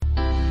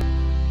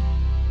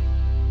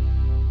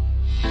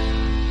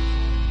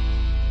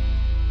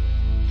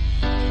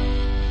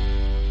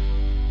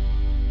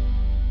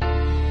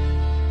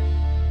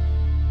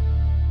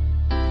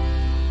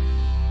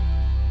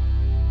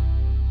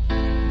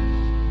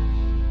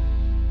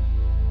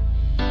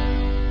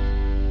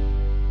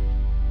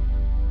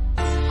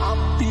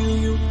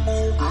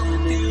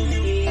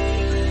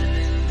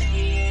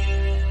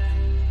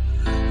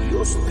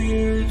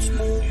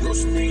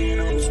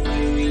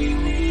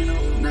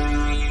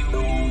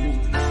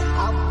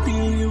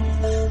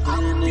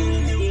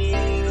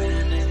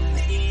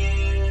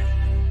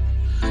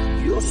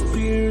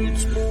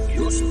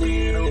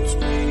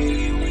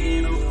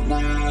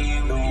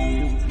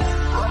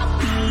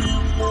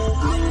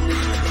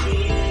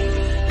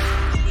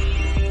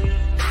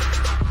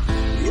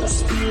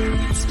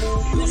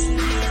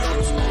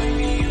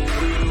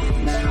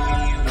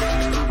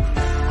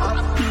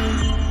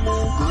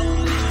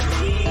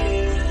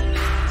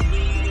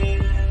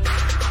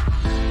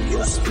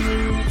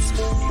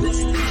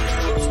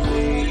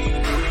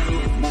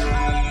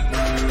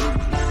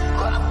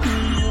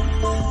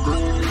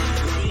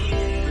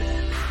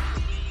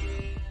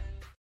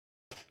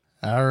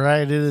All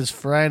right, it is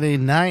Friday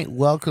night.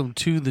 Welcome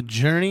to The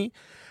Journey.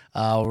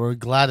 We're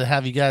glad to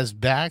have you guys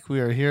back. We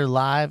are here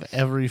live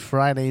every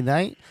Friday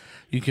night.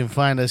 You can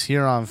find us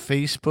here on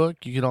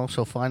Facebook. You can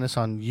also find us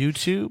on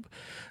YouTube.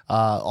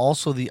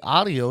 Also, the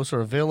audios are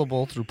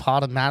available through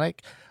Podomatic,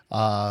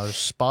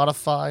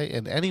 Spotify,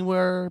 and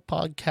anywhere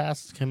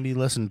podcasts can be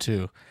listened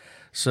to.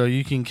 So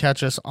you can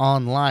catch us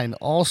online.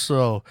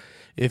 Also,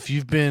 if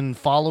you've been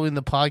following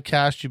the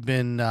podcast, you've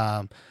been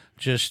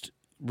just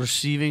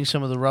receiving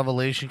some of the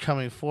revelation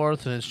coming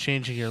forth and it's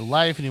changing your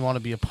life and you want to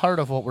be a part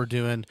of what we're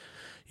doing,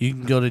 you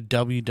can go to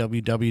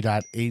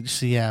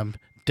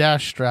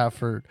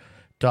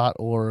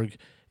www.hcm-stratford.org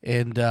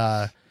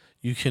and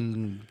you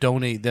can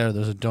donate there.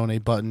 There's a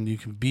donate button. You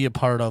can be a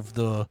part of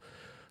the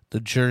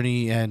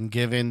journey and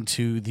give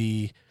into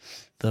the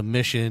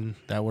mission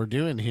that we're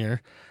doing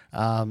here.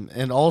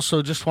 And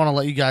also just want to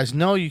let you guys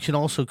know you can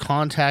also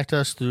contact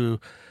us through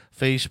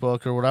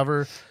Facebook or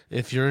whatever.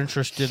 If you're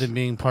interested in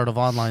being part of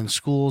online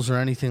schools or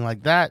anything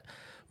like that,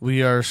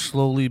 we are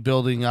slowly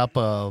building up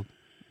a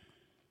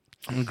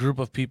group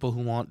of people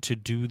who want to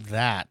do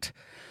that.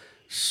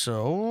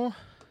 So,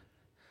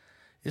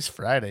 it's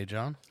Friday,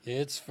 John.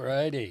 It's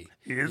Friday.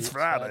 It's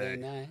Friday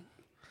night.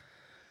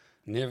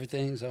 And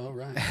everything's all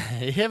right.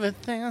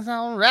 Everything's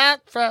all right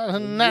Friday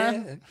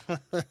night.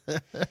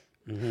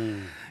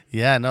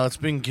 Yeah, no, it's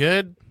been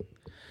good.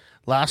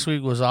 Last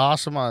week was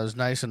awesome. I was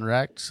nice and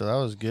wrecked, so that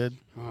was good.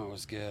 Oh, it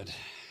was good.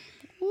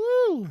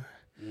 Woo!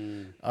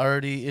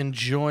 Already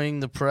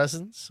enjoying the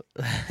presents.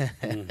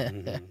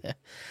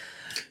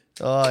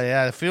 Oh,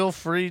 yeah. Feel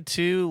free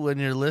to, when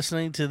you're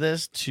listening to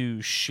this,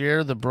 to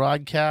share the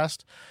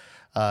broadcast.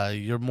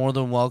 You're more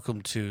than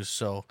welcome to.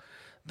 So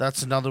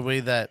that's another way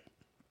that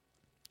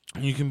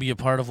you can be a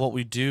part of what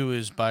we do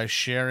is by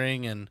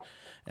sharing and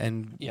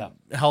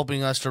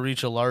helping us to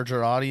reach a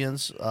larger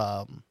audience,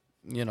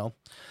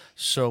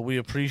 So we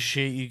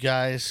appreciate you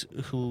guys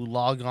who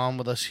log on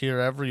with us here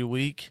every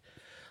week.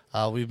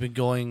 We've been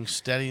going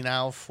steady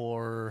now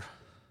for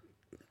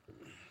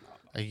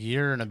a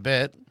year and a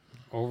bit.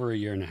 Over a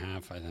year and a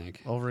half, I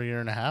think. Over a year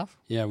and a half?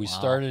 Yeah, we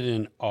started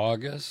in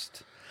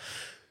August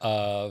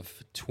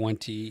of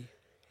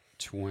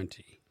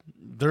 2020.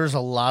 There's a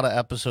lot of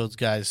episodes,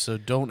 guys, so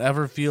don't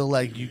ever feel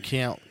like you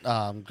can't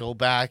go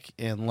back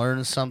and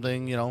learn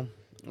something.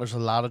 There's a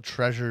lot of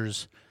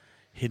treasures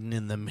hidden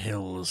in them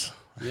hills.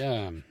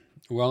 Yeah.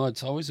 Well,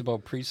 it's always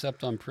about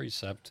precept on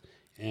precept,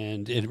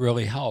 and it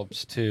really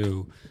helps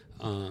to,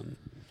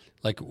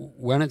 like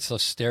when it's a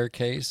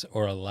staircase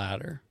or a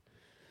ladder,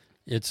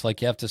 it's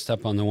like you have to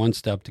step on the one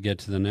step to get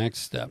to the next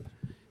step.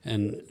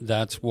 And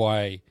that's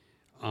why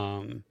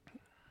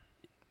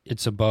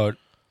it's about,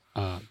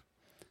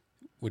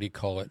 what do you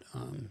call it?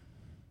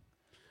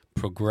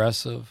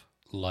 Progressive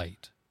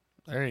light.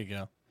 There you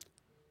go.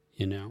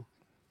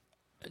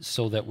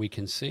 So that we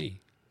can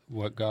see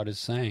what God is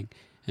saying.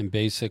 And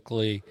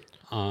basically,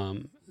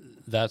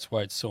 that's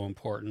why it's so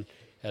important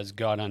as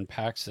God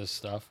unpacks this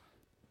stuff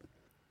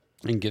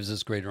and gives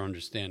us greater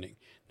understanding.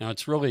 Now,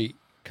 it's really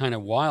kind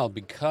of wild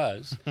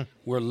because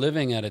we're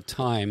living at a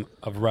time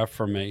of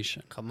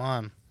Reformation. Come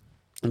on.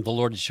 And the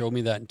Lord showed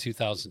me that in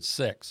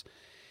 2006.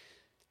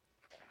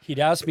 He'd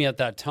asked me at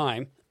that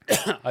time,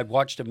 I'd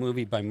watched a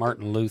movie by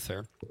Martin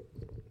Luther,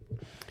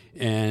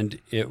 and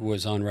it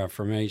was on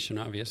Reformation,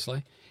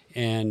 obviously.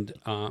 And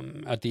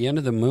at the end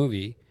of the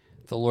movie,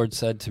 the Lord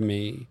said to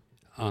me,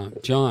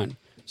 John,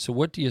 so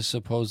what do you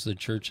suppose the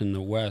church in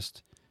the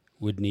West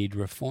would need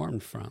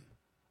reformed from?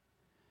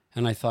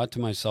 And I thought to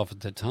myself at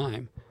the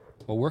time,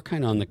 well, we're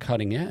kind of on the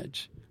cutting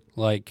edge.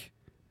 Like,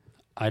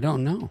 I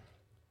don't know.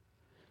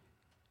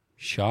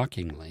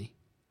 Shockingly,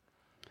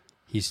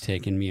 he's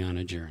taken me on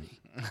a journey,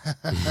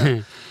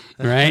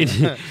 right?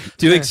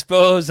 To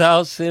expose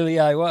how silly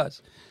I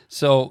was.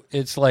 So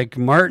it's like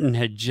Martin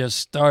had just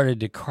started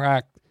to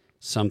crack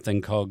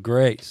something called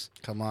grace.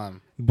 Come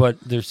on. But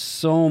there's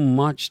so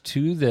much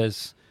to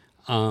this,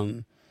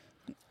 to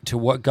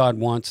what God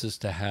wants us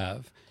to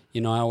have. I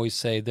always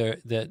say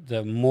that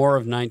the more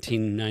of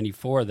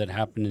 1994 that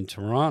happened in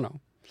Toronto,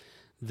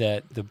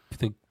 that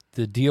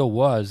the deal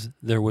was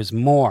there was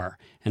more.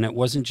 And it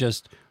wasn't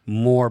just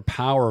more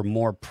power,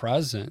 more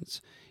presence.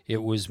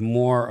 It was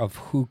more of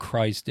who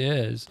Christ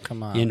is.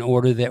 Come on. In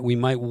order that we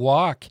might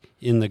walk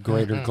in the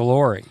greater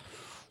glory.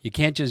 You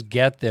can't just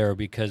get there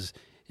because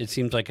it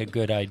seems like a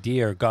good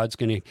idea, or God's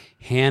going to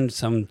hand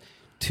some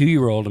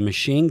 2-year-old a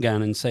machine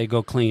gun and say,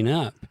 go clean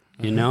up,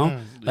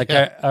 Like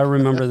I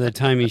remember the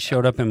time he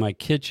showed up in my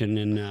kitchen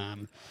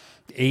in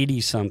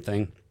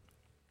 80-something,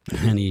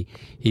 and he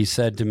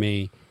said to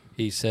me,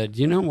 he said,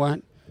 you know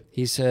what?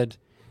 He said,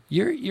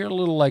 you're a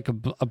little like a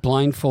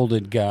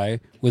blindfolded guy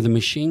with a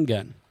machine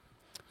gun.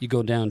 You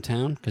go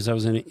downtown, because I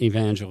was in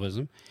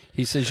evangelism.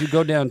 He says, you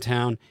go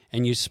downtown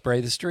and you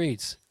spray the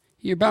streets.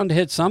 You're bound to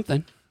hit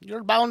something.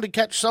 You're bound to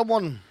catch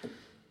someone.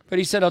 But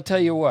he said, I'll tell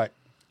you what,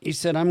 he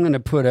said, I'm going to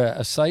put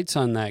a sights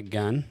on that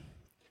gun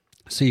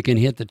so you can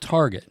hit the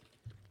target.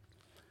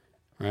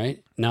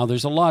 Right? Now,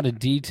 there's a lot of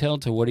detail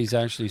to what he's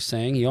actually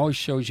saying. He always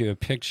shows you a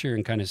picture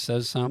and kind of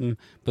says something,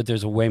 but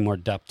there's a way more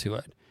depth to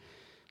it.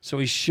 So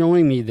he's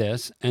showing me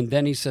this, and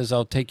then he says,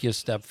 I'll take you a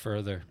step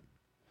further.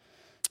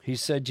 He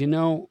said,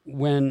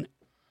 when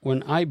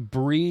I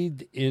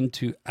breathed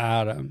into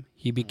Adam,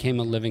 he became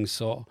a living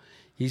soul.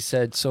 He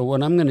said, so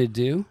what I'm going to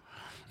do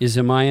is,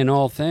 am I in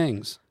all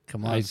things?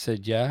 Come on. I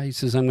said, yeah. He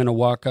says, I'm going to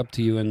walk up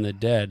to you in the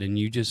dead, and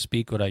you just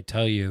speak what I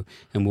tell you,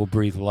 and we'll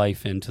breathe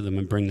life into them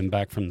and bring them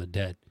back from the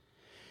dead.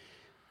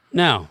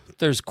 Now,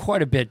 there's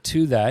quite a bit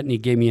to that, and he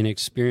gave me an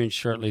experience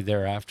shortly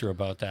thereafter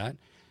about that.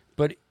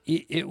 But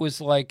it was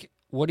like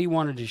what he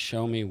wanted to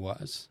show me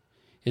was,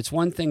 it's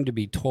one thing to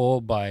be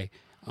told by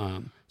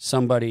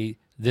somebody,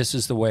 this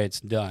is the way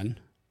it's done.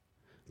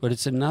 But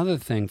it's another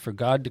thing for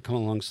God to come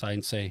alongside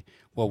and say,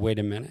 well, wait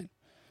a minute.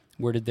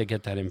 Where did they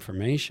get that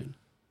information?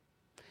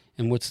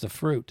 And what's the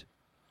fruit?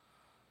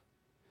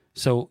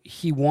 So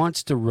he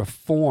wants to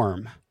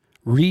reform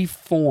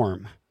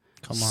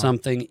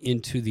something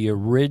into the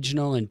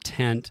original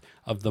intent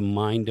of the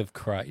mind of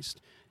Christ,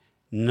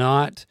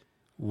 not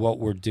what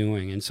we're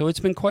doing. And so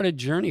it's been quite a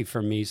journey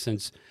for me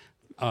since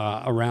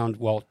around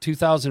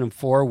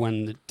 2004,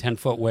 when the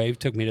 10-foot wave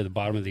took me to the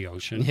bottom of the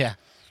ocean. Yeah.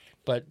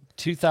 But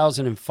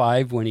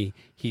 2005, when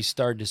he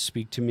started to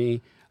speak to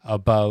me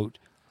about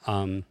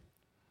the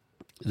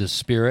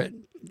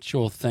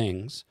spiritual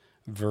things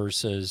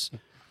versus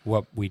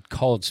what we'd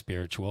called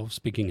spiritual,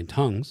 speaking in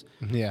tongues.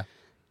 Yeah.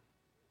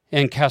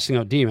 And casting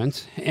out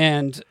demons.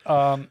 And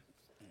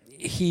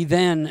he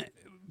then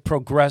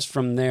progressed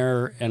from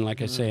there, and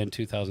like I say, in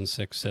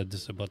 2006, said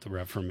this about the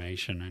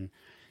Reformation.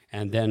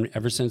 And then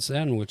ever since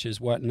then, which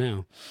is what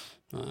now?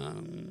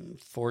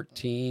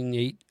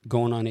 14,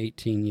 going on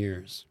 18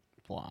 years.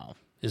 Wow.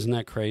 Isn't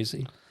that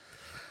crazy?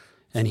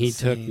 And he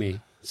took me,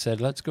 said,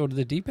 let's go to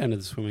the deep end of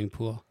the swimming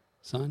pool,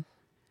 son.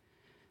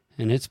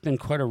 And it's been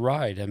quite a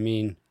ride. I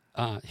mean,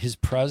 his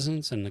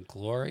presence and the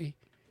glory,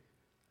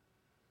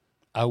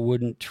 I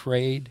wouldn't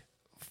trade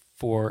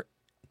for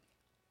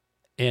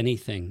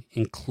anything,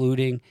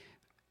 including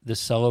the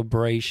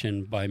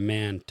celebration by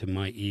man to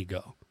my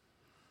ego.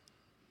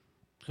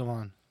 Come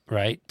on.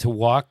 Right? To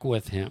walk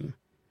with him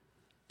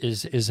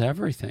is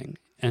everything.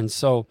 And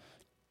so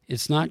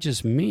it's not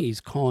just me. He's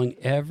calling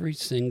every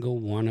single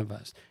one of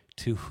us.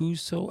 To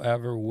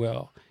whosoever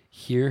will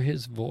hear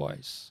his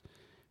voice,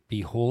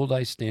 behold,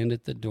 I stand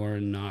at the door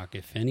and knock.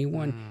 If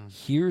anyone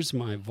hears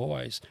my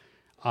voice,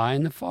 I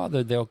and the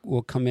Father,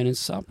 will come in and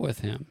sup with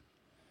him.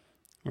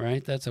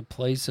 Right? That's a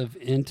place of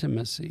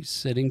intimacy,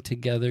 sitting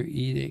together,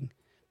 eating,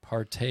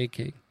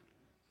 partaking.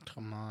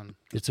 Come on.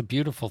 It's a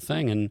beautiful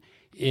thing, and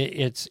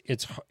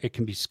it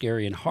can be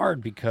scary and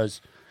hard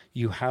because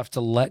you have to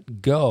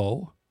let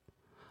go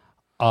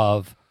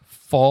of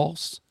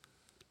false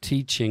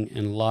teaching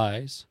and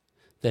lies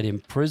that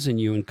imprison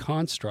you in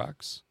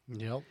constructs.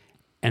 Yep.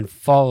 And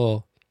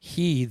follow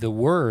the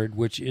Word,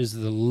 which is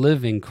the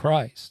living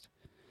Christ.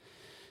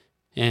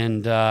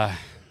 And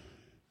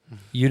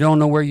you don't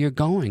know where you're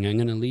going. I'm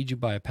going to lead you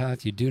by a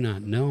path you do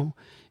not know.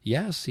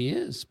 Yes, he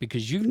is,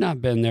 because you've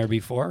not been there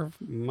before.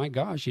 My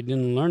gosh, you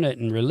didn't learn it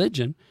in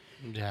religion.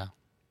 Yeah.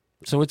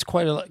 So it's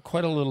quite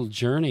a little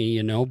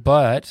journey,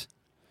 but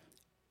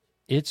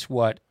it's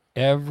what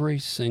every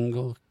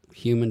single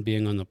human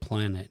being on the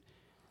planet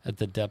at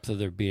the depth of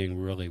their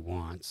being really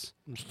wants,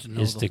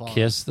 is to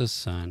kiss the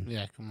Son.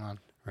 Yeah, come on.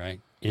 Right?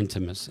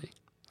 Intimacy.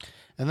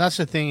 And that's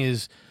the thing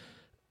is,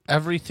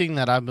 everything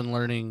that I've been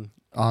learning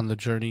on the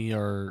journey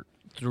or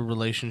through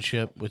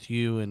relationship with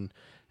you and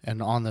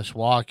on this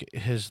walk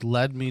has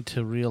led me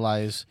to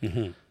realize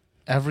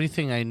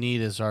everything I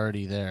need is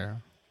already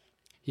there.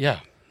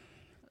 Yeah.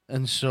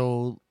 And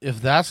so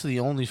if that's the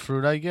only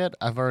fruit I get,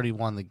 I've already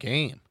won the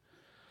game.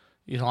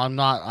 I'm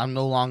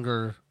no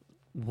longer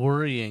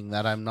worrying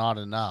that I'm not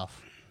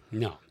enough.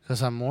 No.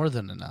 Because I'm more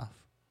than enough.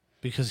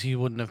 Because he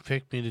wouldn't have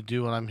picked me to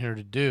do what I'm here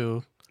to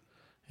do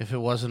if it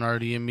wasn't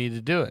already in me to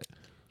do it.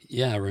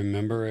 Yeah,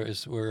 remember,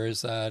 where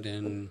is that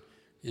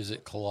is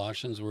it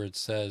Colossians, where it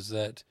says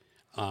that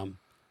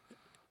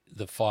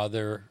the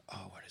Father,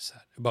 what is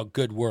that? About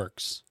good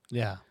works.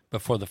 Yeah.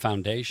 Before the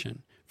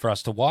foundation for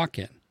us to walk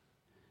in.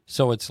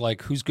 So it's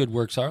like, whose good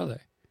works are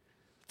they?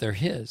 They're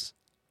his.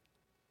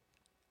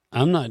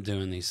 I'm not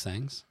doing these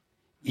things.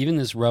 Even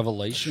this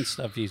revelation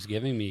stuff he's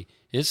giving me,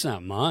 it's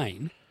not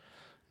mine.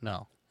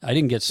 No. I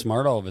didn't get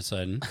smart all of a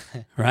sudden,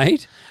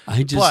 right?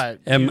 I just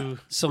am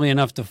silly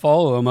enough to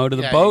follow him out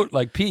of the boat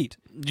like Pete.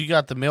 You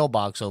got the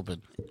mailbox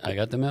open. I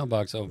got the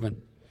mailbox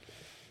open.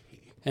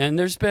 And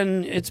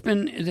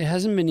it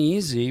hasn't been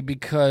easy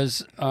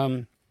because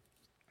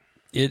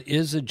it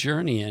is a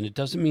journey, and it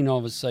doesn't mean all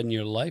of a sudden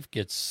your life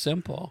gets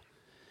simple.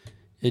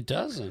 It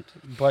doesn't.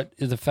 But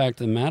the fact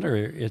of the matter,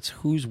 it's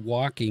who's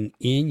walking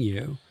in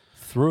you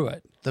through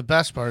it. The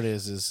best part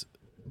is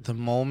the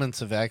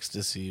moments of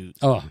ecstasy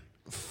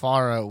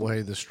far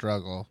outweigh the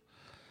struggle.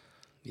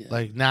 Yeah.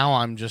 Like now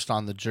I'm just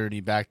on the journey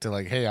back to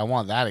like, hey, I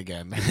want that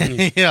again.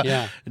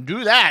 Yeah.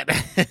 Do that.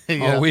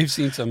 Oh, we've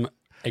seen some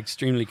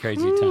extremely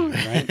crazy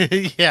times,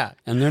 right? Yeah.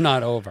 And they're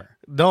not over.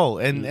 No,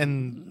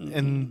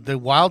 and the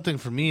wild thing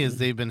for me is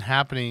they've been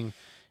happening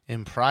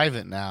in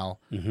private now,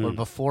 where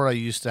before I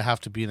used to have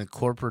to be in a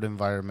corporate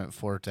environment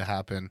for it to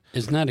happen.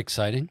 Isn't that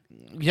exciting?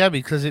 Yeah,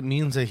 because it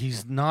means that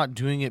he's not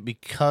doing it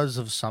because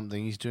of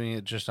something. He's doing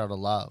it just out of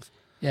love.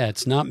 Yeah,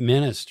 it's not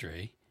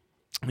ministry.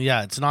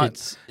 Yeah, it's not.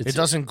 It's it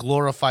doesn't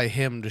glorify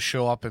him to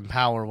show up in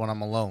power when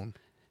I'm alone.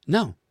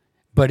 No,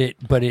 but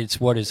it's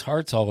what his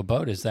heart's all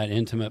about, is that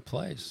intimate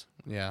place,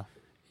 Yeah.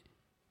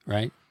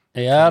 right?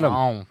 Hey, Adam,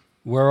 Oh.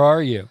 where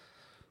are you?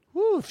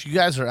 Woo, if you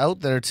guys are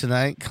out there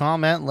tonight,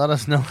 comment. Let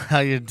us know how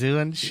you're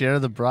doing. Share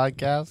the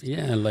broadcast.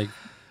 Yeah, like,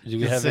 do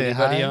we Just have say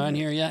anybody hi. on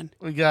here yet?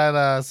 We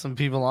got some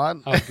people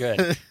on. Oh,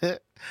 good.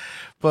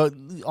 But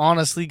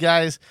honestly,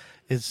 guys,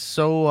 it's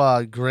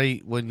so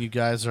great when you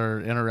guys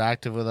are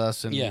interactive with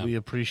us, and we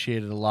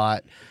appreciate it a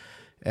lot.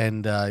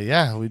 And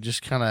we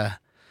just kind of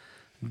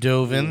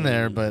dove in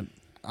there. But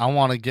I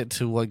want to get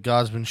to what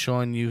God's been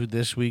showing you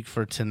this week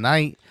for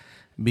tonight,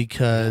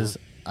 because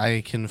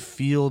I can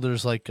feel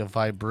there's like a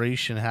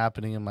vibration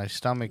happening in my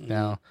stomach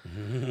now,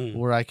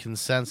 where I can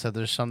sense that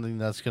there's something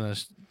that's going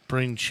to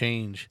bring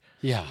change.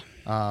 Yeah.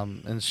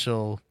 And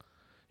so,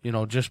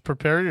 just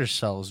prepare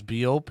yourselves,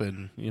 be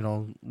open.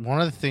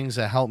 One of the things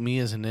that helped me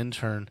as an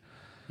intern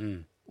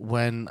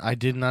when I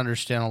didn't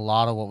understand a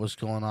lot of what was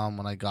going on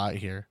when I got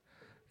here,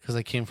 because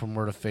I came from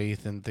Word of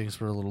Faith and things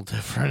were a little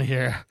different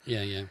here.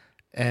 Yeah.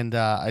 And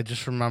I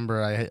just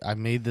remember I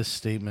made this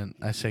statement.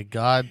 I said,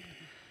 God,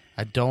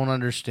 I don't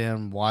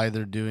understand why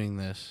they're doing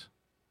this.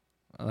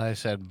 And I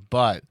said,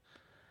 but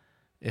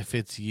if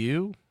it's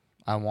you,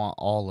 I want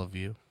all of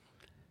you.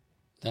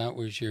 That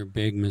was your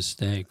big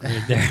mistake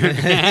right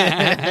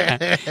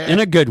there. In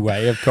a good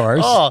way, of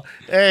course. Oh,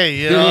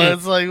 hey,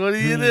 it's like, what do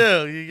you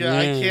do?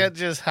 I can't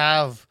just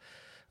have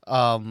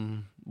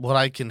what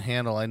I can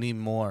handle. I need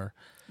more.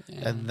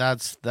 Yeah. And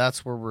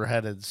that's where we're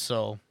headed.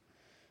 So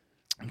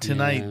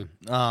tonight,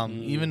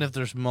 even if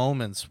there's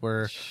moments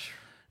where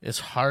it's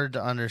hard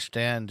to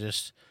understand,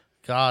 just,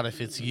 God,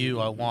 if it's you,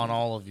 I want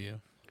all of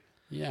you.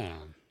 Yeah.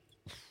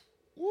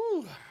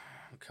 Woo.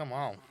 Come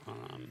on.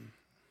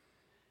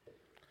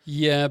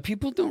 Yeah,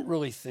 people don't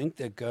really think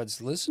that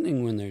God's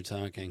listening when they're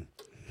talking.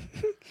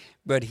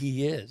 But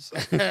he is.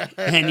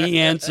 And he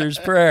answers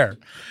prayer.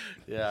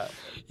 Yeah.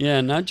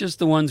 Yeah, not just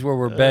the ones where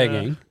we're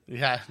begging.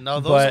 Yeah, no,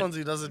 those ones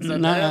he doesn't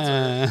send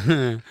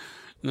answer.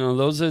 No,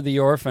 those are the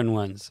orphan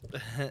ones.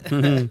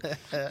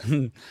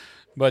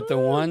 But the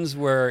ones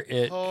where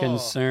it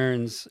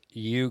concerns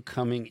you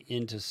coming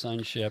into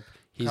sonship,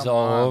 he's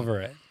all over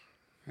it.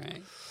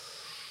 Right?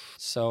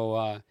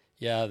 So,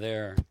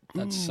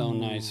 that's so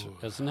nice,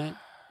 isn't it?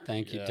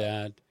 Thank you,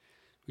 Dad.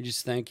 We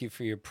just thank you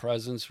for your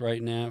presence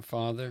right now,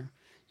 Father.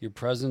 Your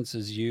presence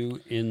is you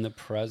in the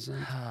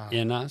present,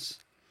 in us.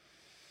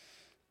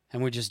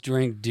 And we just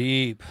drink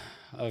deep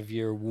of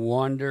your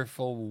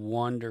wonderful,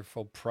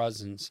 wonderful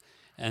presence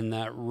and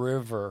that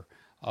river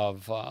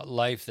of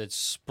life that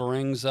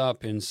springs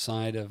up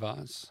inside of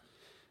us.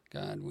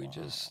 God, we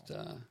just,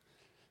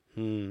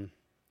 we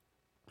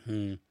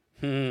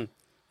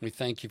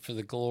thank you for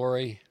the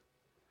glory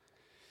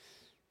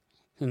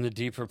in the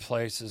deeper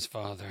places,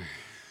 Father.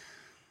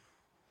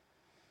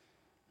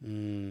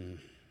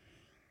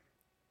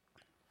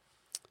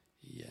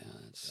 Yeah,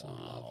 it's so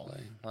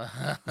lovely.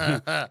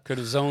 Could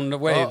have zoned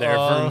away there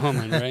for a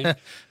moment, right?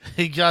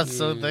 He got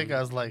so thick, I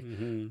was like,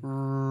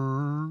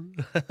 woo.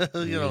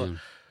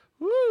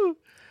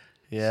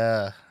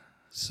 Yeah.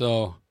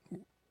 So,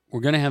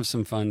 we're going to have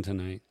some fun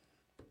tonight.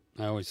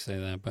 I always say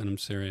that, but I'm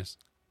serious.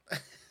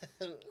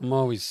 I'm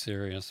always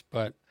serious,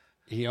 but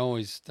he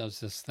always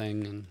does this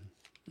thing, and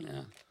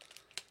yeah.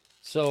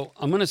 So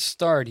I'm going to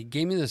start. He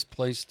gave me this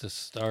place to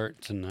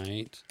start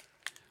tonight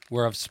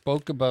where I've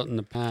spoke about in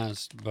the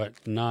past,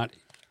 but not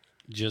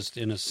just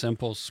in a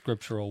simple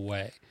scriptural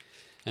way.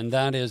 And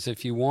that is,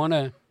 if you want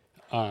to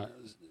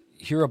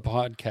hear a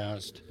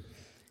podcast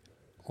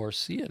or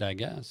see it, I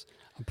guess,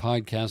 a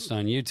podcast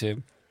on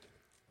YouTube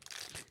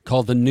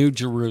called The New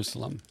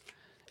Jerusalem.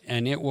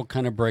 And it will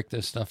kind of break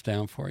this stuff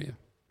down for you.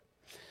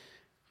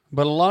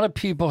 But a lot of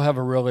people have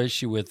a real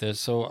issue with this,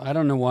 so I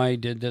don't know why he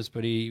did this,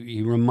 but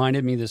he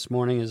reminded me this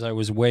morning as I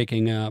was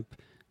waking up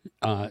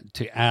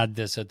to add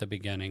this at the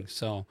beginning.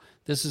 So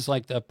this is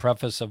like the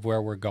preface of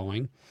where we're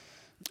going.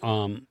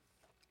 And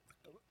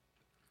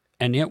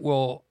it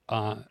will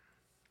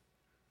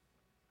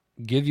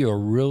give you a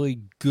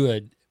really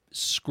good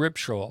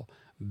scriptural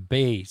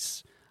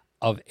base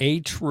of a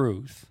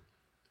truth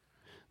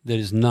that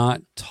is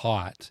not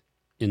taught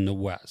in the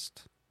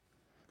West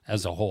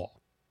as a whole.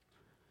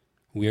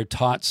 We are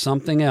taught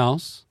something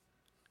else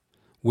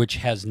which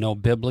has no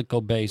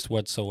biblical base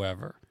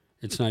whatsoever.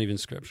 It's not even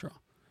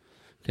scriptural.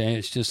 Okay?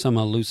 It's just some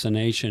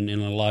hallucination in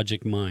a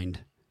logic mind.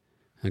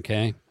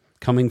 Okay?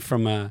 Coming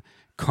from a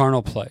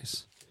carnal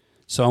place.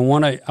 So I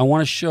want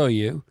to show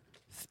you,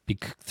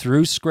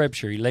 through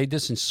Scripture. He laid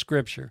this in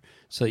Scripture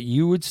so that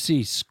you would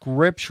see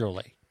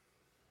scripturally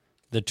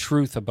the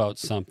truth about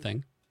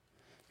something.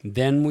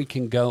 Then we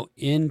can go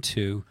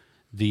into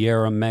the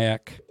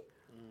Aramaic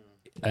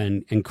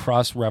and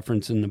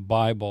cross-reference in the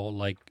Bible,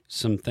 like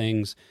some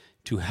things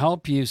to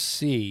help you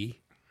see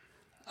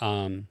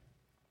some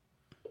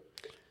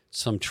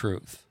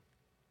truth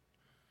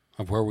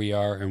of where we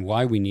are and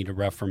why we need a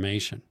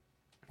reformation,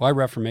 why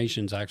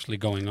reformation is actually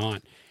going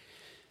on.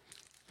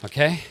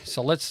 Okay,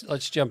 so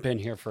let's jump in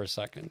here for a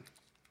second.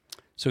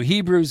 So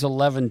Hebrews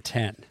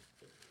 11:10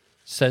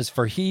 says,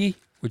 "For he,"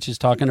 which is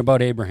talking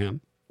about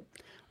Abraham,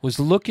 "was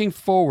looking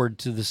forward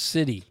to the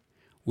city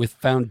with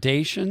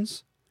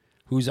foundations,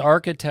 whose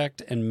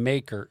architect and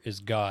maker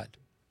is God."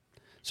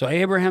 So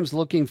Abraham's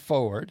looking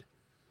forward.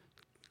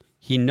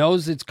 He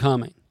knows it's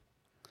coming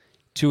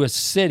to a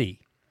city,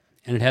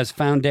 and it has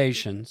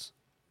foundations,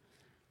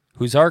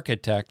 whose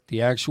architect,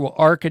 the actual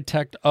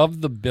architect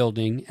of the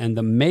building and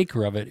the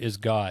maker of it, is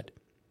God.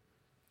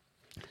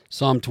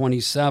 Psalm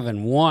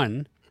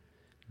 27:1,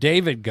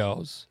 David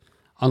goes,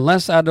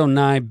 "Unless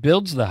Adonai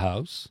builds the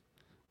house,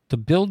 the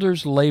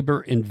builders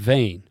labor in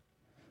vain.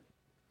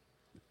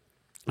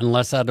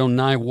 Unless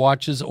Adonai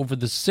watches over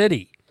the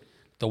city,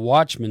 the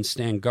watchmen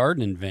stand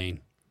guard in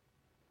vain."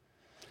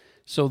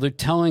 So they're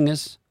telling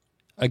us,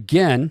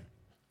 again,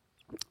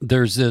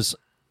 there's this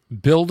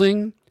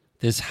building,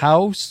 this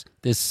house,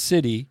 this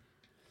city,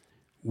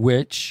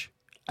 which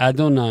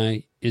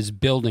Adonai is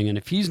building. And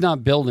if he's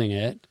not building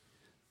it,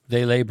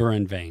 they labor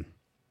in vain.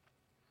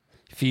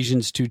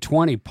 Ephesians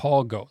 2:20,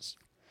 Paul goes,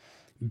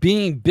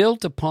 "Being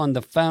built upon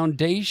the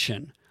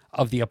foundation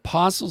of the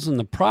apostles and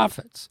the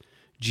prophets,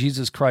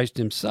 Jesus Christ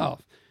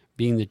himself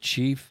being the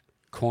chief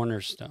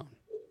cornerstone."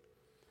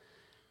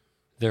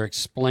 They're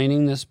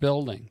explaining this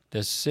building,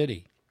 this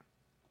city.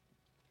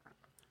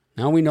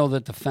 Now we know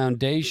that the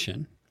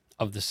foundation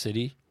of the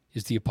city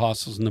is the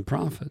apostles and the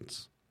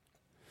prophets.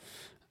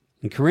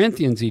 In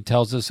Corinthians, he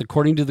tells us,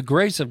 "According to the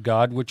grace of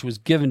God, which was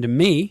given to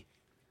me,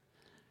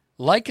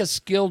 like a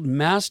skilled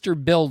master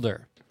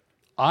builder,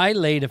 I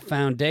laid a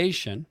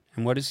foundation."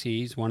 And what is he?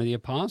 He's one of the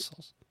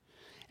apostles.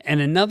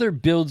 "And another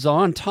builds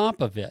on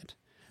top of it.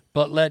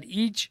 But let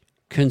each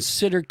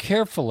consider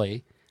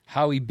carefully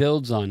how he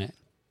builds on it."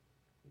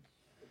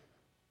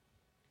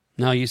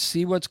 Now you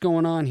see what's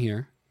going on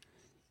here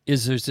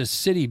is there's this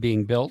city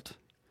being built,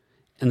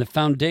 and the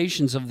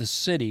foundations of the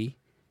city,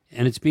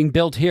 and it's being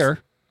built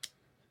here.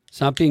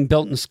 It's not being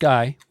built in the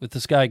sky with the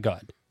sky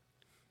god.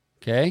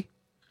 Okay?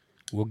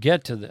 We'll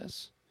get to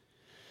this.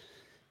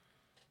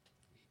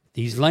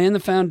 He's laying the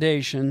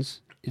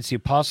foundations. It's the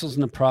apostles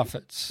and the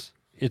prophets.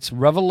 It's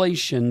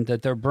revelation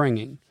that they're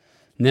bringing.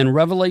 And then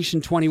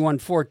Revelation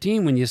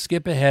 21:14, when you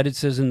skip ahead, it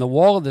says, "In the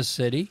wall of the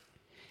city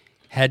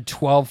had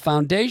 12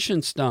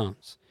 foundation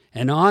stones,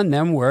 and on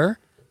them were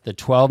the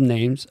 12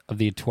 names of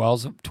the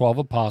 12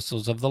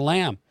 apostles of the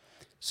Lamb."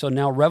 So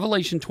now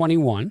Revelation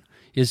 21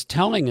 is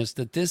telling us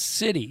that this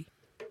city,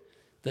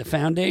 the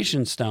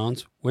foundation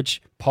stones,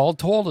 which Paul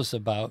told us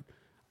about,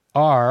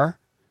 are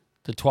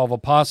the 12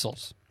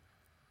 apostles.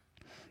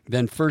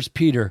 Then 1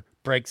 Peter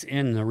breaks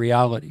in the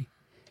reality.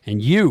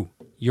 "And you,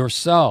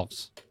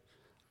 yourselves,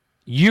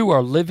 you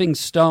are living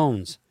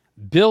stones,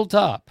 built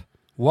up,"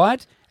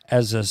 what?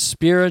 "As a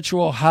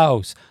spiritual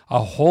house,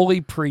 a holy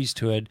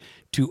priesthood,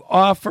 to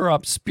offer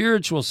up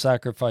spiritual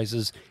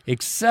sacrifices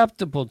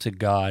acceptable to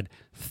God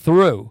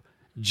through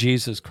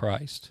Jesus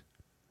Christ."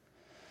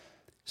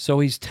 So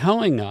he's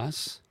telling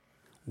us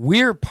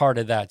we're part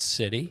of that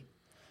city.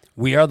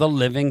 We are the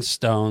living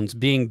stones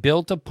being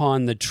built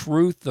upon the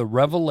truth, the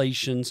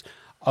revelations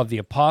of the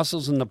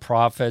apostles and the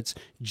prophets,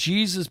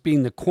 Jesus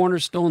being the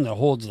cornerstone that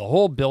holds the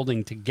whole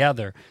building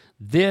together.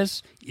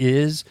 This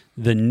is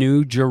the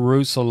New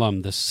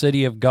Jerusalem, the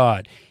city of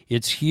God.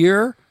 It's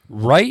here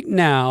right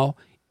now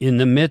in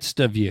the midst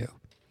of you,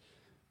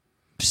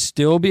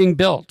 still being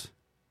built.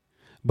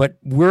 But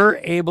we're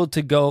able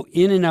to go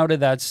in and out of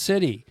that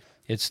city.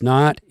 It's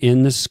not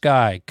in the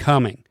sky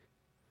coming.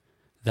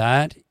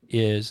 That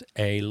is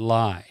a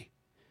lie.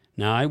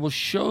 Now I will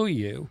show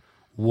you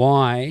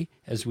why,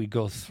 as we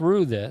go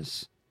through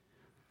this,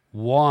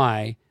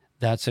 why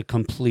that's a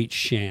complete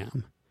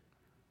sham,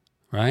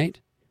 right?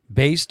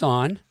 Based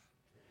on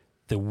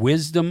the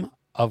wisdom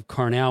of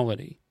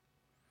carnality,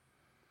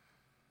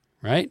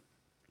 right?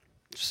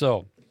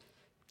 So,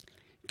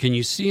 can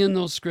you see in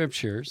those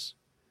scriptures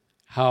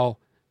how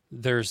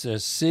there's a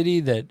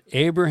city that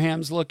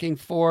Abraham's looking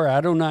for,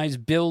 Adonai's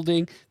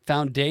building,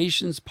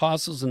 foundations,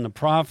 apostles, and the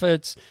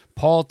prophets?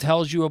 Paul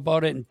tells you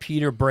about it, and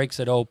Peter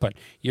breaks it open.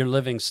 You're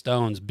living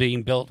stones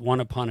being built one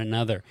upon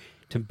another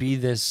to be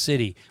this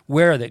city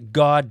where that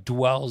God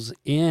dwells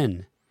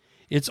in.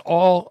 It's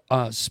all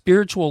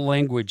spiritual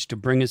language to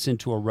bring us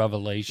into a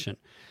revelation.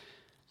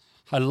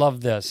 I love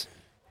this.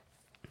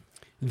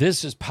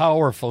 This is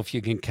powerful if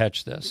you can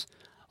catch this.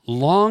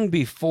 Long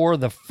before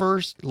the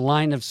first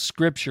line of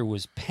Scripture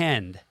was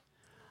penned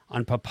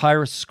on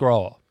papyrus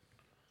scroll,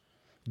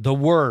 the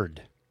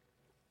Word,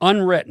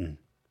 unwritten,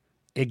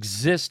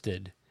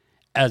 existed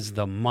as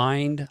the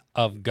mind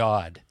of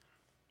God.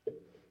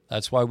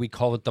 That's why we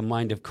call it the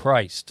mind of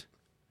Christ.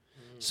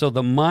 So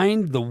the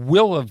mind, the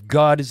will of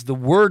God is the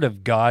word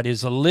of God,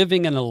 is a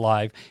living and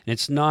alive, and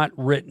it's not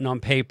written on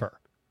paper.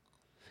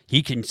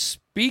 He can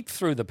speak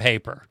through the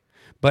paper,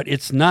 but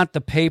it's not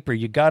the paper.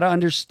 You got to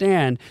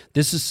understand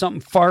this is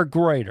something far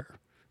greater.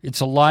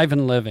 It's alive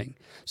and living.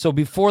 So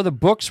before the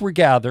books were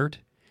gathered,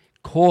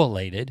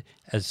 collated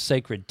as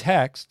sacred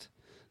text,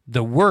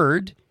 the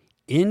word,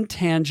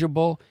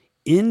 intangible,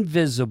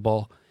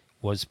 invisible,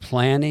 was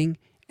planning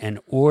and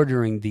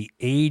ordering the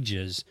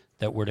ages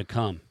that were to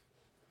come.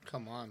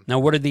 Come on. Now,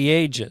 what are the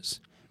ages?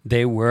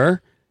 They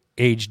were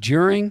age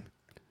during,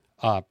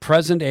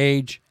 present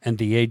age, and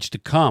the age to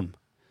come.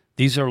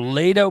 These are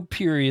laid out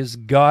periods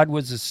God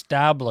was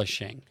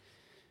establishing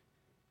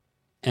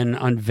and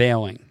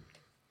unveiling.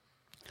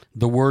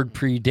 The word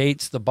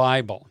predates the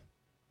Bible.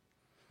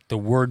 The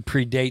word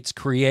predates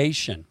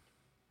creation.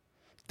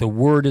 The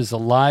word is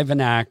alive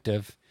and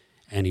active,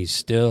 and he's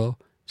still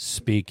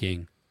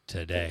speaking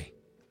today.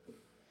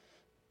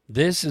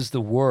 This is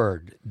the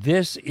Word.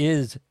 This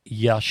is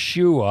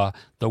Yeshua,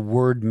 the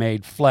Word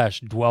made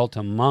flesh, dwelt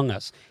among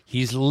us.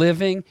 He's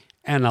living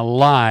and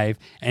alive,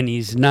 and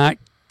he's not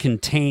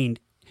contained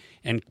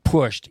and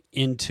pushed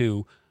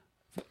into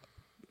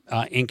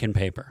ink and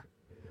paper.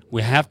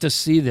 We have to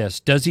see this.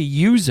 Does he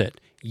use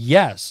it?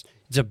 Yes.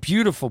 It's a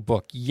beautiful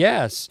book.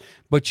 Yes.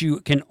 But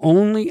you can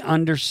only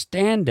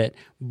understand it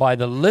by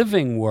the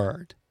living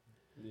Word.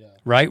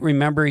 Right?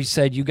 Remember, he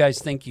said, you guys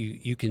think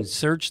you can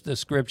search the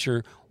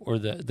scripture or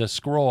the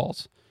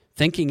scrolls,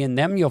 thinking in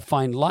them you'll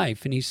find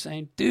life. And he's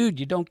saying, dude,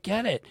 you don't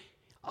get it.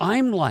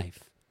 I'm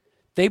life.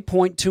 They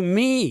point to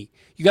me.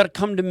 You got to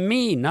come to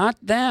me, not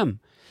them.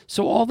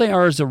 So all they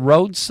are is a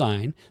road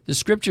sign. The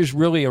scripture's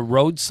really a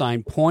road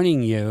sign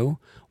pointing you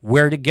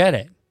where to get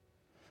it.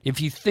 If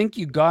you think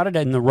you got it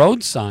in the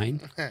road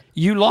sign,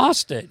 you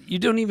lost it. You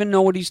don't even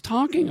know what he's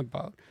talking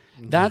about.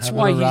 That's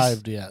why he's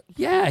arrived yet.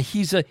 Yeah,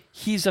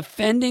 he's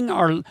offending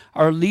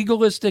our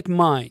legalistic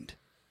mind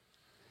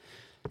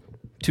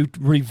to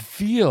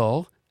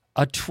reveal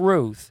a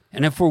truth.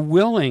 And if we're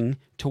willing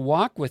to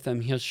walk with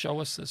him, he'll show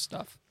us this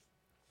stuff.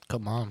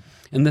 Come on.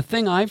 And the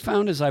thing I've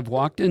found as I've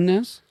walked in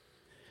this,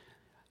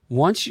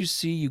 once you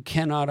see, you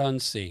cannot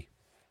unsee.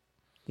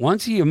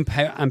 Once he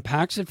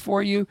unpacks it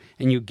for you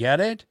and you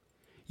get it,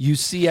 you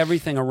see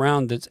everything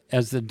around that's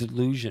as the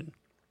delusion,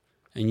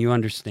 and you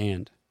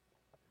understand.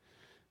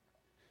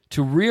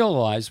 To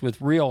realize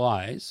with real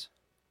eyes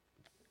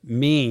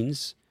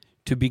means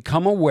to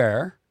become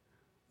aware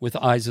with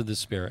eyes of the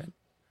Spirit.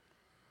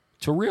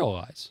 To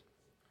realize,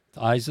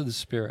 the eyes of the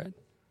Spirit.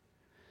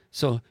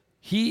 So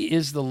he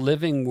is the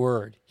living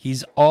Word.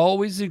 He's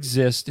always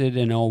existed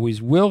and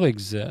always will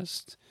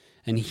exist.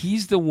 And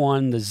he's the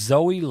one, the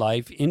Zoe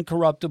life,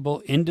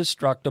 incorruptible,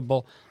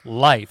 indestructible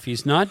life.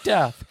 He's not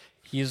death,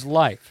 he is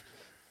life.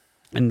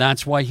 And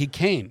that's why he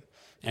came.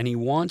 And he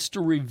wants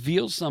to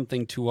reveal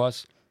something to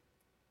us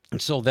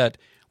so that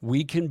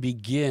we can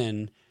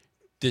begin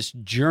this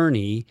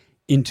journey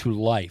into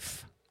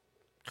life.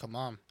 Come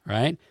on.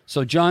 Right?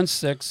 So John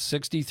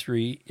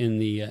 6:63 in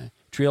the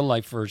Tree of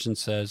Life version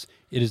says,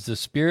 it is the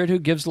Spirit who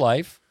gives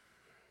life,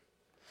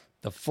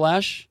 the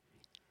flesh,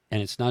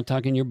 and it's not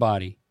talking your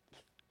body,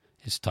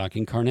 it's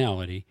talking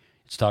carnality,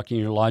 it's talking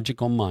your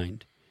logical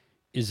mind,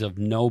 is of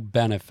no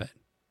benefit.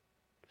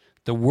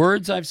 The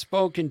words I've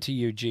spoken to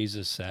you,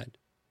 Jesus said,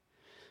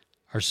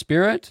 are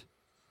spirit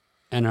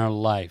and are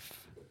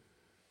life.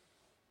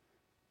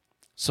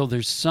 So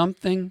there's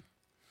something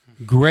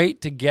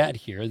great to get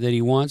here that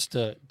he wants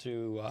to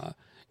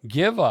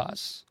give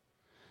us,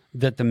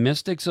 that the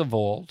mystics of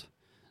old,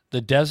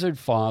 the desert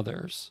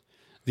fathers,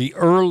 the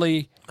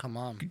early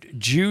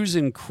Jews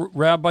and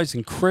rabbis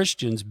and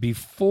Christians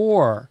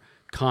before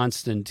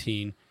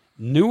Constantine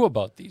knew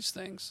about these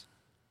things.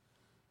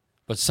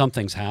 But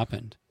something's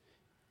happened,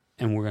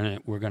 and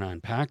we're gonna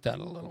unpack that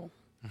a little.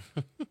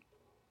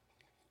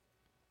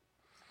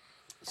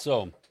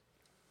 So,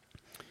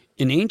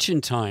 in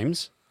ancient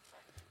times,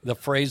 the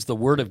phrase "the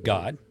Word of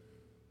God"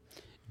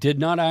 did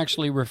not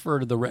actually refer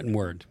to the written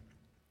word.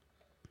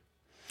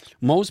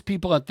 Most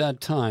people at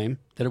that time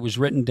that it was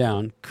written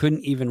down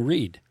couldn't even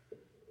read,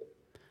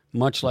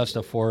 much less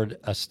afford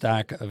a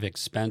stack of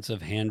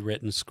expensive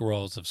handwritten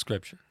scrolls of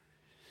Scripture.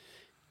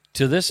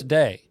 To this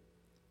day,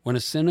 when a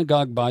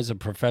synagogue buys a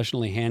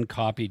professionally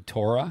hand-copied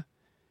Torah,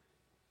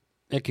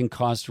 it can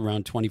cost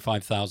around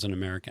 $25,000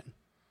 American.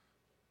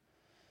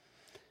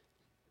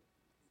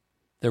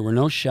 There were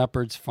no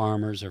shepherds,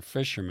 farmers, or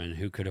fishermen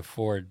who could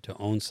afford to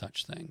own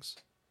such things.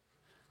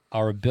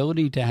 Our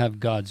ability to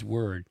have God's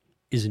Word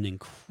is an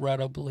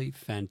incredibly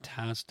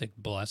fantastic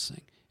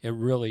blessing. It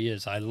really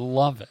is. I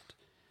love it.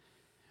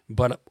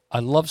 But I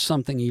love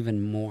something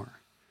even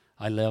more.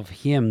 I love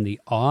him, the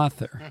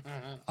author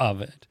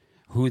of it,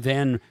 who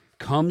then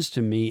comes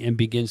to me and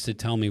begins to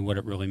tell me what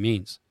it really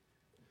means.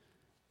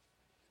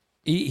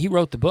 He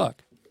wrote the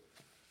book.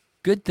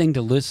 Good thing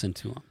to listen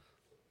to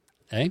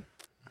him.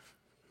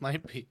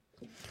 Might be.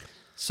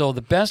 So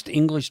the best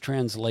English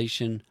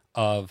translation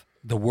of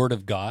the Word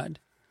of God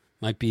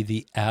might be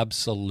the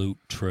absolute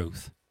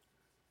truth.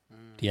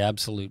 The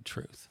absolute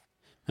truth.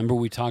 Remember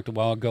we talked a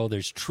while ago,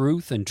 there's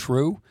truth and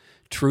true.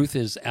 Truth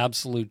is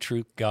absolute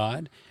truth,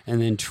 God,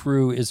 and then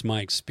true is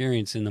my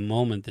experience in the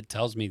moment that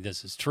tells me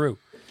this is true,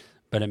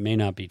 but it may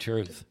not be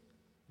truth.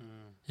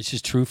 It's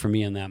just true for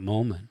me in that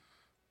moment,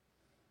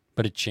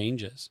 but it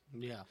changes.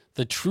 Yeah.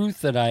 The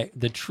truth that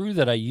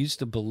I used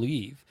to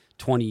believe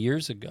 20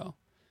 years ago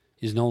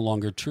is no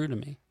longer true to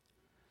me.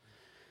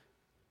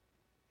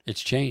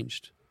 It's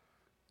changed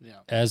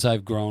as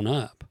I've grown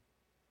up.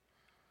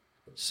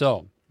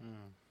 So,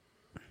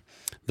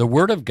 the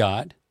Word of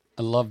God,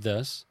 I love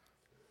this,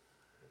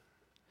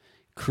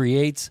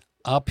 creates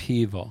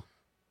upheaval.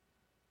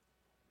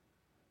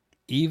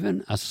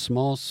 Even a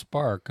small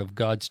spark of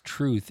God's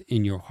truth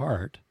in your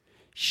heart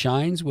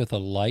shines with a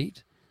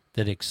light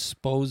that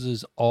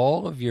exposes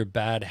all of your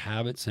bad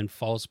habits and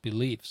false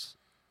beliefs.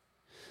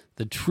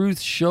 The truth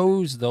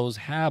shows those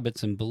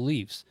habits and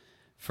beliefs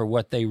for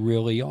what they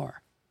really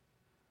are.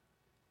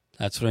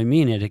 That's what I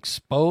mean. It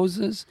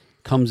exposes,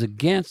 comes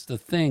against the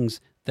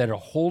things that are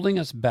holding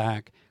us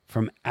back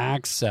from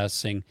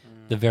accessing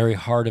the very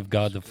heart of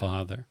God the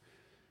Father.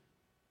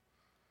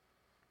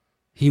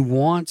 He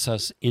wants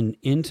us in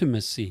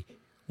intimacy,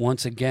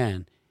 once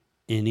again,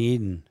 in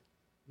Eden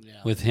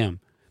with Him.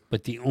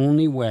 But the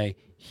only way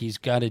He's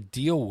got to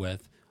deal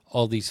with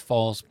all these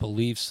false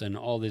beliefs and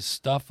all this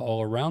stuff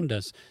all around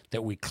us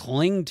that we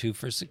cling to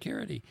for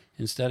security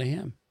instead of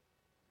Him.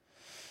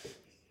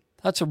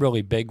 That's a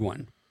really big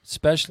one,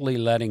 especially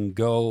letting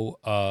go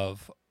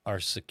of our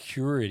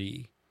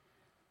security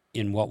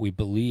in what we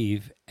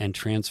believe and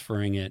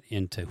transferring it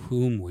into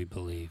whom we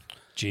believe,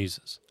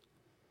 Jesus.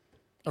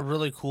 A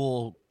really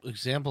cool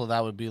example of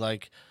that would be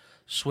like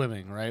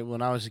swimming, right?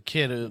 When I was a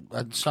kid,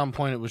 at some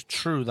point it was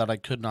true that I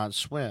could not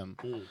swim.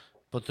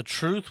 But the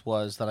truth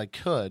was that I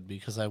could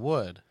because I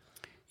would.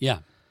 Yeah.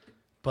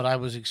 But I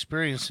was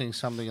experiencing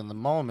something in the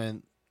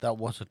moment that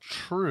wasn't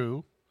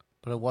true,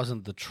 but it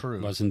wasn't the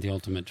truth. It wasn't the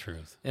ultimate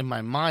truth. In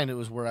my mind, it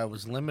was where I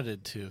was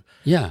limited to.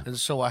 Yeah. And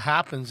so what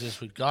happens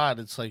is with God,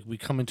 it's like we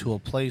come into a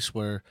place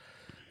where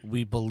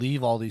we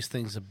believe all these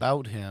things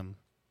about Him,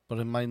 but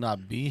it might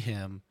not be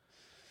Him.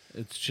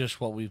 It's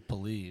just what we've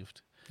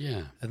believed.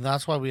 Yeah. And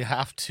that's why we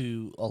have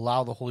to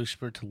allow the Holy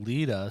Spirit to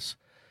lead us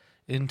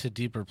into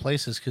deeper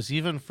places. Because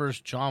even 1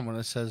 John, when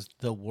it says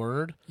the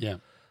Word, the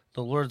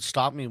Lord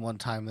stopped me one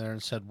time there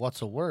and said,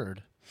 what's a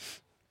word?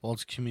 Well,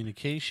 it's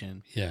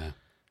communication. Yeah.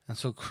 And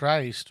so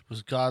Christ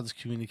was God's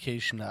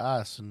communication to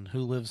us, and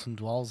who lives and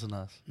dwells in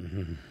us.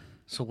 Mm-hmm.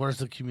 So where's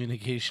the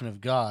communication of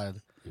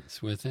God?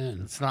 It's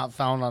within. It's not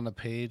found on a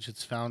page.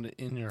 It's found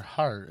in your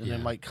heart. And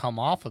it might come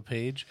off a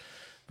page,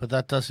 but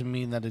that doesn't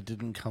mean that it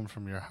didn't come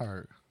from your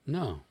heart.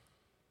 No.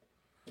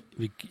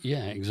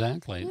 Yeah,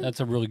 exactly. That's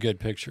a really good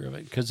picture of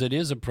it because it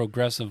is a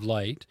progressive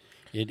light.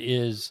 It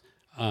is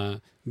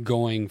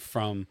going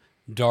from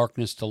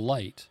darkness to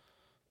light.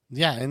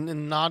 Yeah,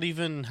 and not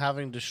even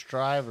having to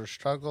strive or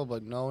struggle,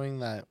 but knowing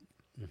that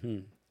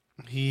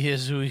He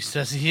is who He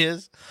says He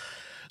is.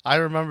 I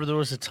remember there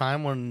was a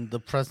time when the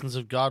presence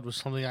of God was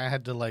something I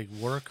had to like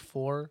work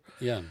for.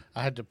 Yeah.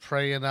 I had to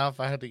pray enough.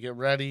 I had to get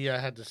ready. I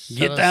had to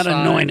get that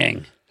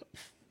anointing.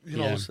 You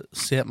know,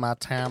 set my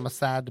time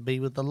aside to be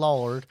with the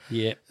Lord.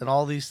 Yeah. And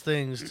all these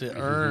things to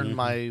earn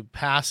my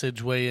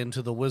passageway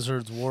into the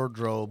wizard's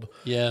wardrobe.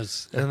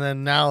 Yes. And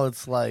then now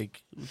it's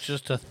like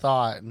just a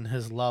thought and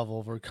His love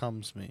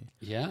overcomes me.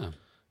 Yeah.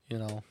 You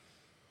know?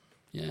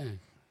 Yeah.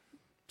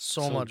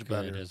 So much good,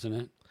 better. Isn't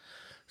it?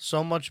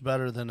 So much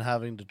better than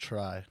having to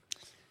try.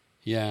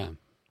 Yeah.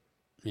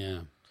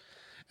 Yeah.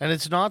 And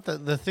it's not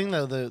that the thing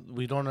that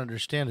we don't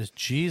understand is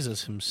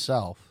Jesus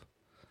Himself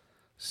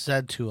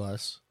said to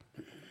us,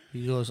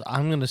 He goes,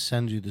 I'm going to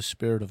send you the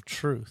Spirit of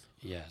truth.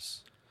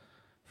 Yes.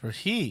 For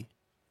He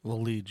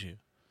will lead you.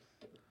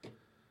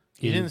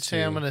 He didn't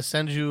say, I'm going to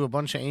send you a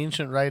bunch of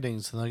ancient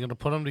writings and I'm going to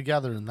put them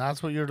together and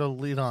that's what you're to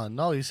lead on.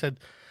 No, He said,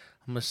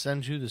 I'm going to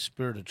send you the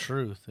Spirit of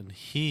truth and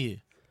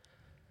He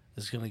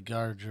is going to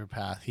guard your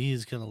path. He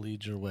is going to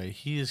lead your way.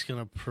 He is going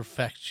to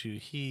perfect you.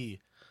 He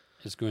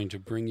is going to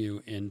bring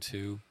you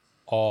into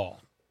all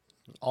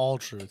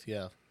truth,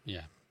 yeah.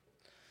 Yeah.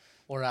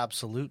 Or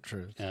absolute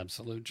truth.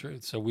 Absolute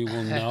truth. So we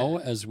will know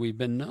as we've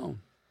been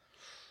known,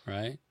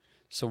 right?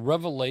 So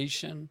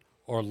revelation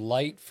or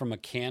light from a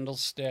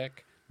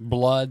candlestick,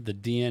 blood, the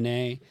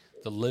DNA,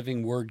 the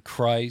living word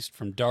Christ,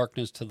 from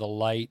darkness to the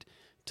light,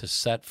 to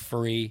set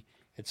free.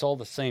 It's all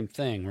the same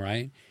thing,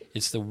 right?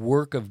 It's the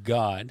work of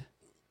God.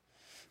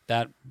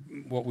 That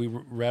what we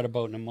read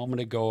about in a moment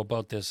ago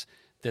about this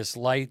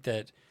light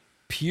that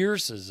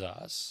pierces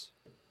us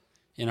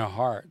in our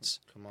hearts.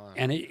 Come on.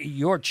 And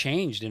you're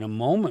changed in a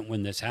moment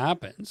when this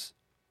happens.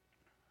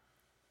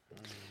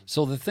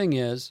 So the thing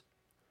is,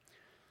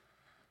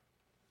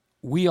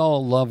 we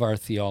all love our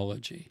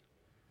theology.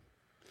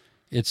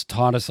 It's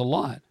taught us a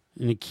lot,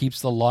 and it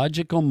keeps the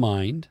logical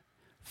mind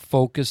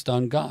focused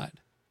on God.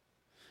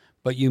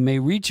 But you may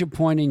reach a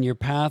point in your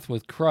path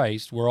with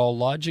Christ where all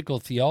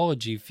logical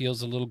theology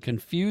feels a little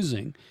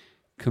confusing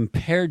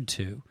compared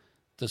to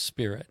the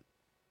Spirit.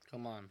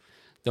 Come on.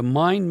 The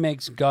mind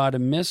makes God a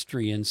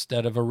mystery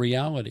instead of a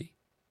reality.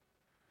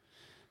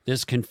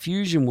 This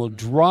confusion will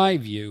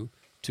drive you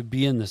to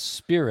be in the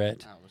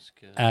Spirit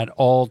at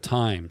all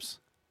times.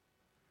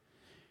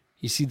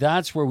 You see,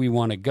 that's where we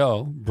want to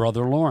go,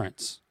 Brother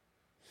Lawrence.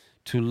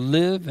 To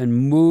live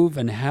and move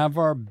and have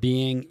our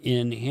being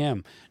in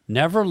Him.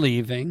 Never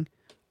leaving,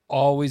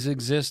 always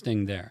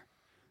existing there.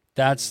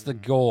 That's the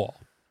goal.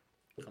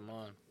 Come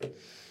on.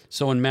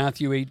 So in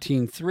Matthew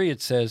 18:3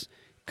 it says,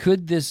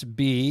 could this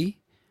be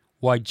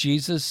why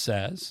Jesus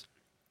says,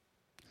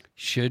 we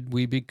should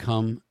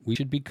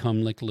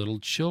become like little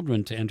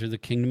children to enter the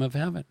kingdom of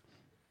heaven?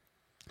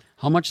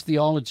 How much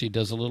theology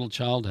does a little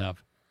child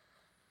have?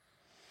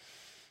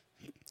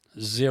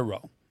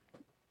 0.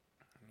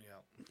 Yeah.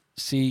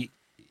 See,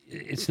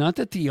 it's not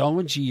that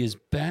theology is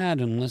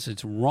bad unless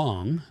it's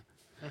wrong,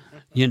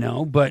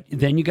 but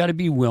then you got to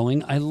be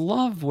willing. I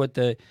love what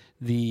the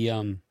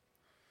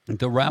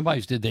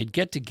rabbis did. They'd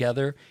get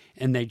together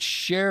and they'd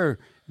share,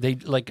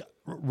 they'd like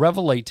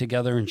revelate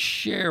together and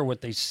share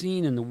what they've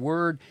seen in the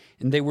Word,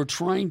 and they were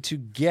trying to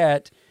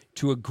get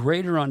to a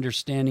greater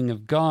understanding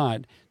of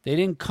God. They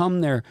didn't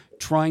come there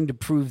trying to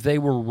prove they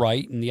were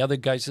right, and the other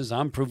guy says,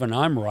 I'm proving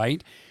I'm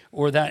right,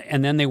 or that,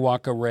 and then they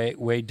walk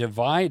away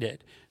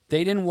divided.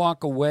 They didn't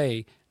walk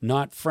away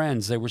not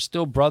friends. They were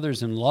still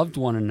brothers and loved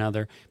one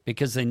another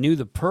because they knew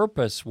the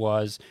purpose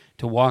was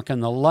to walk in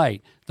the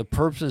light. The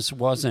purpose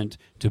wasn't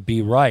to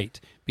be right,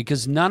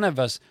 because none of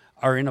us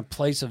are in a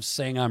place of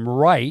saying I'm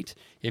right.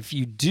 If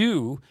you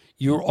do,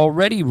 you're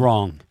already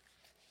wrong.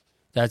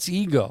 That's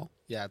ego.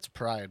 Yeah, it's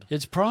pride.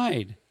 It's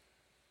pride.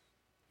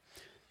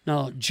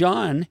 Now,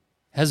 John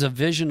has a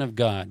vision of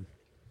God.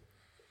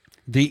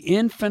 The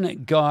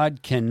infinite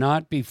God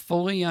cannot be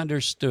fully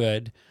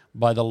understood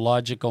by the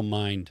logical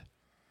mind.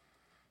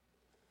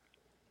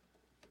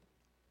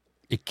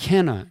 It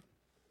cannot.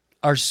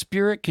 Our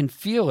spirit can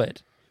feel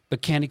it,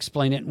 but can't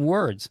explain it in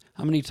words.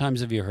 How many times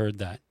have you heard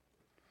that?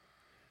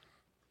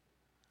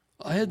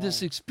 I had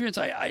this experience.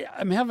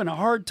 I'm having a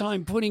hard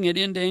time putting it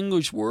into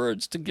English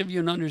words to give you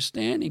an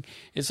understanding.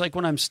 It's like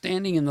when I'm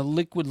standing in the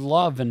liquid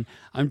love and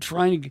I'm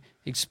trying to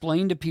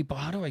explain to people.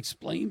 How do I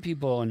explain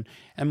people?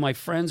 And my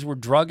friends were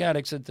drug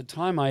addicts at the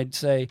time. I'd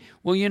say,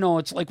 well,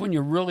 it's like when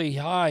you're really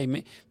high.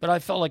 But I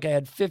felt like I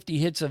had 50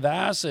 hits of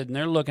acid, and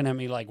they're looking at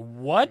me like,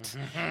 what?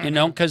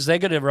 Because they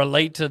got to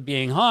relate to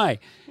being high.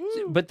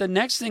 But the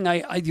next thing,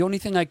 the only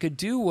thing I could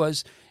do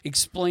was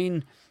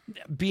explain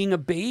being a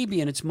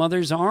baby in its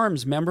mother's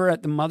arms, remember,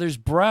 at the mother's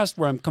breast,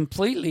 where I'm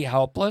completely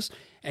helpless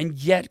and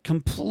yet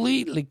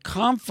completely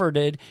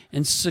comforted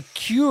and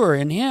secure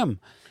in Him.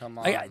 Come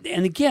on.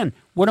 And again,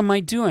 what am I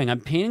doing? I'm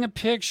painting a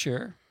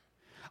picture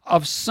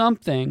of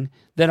something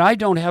that I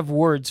don't have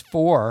words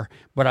for,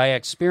 but I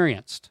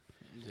experienced.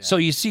 Yeah. So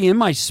you see, in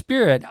my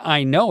spirit,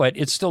 I know it.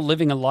 It's still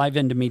living alive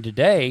into me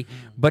today,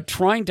 but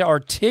trying to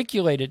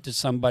articulate it to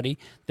somebody,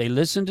 they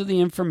listen to the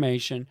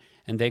information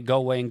and they go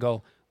away and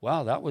go,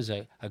 wow, that was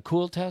a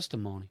cool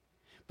testimony.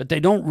 But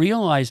they don't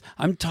realize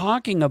I'm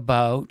talking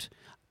about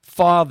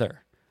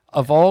Father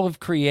of all of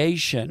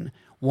creation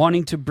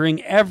wanting to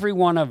bring every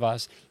one of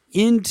us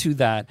into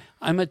that.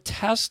 I'm a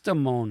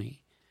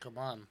testimony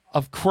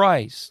of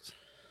Christ.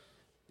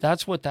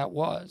 That's what that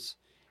was.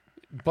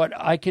 But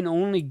I can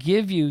only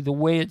give you the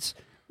way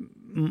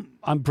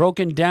I'm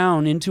broken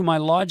down into my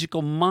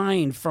logical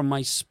mind from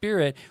my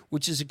spirit,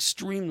 which is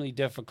extremely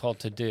difficult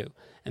to do.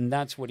 And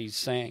that's what he's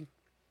saying.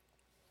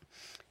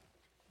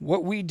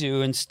 What we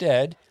do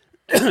instead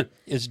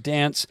is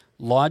dance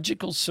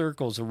logical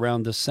circles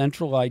around the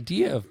central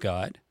idea of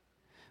God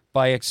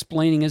by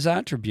explaining His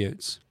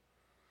attributes.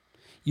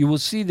 You will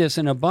see this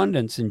in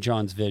abundance in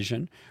John's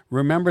vision.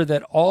 Remember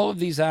that all of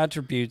these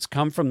attributes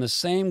come from the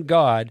same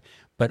God,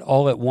 but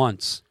all at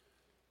once.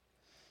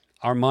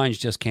 Our minds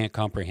just can't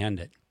comprehend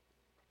it.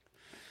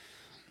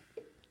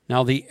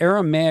 Now, the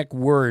Aramaic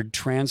word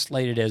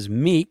translated as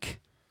meek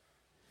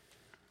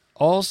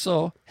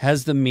also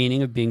has the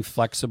meaning of being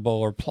flexible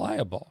or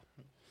pliable.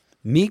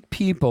 Meek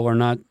people are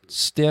not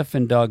stiff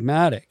and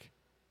dogmatic.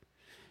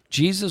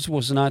 Jesus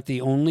was not the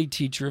only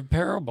teacher of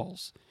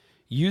parables.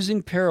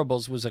 Using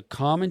parables was a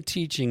common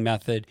teaching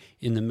method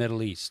in the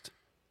Middle East.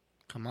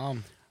 Come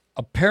on.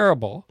 A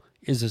parable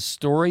is a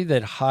story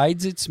that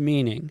hides its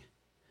meaning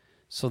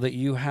so that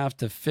you have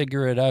to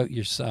figure it out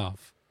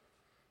yourself.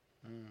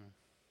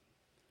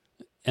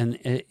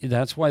 And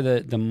that's why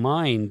the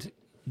mind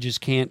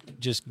just can't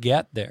just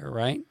get there,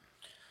 right?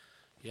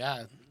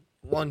 Yeah.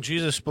 One,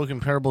 Jesus spoke in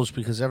parables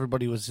because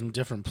everybody was in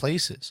different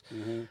places.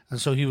 Mm-hmm. And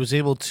so He was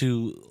able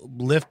to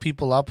lift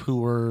people up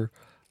who were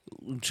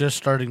just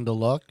starting to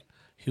look.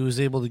 He was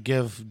able to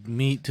give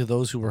meat to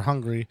those who were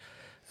hungry,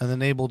 and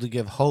then able to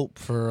give hope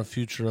for a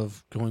future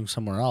of going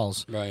somewhere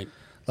else. Right.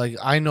 Like,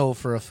 I know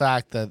for a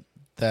fact that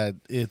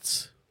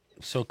it's...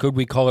 So could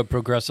we call it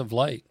progressive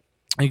light?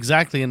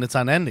 Exactly, and it's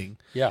unending.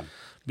 Yeah.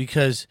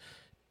 Because,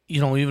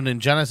 even in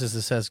Genesis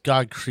it says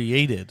God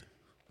created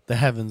the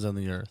heavens and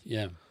the earth.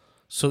 Yeah.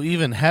 So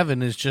even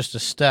heaven is just a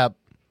step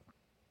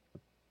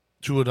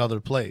to another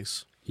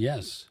place.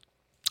 Yes.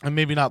 and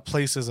maybe not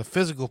place as a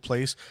physical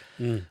place,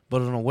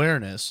 but an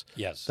awareness.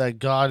 Yes. That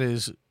God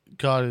is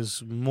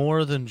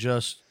more than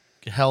just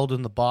held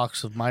in the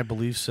box of my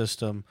belief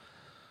system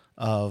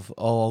of,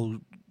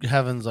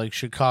 heaven's like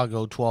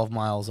Chicago 12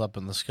 miles up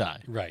in the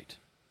sky. Right.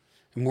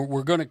 And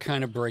we're going to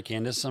kind of break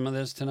into some of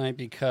this tonight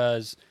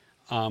because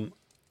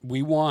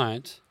we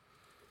want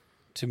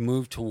to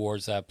move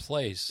towards that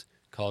place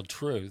called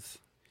truth.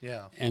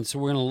 Yeah. And so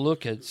we're going to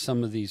look at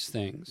some of these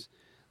things.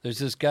 There's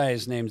this guy,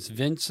 his name's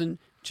Vincent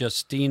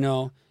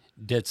Justino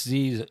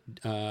Dizio.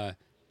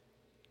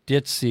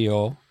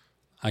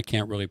 I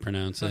can't really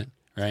pronounce it,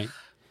 right?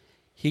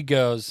 He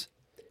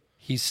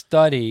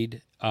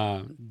studied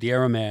the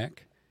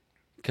Aramaic,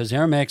 because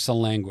Aramaic a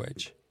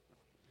language,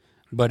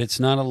 but it's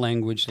not a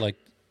language like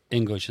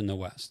English in the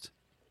West.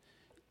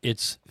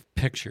 It's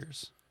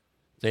pictures.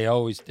 They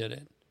always did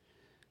it.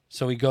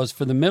 So he goes,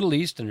 for the Middle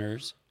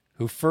Easterners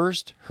who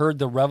first heard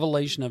the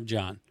revelation of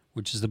John,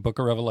 which is the book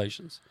of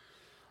Revelations,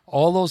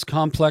 all those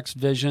complex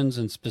visions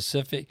and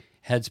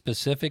had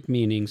specific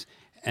meanings,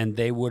 and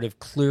they would have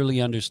clearly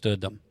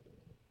understood them.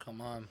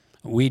 Come on.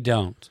 We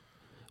don't.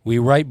 We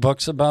write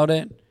books about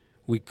it.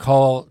 We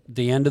call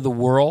the end of the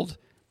world,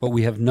 but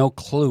we have no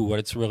clue what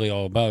it's really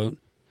all about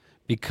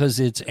because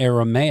it's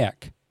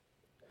Aramaic.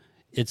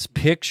 It's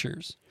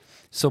pictures.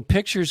 So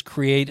pictures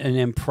create an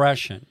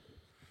impression.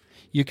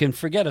 You can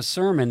forget a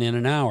sermon in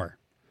an hour,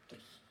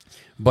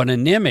 but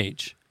an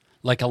image,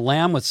 like a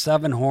lamb with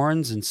 7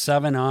 horns and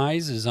 7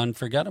 eyes, is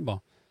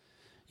unforgettable.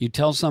 You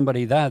tell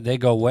somebody that, they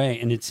go away,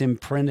 and it's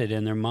imprinted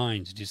in their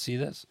minds. Do you see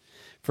this?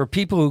 For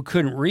people who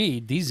couldn't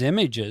read, these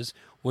images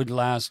would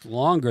last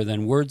longer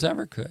than words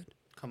ever could.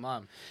 Come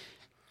on.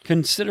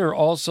 Consider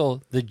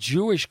also the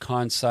Jewish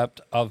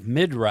concept of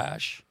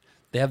midrash.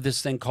 They have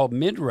this thing called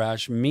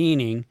midrash,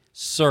 meaning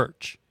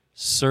search.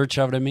 Search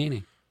out a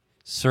meaning.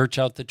 Search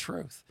out the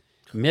truth.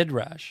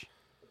 Midrash.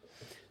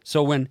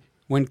 So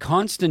when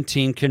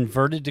Constantine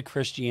converted to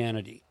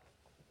Christianity,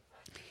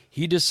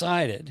 he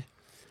decided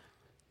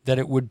that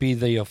it would be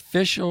the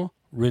official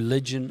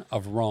religion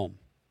of Rome.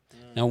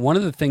 Now, one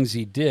of the things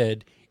he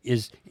did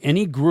is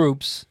any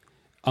groups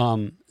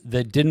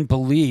that didn't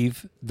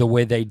believe the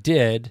way they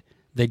did,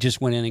 they just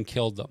went in and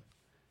killed them.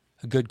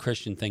 A good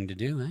Christian thing to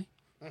do, eh?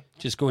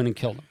 Just go in and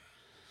kill them.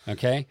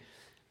 Okay?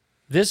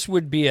 This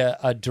would be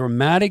a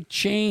dramatic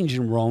change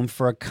in Rome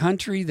for a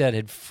country that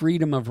had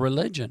freedom of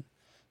religion.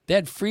 They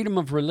had freedom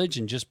of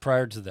religion just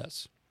prior to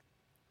this.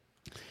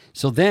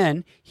 So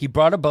then he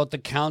brought about the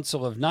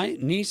Council of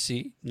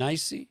Nicaea,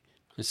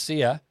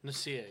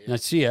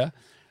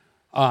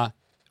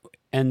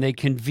 and they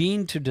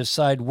convened to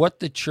decide what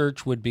the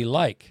church would be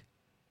like.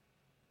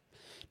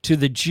 To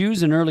the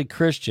Jews and early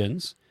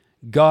Christians,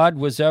 God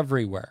was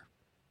everywhere.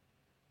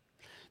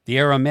 The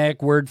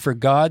Aramaic word for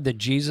God that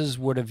Jesus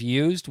would have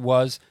used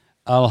was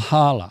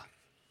al-hala.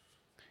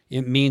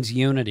 It means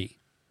unity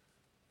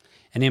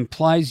and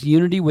implies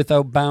unity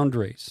without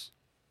boundaries.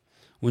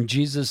 When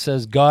Jesus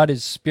says God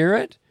is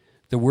spirit,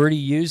 the word he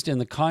used in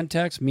the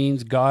context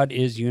means God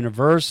is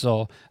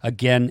universal,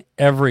 again,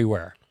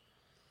 everywhere.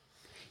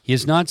 He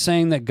is not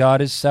saying that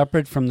God is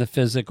separate from the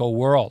physical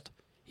world.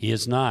 He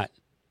is not.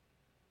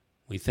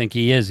 We think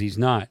he is. He's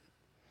not.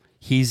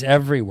 He's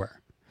everywhere.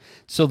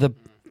 So the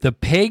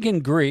pagan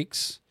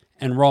Greeks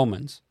and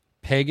Romans,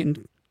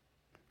 pagan,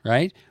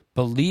 right,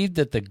 believed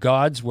that the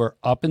gods were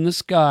up in the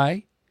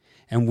sky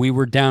and we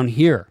were down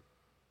here.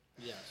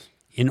 Yes.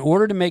 In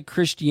order to make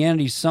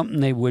Christianity something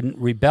they wouldn't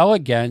rebel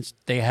against,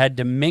 they had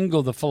to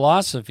mingle the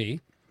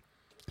philosophy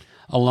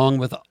along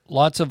with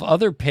lots of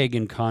other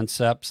pagan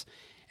concepts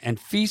and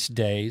feast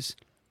days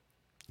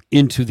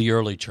into the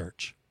early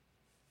church,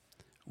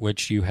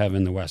 which you have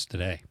in the West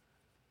today.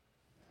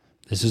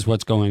 This is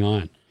what's going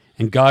on.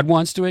 And God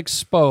wants to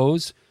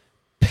expose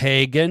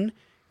pagan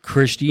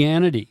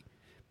Christianity,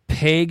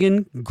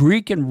 pagan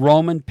Greek and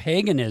Roman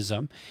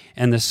paganism,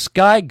 and the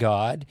sky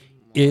god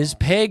is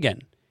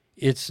pagan.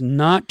 It's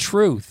not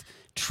truth.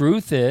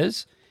 Truth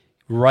is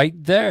right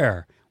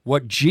there.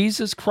 What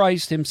Jesus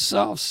Christ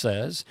himself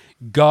says,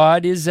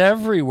 God is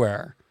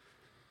everywhere,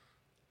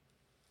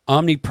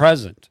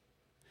 omnipresent.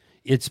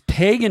 It's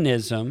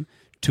paganism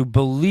to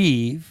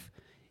believe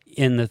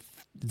in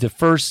the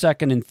first,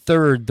 second, and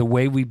third the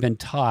way we've been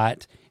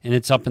taught, and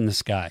it's up in the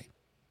sky.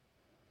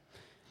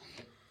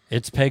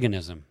 It's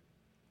paganism.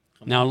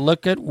 Now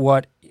look at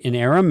what in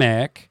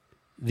Aramaic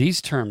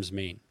these terms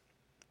mean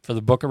for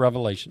the book of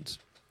Revelations.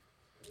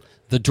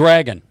 The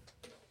dragon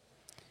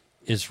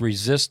is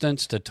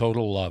resistance to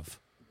total love.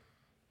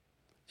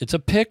 It's a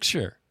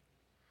picture.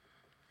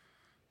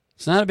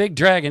 It's not a big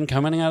dragon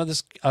coming out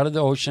of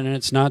the ocean, and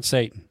it's not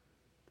Satan.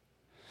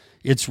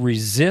 It's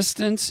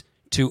resistance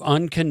to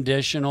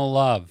unconditional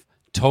love,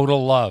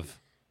 total love.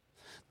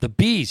 The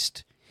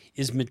beast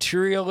is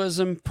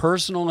materialism,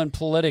 personal and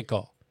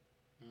political.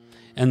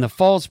 And the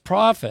false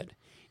prophet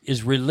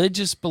is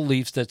religious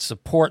beliefs that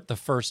support the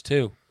first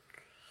two.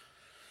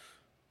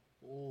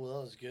 Oh,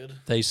 that was good.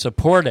 They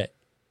support it.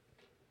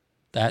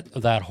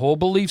 That whole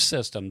belief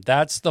system,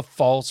 that's the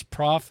false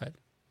prophet.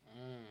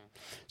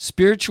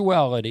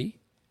 Spirituality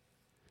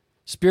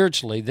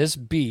spiritually, this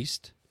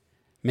beast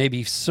may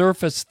be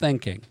surface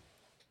thinking,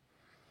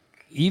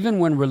 even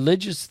when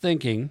religious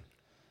thinking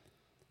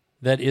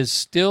that is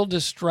still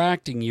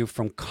distracting you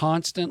from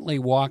constantly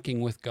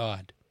walking with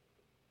God.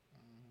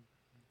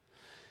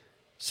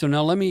 So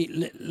now let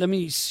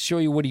me show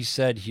you what he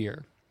said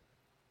here.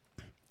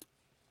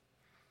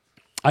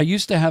 I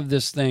used to have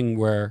this thing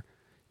where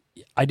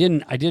I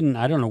don't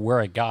know where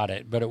I got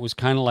it, but it was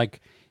kind of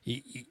like,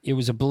 it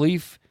was a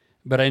belief,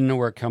 but I didn't know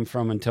where it come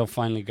from until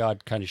finally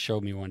God kind of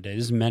showed me one day.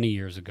 This is many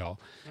years ago,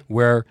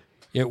 where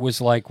it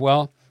was like,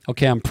 well,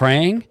 okay, I'm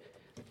praying,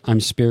 I'm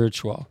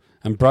spiritual.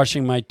 I'm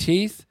brushing my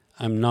teeth,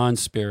 I'm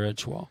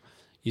non-spiritual.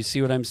 You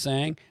see what I'm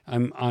saying?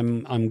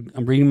 I'm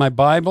reading my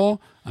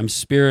Bible, I'm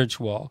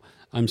spiritual.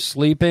 I'm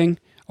sleeping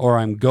or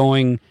I'm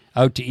going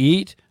out to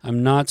eat,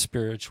 I'm not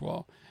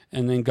spiritual.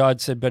 And then God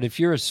said, but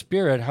if you're a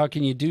spirit, how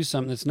can you do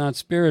something that's not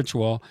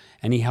spiritual?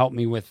 And he helped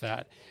me with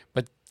that.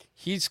 But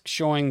he's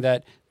showing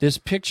that this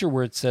picture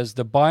where it says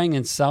the buying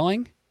and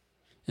selling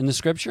in the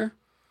scripture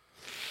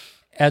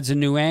adds a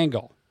new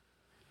angle.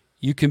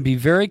 You can be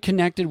very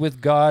connected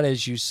with God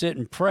as you sit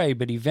and pray,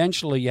 but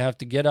eventually you have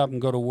to get up and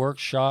go to work,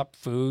 shop,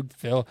 food,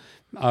 fill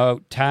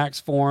out tax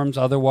forms,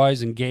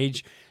 otherwise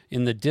engage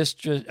in the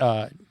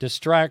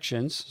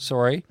distractions,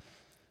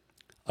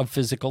 of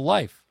physical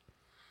life.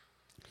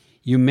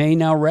 You may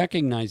now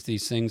recognize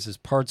these things as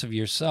parts of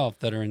yourself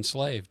that are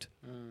enslaved.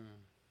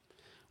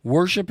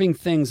 Worshipping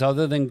things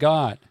other than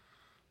God.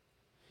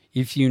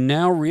 If you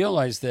now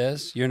realize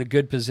this, you're in a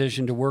good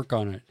position to work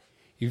on it.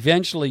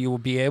 Eventually, you will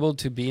be able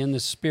to be in the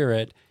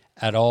Spirit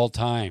at all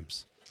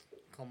times.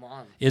 Come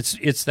on.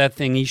 It's that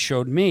thing he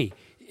showed me.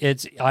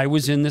 I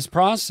was in this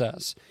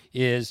process.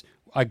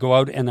 I go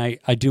out and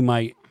I do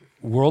my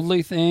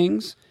worldly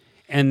things,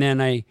 and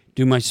then I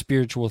do my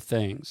spiritual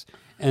things.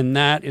 And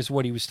that is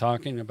what he was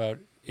talking about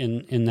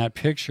in that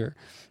picture,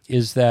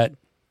 is that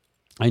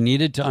I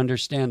needed to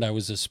understand I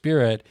was a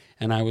spirit,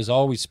 and I was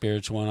always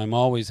spiritual, and I'm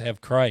always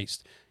have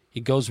Christ. He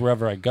goes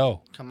wherever I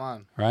go. Come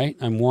on. Right?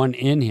 I'm one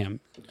in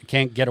him. I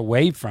can't get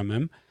away from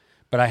him,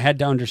 but I had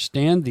to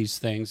understand these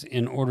things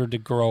in order to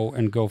grow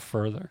and go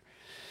further.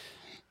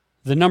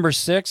 The number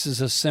 6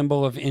 is a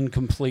symbol of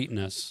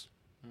incompleteness.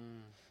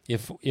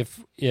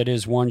 If it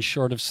is 1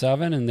 short of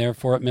 7, and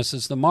therefore it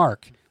misses the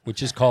mark,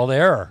 which is called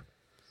error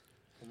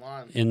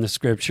in the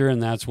scripture,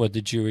 and that's what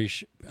the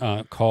Jewish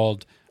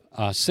called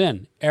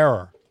sin,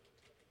 error,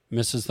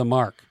 misses the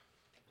mark.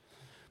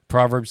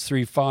 Proverbs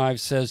 3:5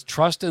 says,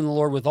 trust in the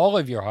Lord with all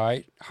of your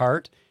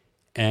heart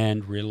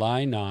and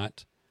rely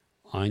not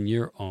on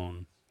your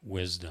own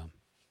wisdom.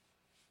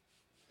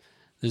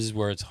 This is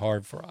where it's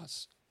hard for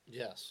us.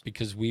 Yes.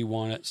 Because we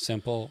want a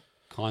simple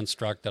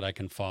construct that I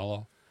can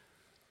follow.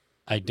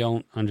 I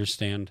don't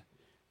understand,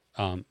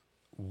 having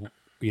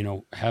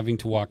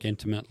to walk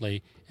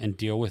intimately and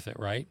deal with it,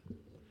 right?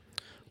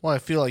 Well, I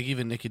feel like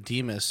even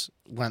Nicodemus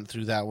went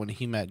through that when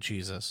he met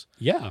Jesus.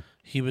 Yeah.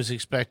 He was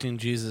expecting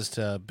Jesus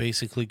to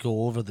basically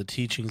go over the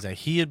teachings that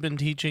he had been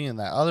teaching and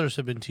that others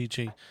had been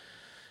teaching.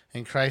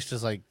 And Christ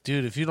is like,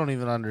 dude, if you don't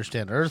even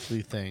understand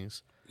earthly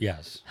things,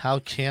 yes, how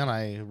can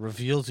I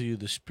reveal to you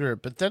the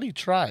Spirit? But then he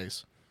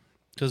tries,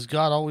 because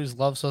God always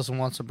loves us and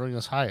wants to bring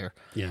us higher.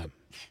 Yeah.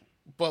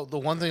 But the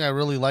one thing I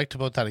really liked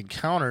about that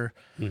encounter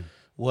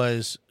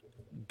was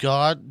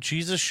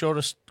Jesus showed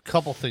us a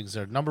couple things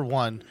there. Number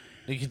one,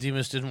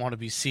 Nicodemus didn't want to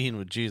be seen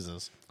with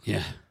Jesus.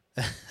 Yeah.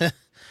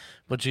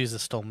 But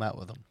Jesus still met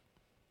with him.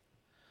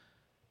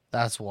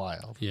 That's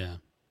wild. Yeah.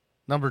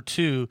 Number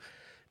two,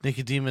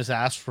 Nicodemus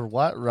asked for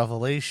what?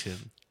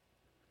 Revelation,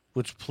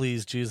 which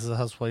pleased Jesus.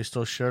 That's why he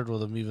still shared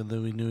with him, even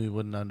though he knew he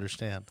wouldn't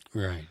understand.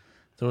 Right.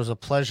 There was a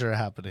pleasure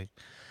happening.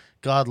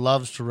 God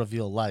loves to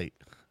reveal light.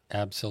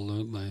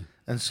 Absolutely.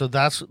 And so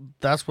that's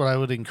what I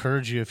would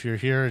encourage you if you're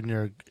here and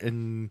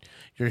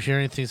you're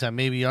hearing things that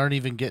maybe aren't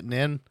even getting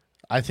in.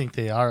 I think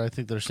they are. I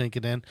think they're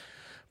sinking in.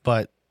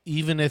 But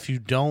even if you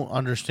don't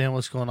understand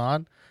what's going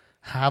on,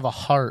 have a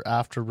heart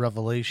after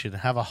revelation.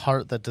 Have a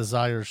heart that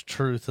desires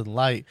truth and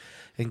light,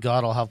 and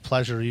God will have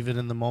pleasure even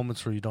in the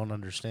moments where you don't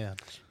understand.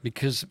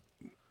 Because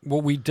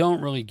what we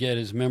don't really get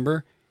is,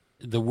 remember,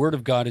 the Word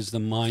of God is the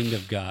mind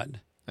of God.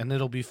 And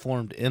it'll be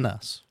formed in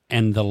us.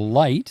 And the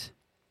light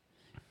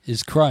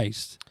is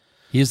Christ.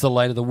 He is the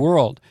light of the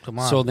world. Come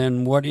on. So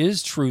then what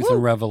is truth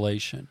and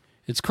revelation?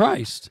 It's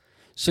Christ.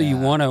 So you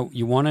want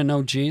to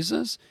know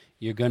Jesus?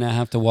 You're going to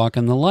have to walk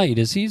in the light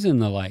as he's in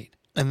the light.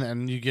 And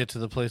then you get to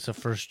the place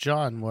of 1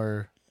 John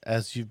where,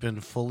 as you've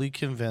been fully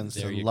convinced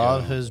There and you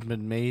love go. has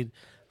been made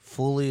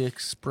fully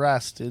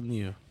expressed in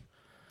you,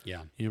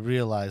 Yeah. you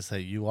realize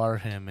that you are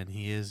him and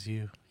he is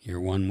you.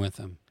 You're one with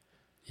him.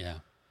 Yeah.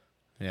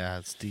 Yeah,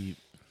 it's deep.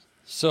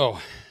 So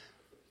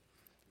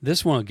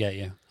this one will get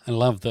you. I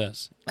love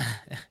this.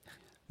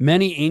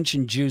 Many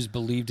ancient Jews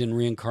believed in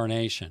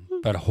reincarnation,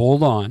 but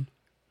hold on.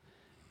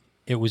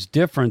 It was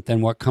different than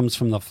what comes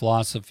from the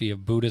philosophy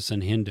of Buddhists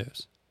and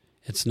Hindus.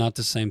 It's not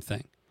the same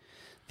thing.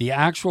 The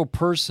actual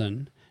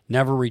person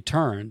never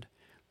returned,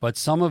 but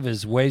some of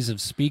his ways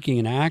of speaking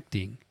and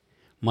acting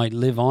might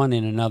live on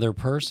in another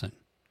person.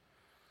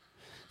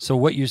 So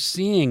what you're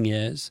seeing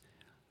is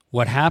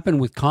what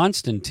happened with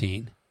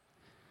Constantine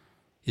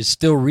is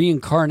still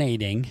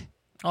reincarnating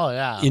Oh,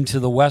 yeah. into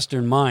the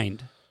Western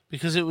mind.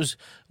 Because it was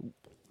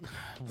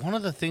one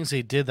of the things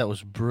they did that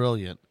was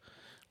brilliant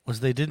was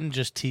they didn't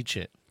just teach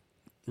it.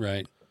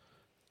 Right.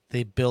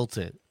 They built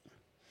it.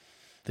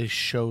 They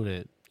showed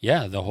it.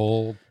 Yeah, the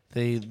whole...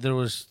 There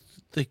was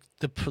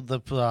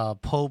the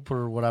Pope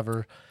or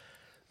whatever,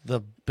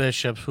 the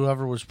bishops,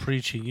 whoever was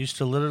preaching, used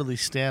to literally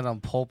stand on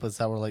pulpits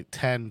that were like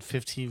 10,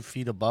 15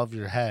 feet above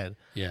your head.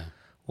 Yeah.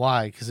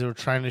 Why? Because they were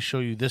trying to show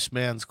you this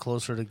man's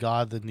closer to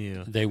God than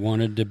you. They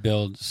wanted to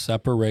build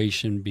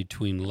separation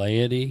between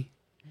laity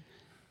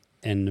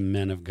and the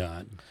men of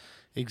God.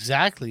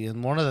 Exactly.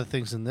 And one of the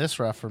things in this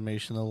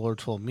Reformation the Lord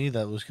told me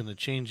that was going to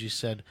change, he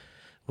said,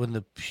 when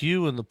the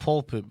pew and the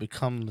pulpit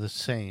become the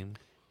same.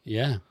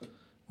 Yeah.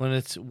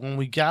 When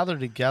we gather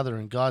together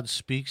and God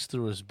speaks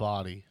through his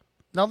body.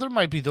 Now, there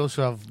might be those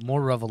who have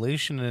more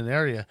revelation in an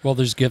area. Well,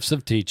 there's gifts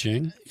of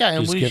teaching. Yeah,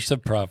 and there's gifts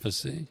of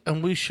prophecy.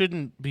 And we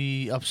shouldn't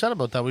be upset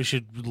about that. We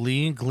should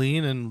glean,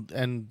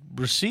 and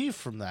receive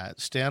from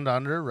that. Stand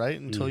under, right,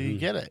 until you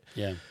get it.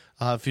 Yeah.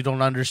 If you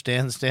don't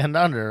understand, stand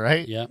under,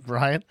 right? Yeah.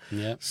 Brian?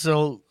 Yeah.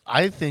 So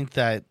I think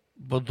that,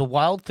 but the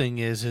wild thing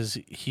is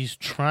he's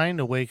trying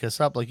to wake us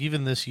up. Like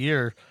even this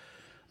year,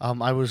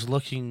 I was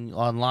looking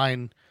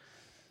online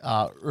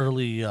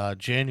early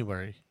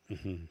January,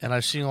 and I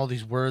was seeing all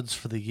these words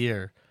for the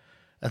year,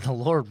 and the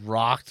Lord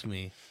rocked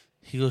me.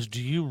 He goes,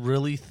 do you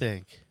really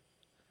think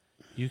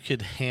you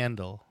could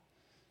handle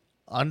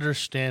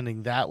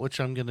understanding that which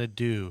I'm going to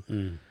do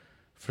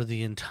for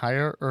the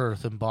entire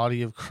earth and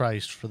body of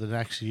Christ for the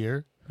next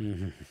year?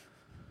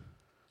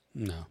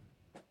 No.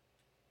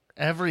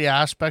 Every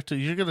aspect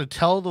you're going to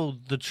tell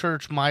the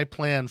church my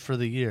plan for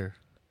the year.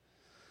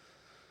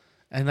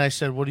 And I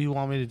said, what do you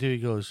want me to do? He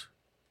goes,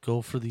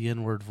 go for the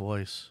inward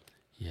voice.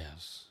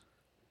 Yes.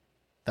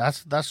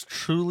 That's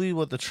truly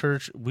what the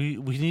church, we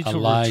need to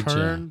Elijah,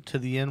 return to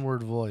the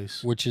inward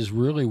voice. which is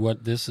really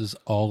what this is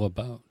all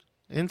about.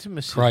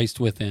 Intimacy. Christ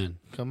within,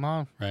 Come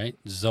on. right?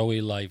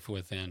 Zoe life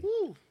within.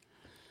 Woo.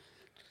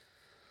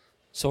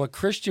 So a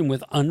Christian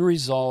with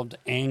unresolved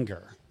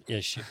anger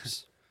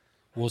issues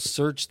will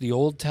search the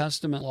Old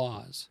Testament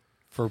laws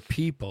for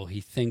people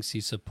he thinks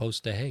he's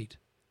supposed to hate.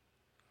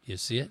 You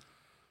see it?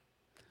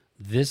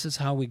 This is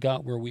how we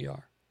got where we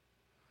are.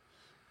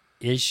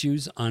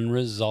 Issues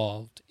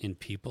unresolved in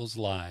people's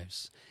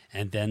lives,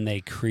 and then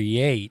they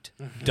create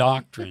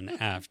doctrine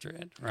after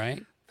it,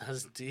 right?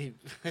 That's deep.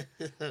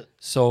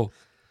 So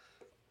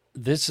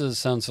this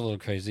sounds a little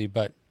crazy,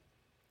 but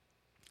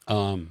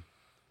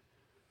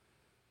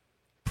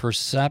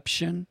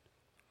perception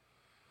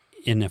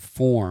in a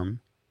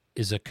form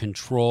is a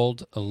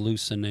controlled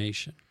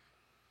hallucination.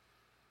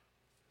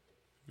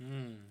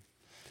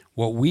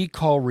 What we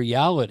call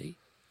reality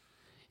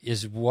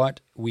is what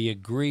we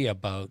agree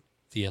about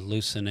the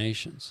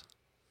hallucinations.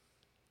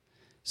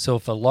 So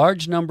if a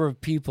large number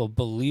of people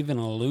believe in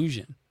an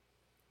illusion,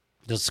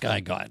 the sky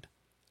god,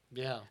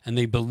 Yeah. and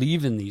they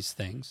believe in these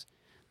things,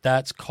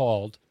 that's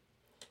called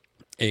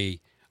a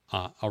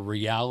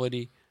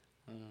reality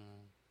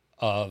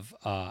of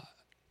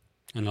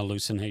an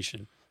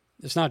hallucination.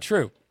 It's not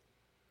true.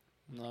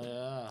 No,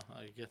 yeah,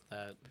 I get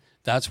that.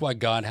 That's why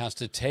God has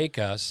to take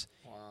us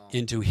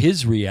into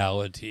his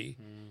reality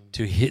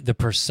to hit the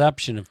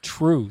perception of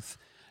truth,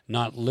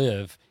 not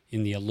live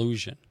in the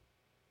illusion.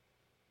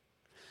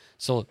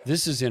 So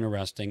this is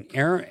interesting.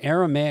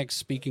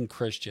 Aramaic-speaking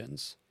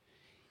Christians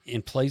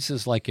in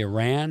places like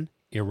Iran,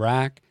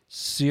 Iraq,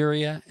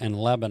 Syria, and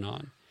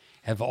Lebanon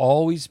have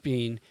always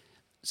been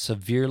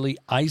severely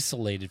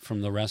isolated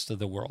from the rest of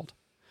the world.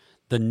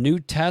 The New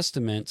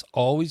Testament's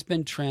always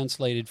been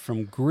translated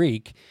from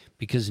Greek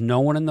because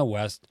no one in the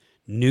West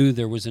knew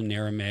there was an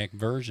Aramaic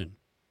version.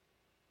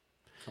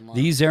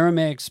 These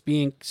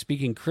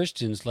Aramaic-speaking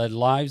Christians led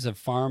lives of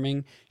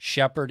farming,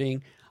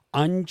 shepherding,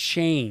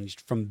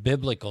 unchanged from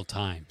biblical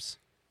times.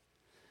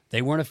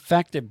 They weren't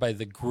affected by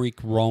the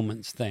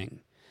Greek-Romans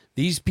thing.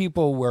 These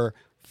people were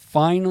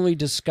finally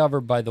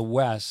discovered by the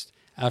West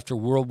after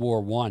World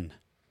War I.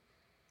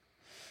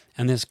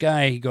 And this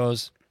guy, he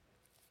goes,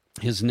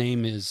 his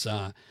name is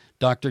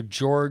Dr.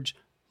 George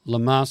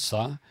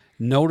Lamassa,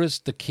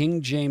 noticed the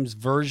King James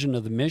Version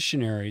of the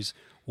missionaries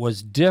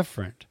was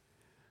different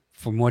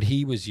from what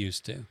he was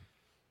used to.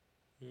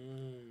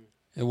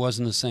 It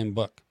wasn't the same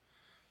book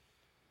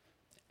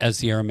as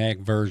the Aramaic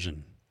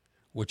version,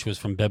 which was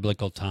from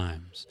biblical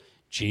times.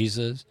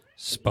 Jesus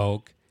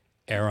spoke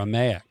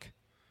Aramaic,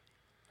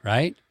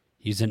 right?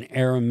 He's an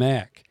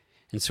Aramaic.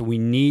 And so we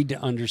need to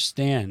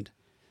understand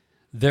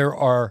there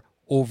are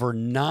over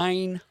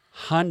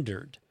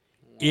 900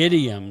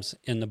 idioms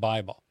in the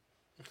Bible.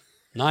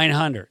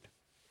 900.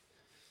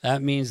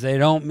 That means they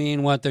don't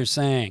mean what they're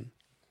saying.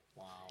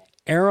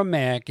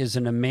 Aramaic is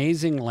an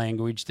amazing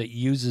language that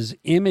uses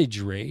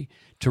imagery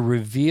to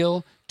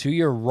reveal to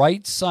your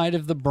right side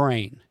of the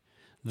brain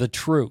the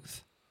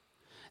truth,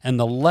 and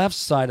the left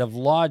side of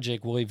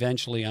logic will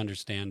eventually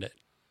understand it.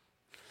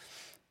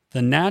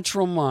 The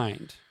natural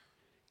mind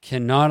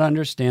cannot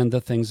understand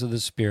the things of the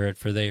Spirit,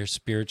 for they are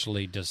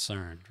spiritually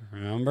discerned.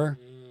 Remember?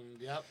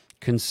 Yep.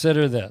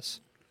 Consider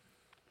this.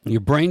 Your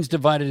brain's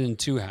divided in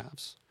two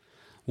halves.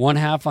 One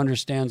half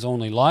understands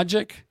only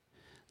logic.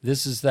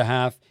 This is the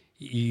half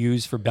you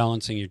use for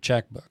balancing your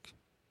checkbook.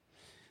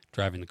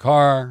 Driving the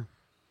car,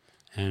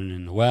 and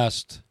in the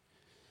West,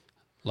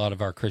 a lot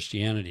of our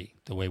Christianity,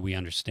 the way we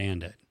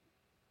understand it.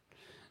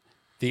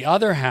 The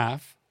other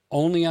half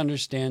only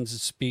understands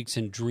and speaks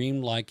in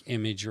dreamlike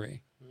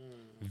imagery,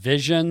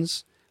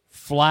 visions,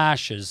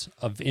 flashes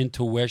of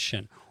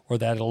intuition, or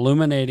that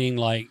illuminating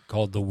light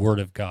called the Word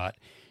of God.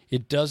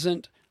 It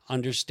doesn't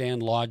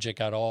understand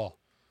logic at all.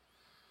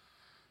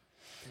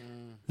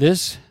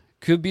 This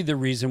could be the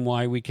reason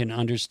why we can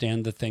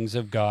understand the things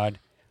of God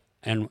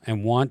and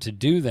want to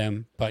do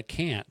them, but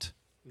can't.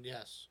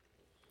 Yes.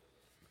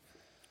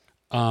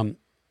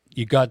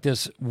 You got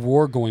this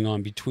war going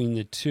on between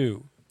the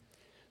two.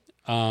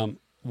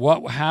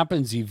 What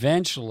happens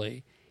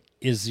eventually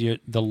is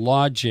the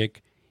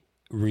logic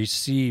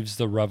receives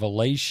the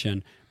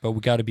revelation, but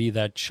we got to be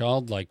that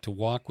childlike to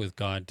walk with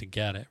God to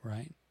get it,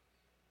 right?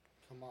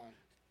 Come on.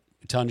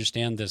 To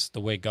understand this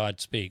the way God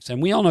speaks.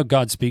 And we all know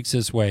God speaks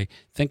this way.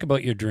 Think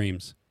about your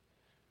dreams.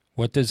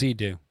 What does he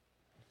do?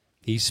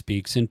 He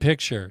speaks in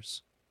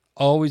pictures.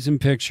 Always in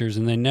pictures,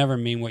 and they never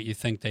mean what you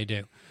think they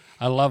do.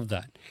 I love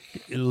that.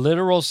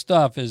 Literal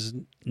stuff is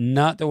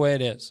not the way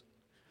it is.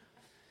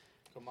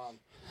 Come on.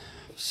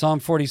 Psalm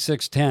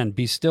 46:10,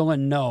 be still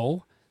and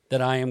know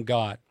that I am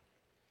God.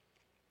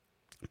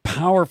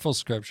 Powerful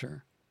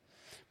scripture.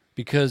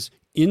 Because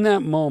in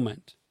that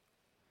moment,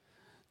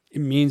 it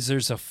means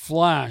there's a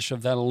flash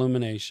of that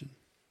illumination.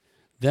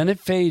 Then it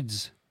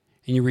fades,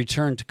 and you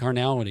return to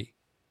carnality,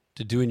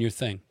 to doing your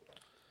thing.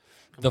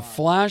 The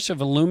flash of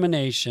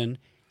illumination,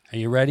 are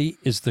you ready,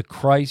 is the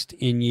Christ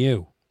in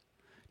you,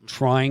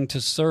 trying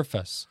to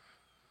surface.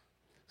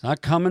 It's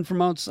not coming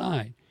from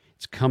outside.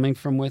 It's coming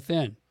from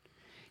within.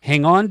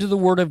 Hang on to the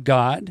Word of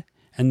God,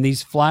 and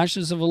these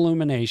flashes of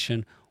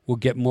illumination will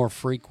get more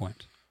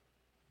frequent.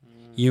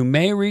 You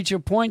may reach a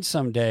point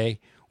someday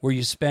where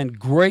you spend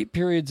great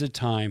periods of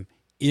time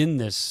in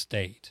this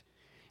state.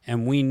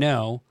 And we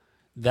know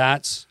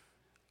that's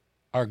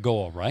our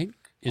goal, right?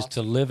 Is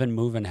to live and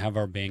move and have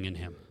our being in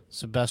him.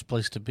 It's the best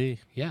place to be.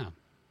 Yeah.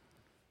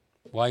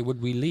 Why would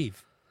we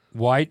leave?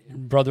 Why,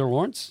 Brother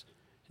Lawrence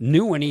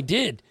knew when he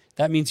did.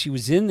 That means he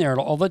was in there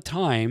all the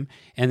time.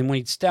 And then when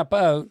he'd step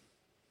out,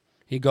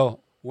 he'd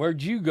go,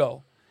 where'd you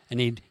go? And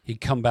he'd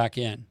come back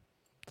in.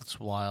 That's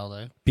wild,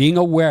 eh? Being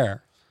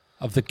aware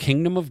of the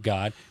kingdom of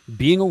God,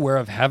 being aware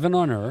of heaven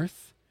on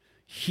earth,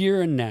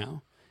 here and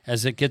now,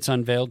 as it gets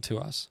unveiled to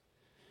us.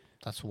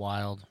 That's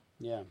wild.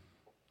 Yeah.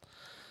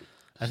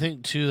 I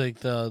think too, like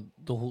the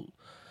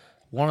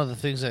one of the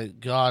things that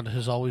God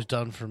has always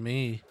done for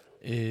me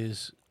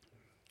is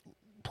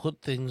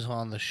put things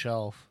on the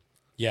shelf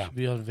Yeah. to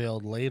be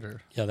unveiled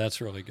later, Yeah,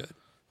 that's really good.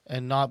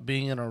 and not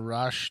being in a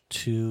rush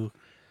to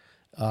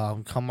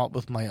come up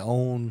with my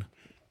own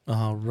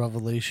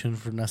revelation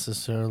for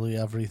necessarily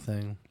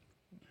everything.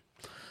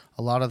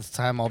 A lot of the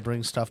time, I'll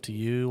bring stuff to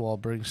you. I'll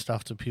bring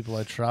stuff to people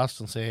I trust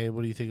and say, "Hey,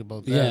 what do you think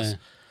about this?" Yeah.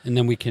 And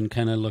then we can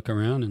kind of look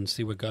around and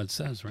see what God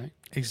says, right?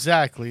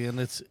 Exactly,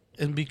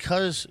 and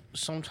because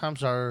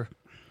sometimes our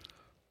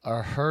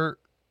hurt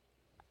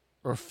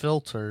or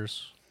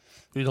filters,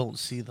 we don't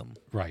see them.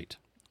 Right.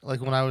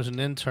 Like when I was an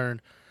intern,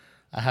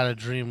 I had a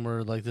dream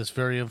where like this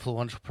very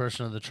influential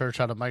person in the church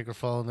had a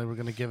microphone. They were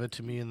going to give it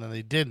to me, and then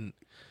they didn't.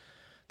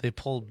 They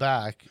pulled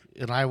back,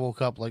 and I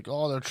woke up like,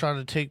 oh, they're trying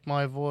to take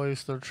my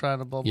voice. They're trying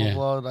to blah, blah, Yeah.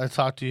 blah. And I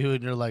talked to you,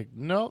 and you're like,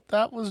 no,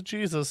 that was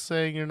Jesus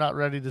saying you're not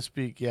ready to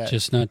speak yet.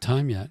 Just not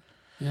time yet.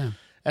 Yeah.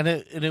 And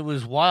it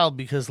was wild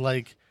because,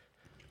 like,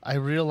 I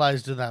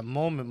realized in that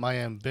moment my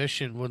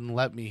ambition wouldn't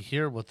let me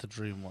hear what the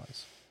dream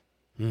was.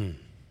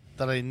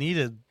 That I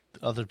needed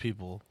other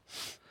people.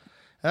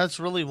 And that's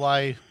really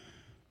why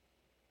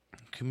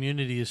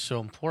community is so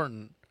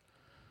important,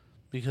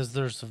 because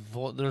there's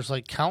there's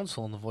like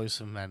counsel in the voice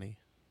of many.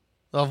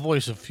 The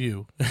voice of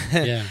few.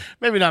 Yeah.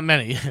 Maybe not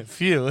many,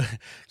 few.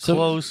 So-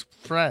 Close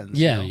friends.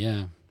 Yeah, you know?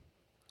 yeah.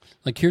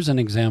 Like here's an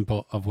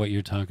example of what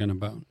you're talking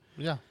about.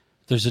 Yeah.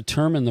 There's a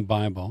term in the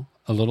Bible,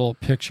 a little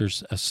picture,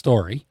 a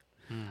story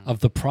of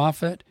the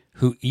prophet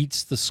who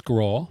eats the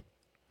scroll.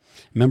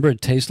 Remember,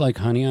 it tastes like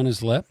honey on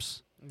his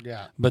lips,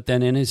 Yeah. but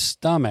then in his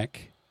stomach,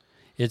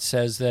 it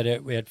says that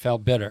it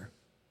felt bitter,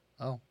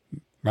 Oh.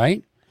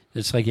 right?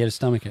 It's like he had a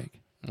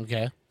stomachache.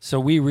 Okay. So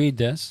we read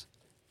this,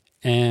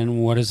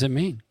 and what does it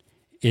mean?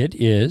 It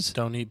is,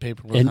 Don't eat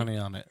paper with honey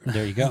on it.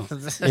 there you go.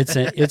 It's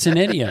an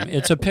idiom.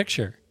 It's a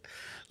picture.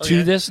 Okay.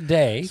 To this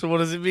day, So what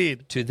does it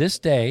mean? to this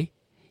day,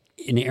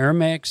 in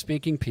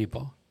Aramaic-speaking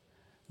people,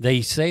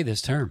 they say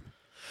this term,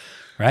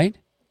 right?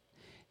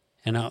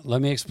 And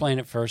let me explain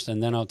it first,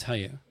 and then I'll tell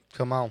you.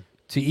 Come on.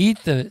 To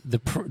eat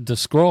the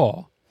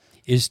scroll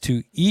is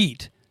to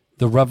eat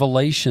the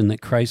revelation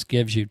that Christ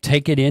gives you.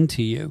 Take it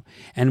into you.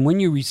 And when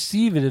you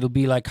receive it, it'll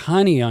be like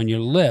honey on your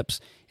lips.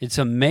 It's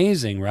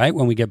amazing, right?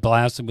 When we get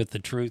blasted with the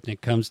truth and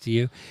it comes to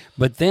you.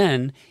 But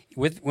then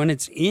when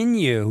it's in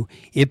you,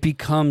 it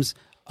becomes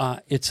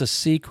it's a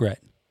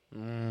secret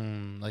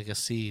Like a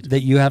seed.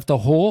 that you have to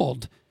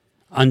hold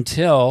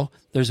until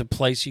there's a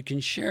place you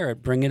can share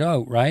it, bring it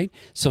out, right?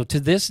 So to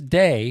this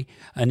day,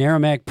 an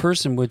Aramaic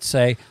person would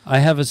say, I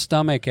have a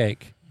stomach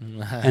ache.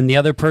 And the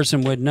other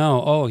person would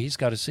know, oh, he's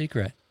got a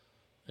secret.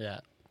 Yeah.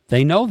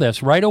 They know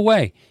this right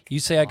away. You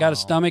say, I got a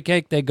stomach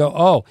ache. They go,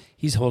 oh,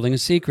 he's holding a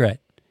secret.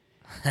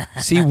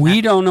 See,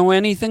 we don't know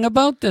anything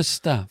about this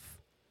stuff.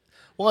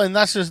 Well, and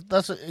that's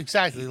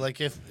exactly like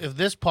if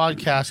this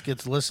podcast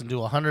gets listened to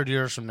 100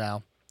 years from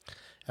now,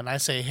 and I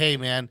say, hey,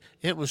 man,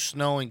 it was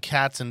snowing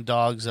cats and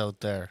dogs out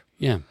there.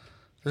 Yeah.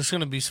 There's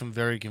going to be some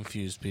very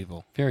confused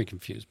people. Very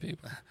confused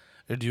people.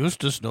 It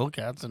used to snow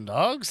cats and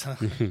dogs?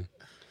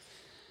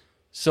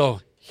 So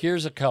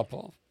here's a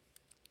couple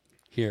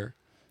here.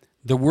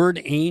 The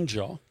word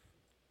angel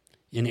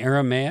in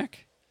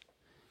Aramaic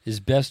is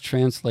best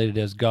translated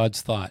as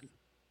God's thought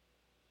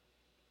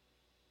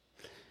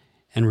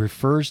and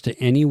refers to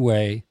any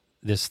way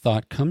this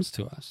thought comes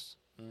to us.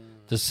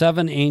 The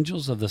 7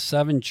 angels of the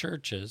 7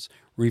 churches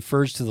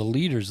refers to the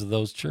leaders of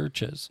those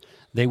churches.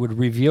 They would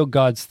reveal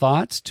God's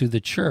thoughts to the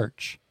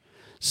church.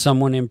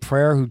 Someone in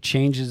prayer who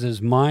changes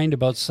his mind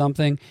about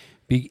something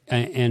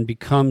and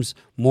becomes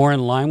more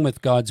in line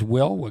with God's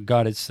will, what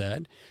God has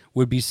said,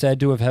 would be said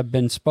to have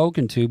been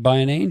spoken to by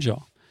an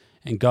angel,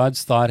 and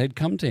God's thought had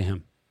come to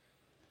him.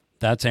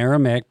 That's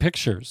Aramaic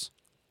pictures.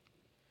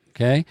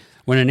 Okay?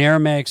 When an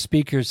Aramaic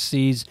speaker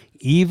sees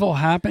evil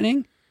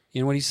happening,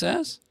 you know what he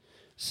says?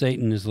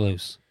 Satan is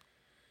loose.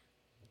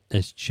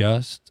 It's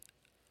just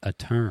a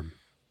term.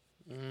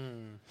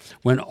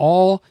 When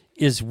all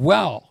is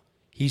well,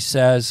 he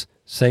says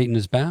Satan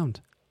is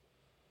bound.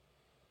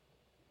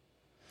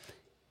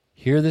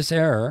 Hear this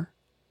error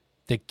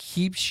that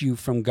keeps you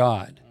from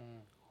God,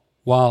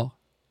 while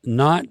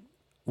not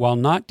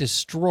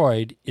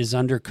destroyed, is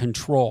under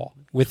control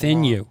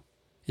within you.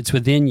 It's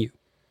within you.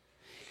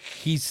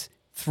 He's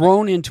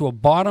thrown into a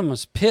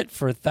bottomless pit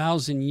for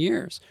 1,000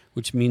 years,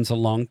 which means a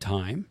long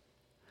time,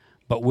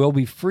 but will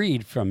be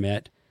freed from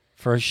it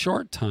for a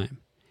short time.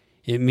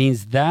 It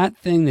means that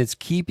thing that's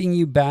keeping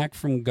you back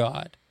from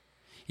God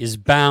is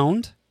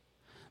bound,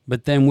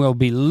 but then will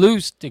be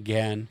loosed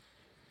again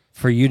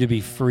for you to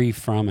be free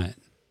from it.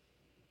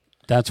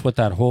 That's what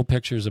that whole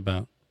picture is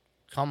about.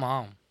 Come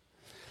on.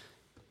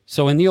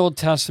 So in the Old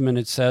Testament,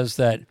 it says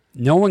that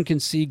no one can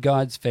see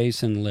God's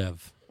face and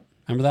live.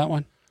 Remember that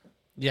one?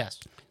 Yes.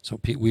 So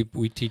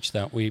we teach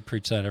that. We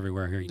preach that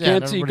everywhere here. You Yeah,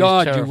 can't see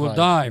God, you will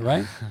die,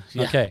 right?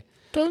 Yeah. Okay.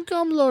 Don't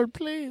come, Lord,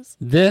 please.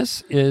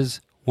 This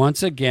is,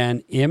 once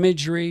again,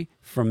 imagery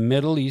from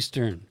Middle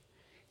Eastern.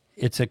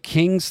 It's a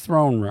king's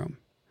throne room.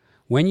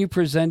 When you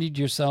presented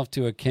yourself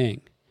to a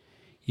king,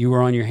 you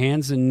were on your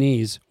hands and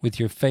knees with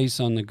your face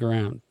on the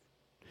ground.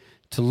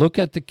 To look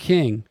at the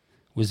king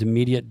was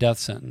immediate death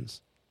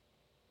sentence.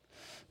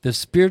 The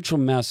spiritual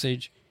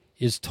message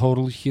is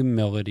total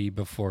humility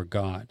before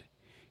God.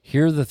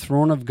 Here the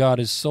throne of God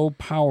is so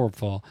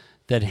powerful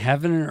that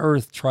heaven and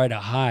earth try to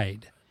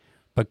hide,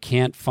 but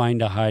can't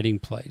find a hiding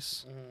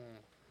place.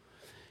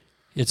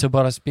 It's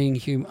about us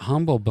being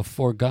humble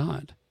before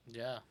God.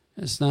 Yeah.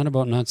 It's not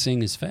about not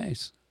seeing his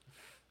face.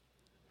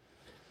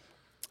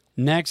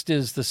 Next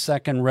is the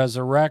second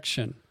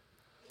resurrection,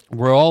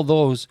 where all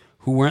those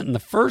who weren't in the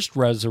first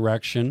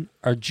resurrection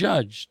are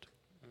judged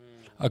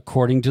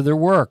according to their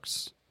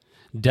works.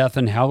 Death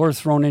and hell are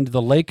thrown into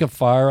the lake of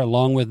fire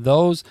along with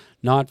those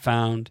not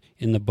found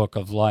in the book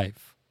of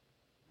life.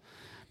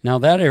 Now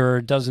that error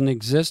doesn't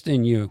exist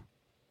in you.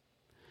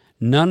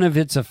 None of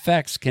its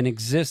effects can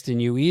exist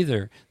in you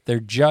either. They're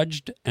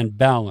judged and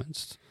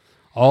balanced.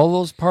 All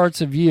those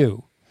parts of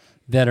you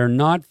that are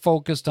not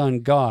focused on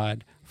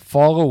God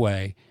fall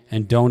away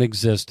and don't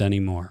exist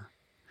anymore.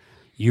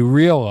 You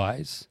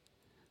realize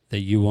that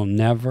you will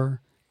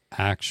never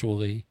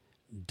actually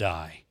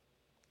die.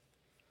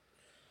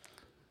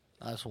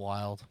 That's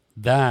wild.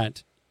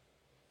 That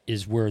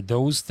is where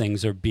those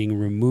things are being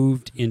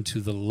removed into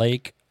the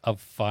lake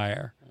of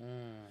fire.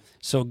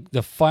 So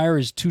the fire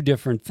is 2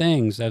 different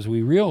things, as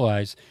we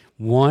realize.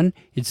 One,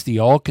 it's the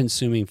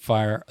all-consuming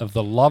fire of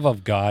the love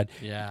of God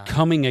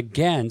coming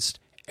against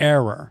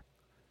error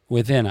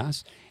within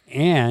us.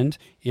 And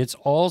it's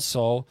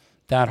also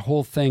that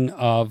whole thing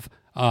of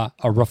a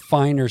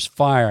refiner's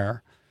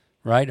fire,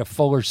 right? A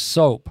fuller's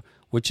soap,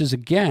 which is,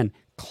 again,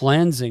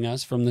 cleansing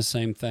us from the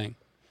same thing.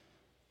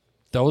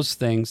 Those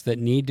things that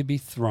need to be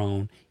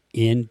thrown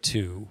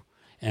into.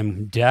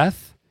 And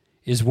death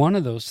is one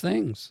of those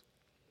things.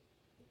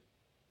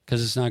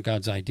 Because it's not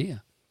God's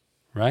idea,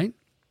 right?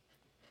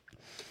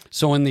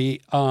 So in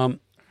the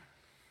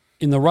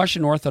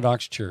Russian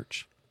Orthodox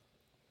Church,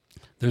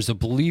 there's a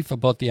belief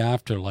about the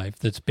afterlife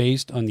that's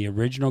based on the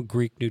original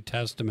Greek New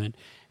Testament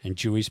and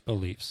Jewish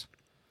beliefs.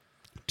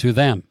 To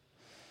them,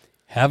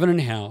 heaven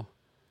and hell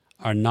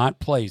are not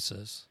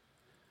places,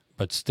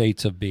 but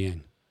states of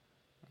being.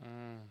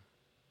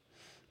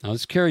 Now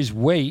this carries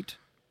weight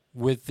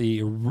with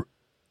the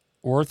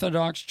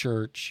Orthodox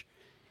Church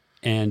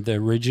and the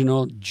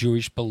original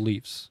Jewish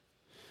beliefs.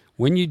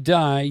 When you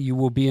die, you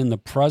will be in the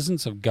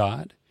presence of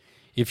God.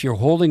 If you're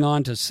holding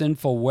on to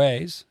sinful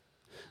ways,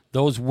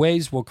 those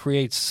ways will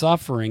create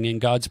suffering in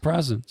God's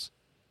presence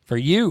for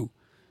you.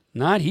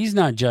 He's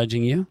not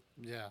judging you.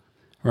 Yeah.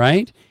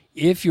 Right?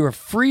 If you're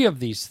free of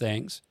these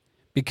things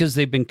because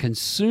they've been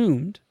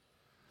consumed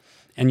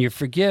and you're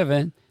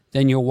forgiven,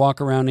 then you'll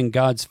walk around in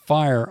God's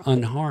fire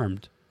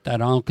unharmed, that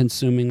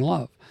all-consuming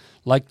love,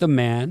 like the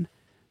man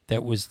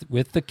that was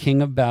with the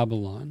king of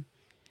Babylon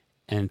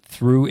and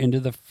threw into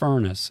the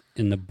furnace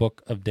in the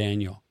book of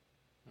Daniel.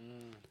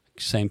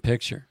 Same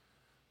picture.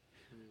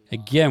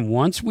 Again,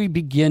 once we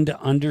begin to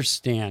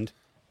understand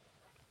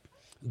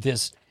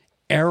this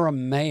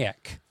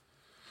Aramaic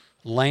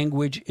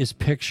language is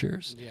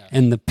pictures,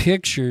 and the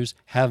pictures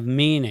have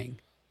meaning,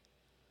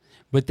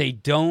 but they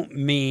don't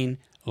mean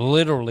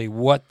literally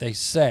what they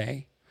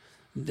say.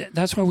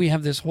 That's why we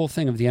have this whole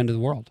thing of the end of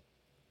the world.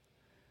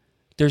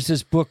 There's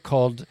this book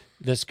called,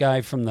 this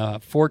guy from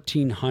the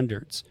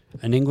 1400s,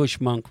 an English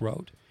monk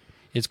wrote.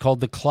 It's called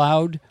The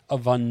Cloud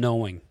of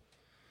Unknowing.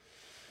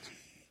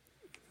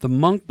 The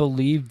monk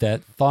believed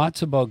that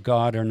thoughts about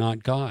God are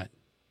not God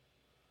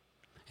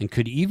and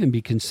could even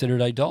be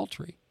considered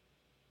idolatry.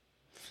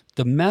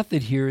 The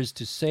method here is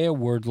to say a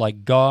word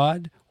like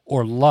God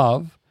or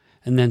love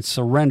and then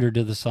surrender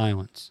to the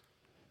silence.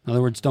 In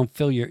other words, don't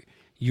fill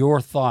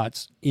your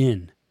thoughts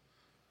in.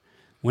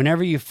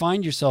 Whenever you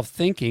find yourself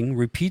thinking,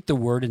 repeat the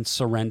word and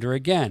surrender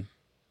again.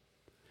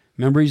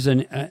 Remember, he's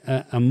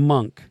a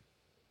monk,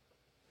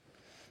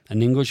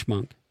 an English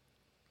monk.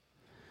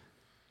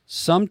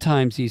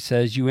 Sometimes, he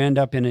says, you end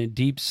up in a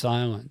deep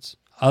silence.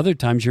 Other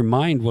times, your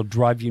mind will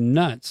drive you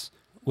nuts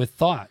with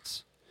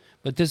thoughts.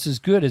 But this is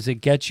good as it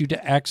gets you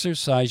to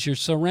exercise your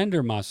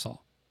surrender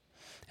muscle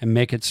and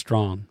make it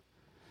strong.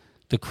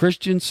 The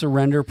Christian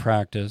surrender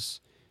practice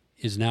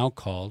is now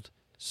called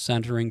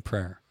centering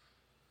prayer.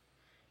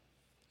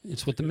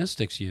 It's what the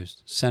mystics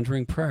used,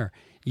 centering prayer.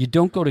 You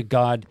don't go to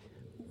God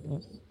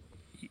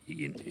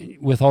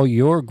with all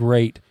your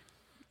great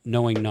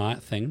knowing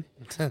nothing,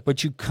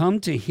 but you come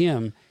to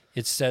him,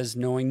 it says,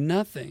 knowing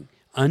nothing,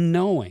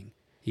 unknowing.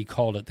 He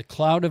called it the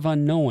cloud of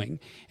unknowing.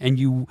 And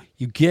you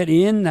get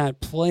in that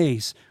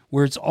place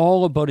where it's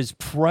all about his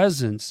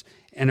presence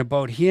and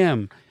about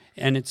him.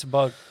 And it's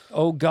about,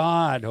 oh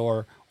God,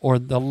 or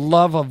the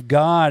love of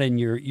God. And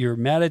you're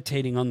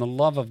meditating on the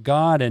love of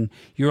God. And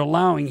you're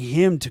allowing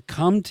him to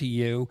come to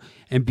you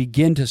and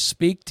begin to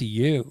speak to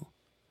you.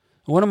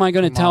 What am I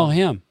going to tell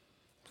him?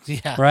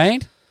 Yeah.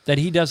 Right? That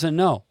he doesn't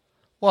know.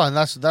 Well, and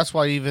that's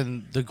why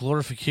even the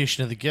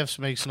glorification of the gifts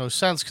makes no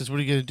sense, because what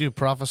are you going to do,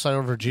 prophesy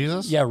over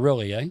Jesus? Yeah,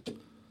 really, eh?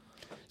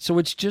 So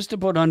it's just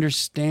about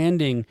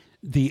understanding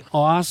the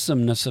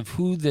awesomeness of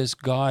who this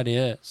God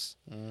is,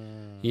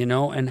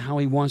 and how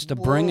he wants to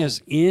bring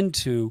us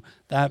into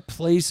that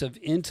place of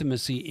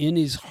intimacy in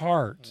his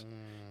heart,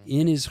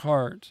 in his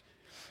heart.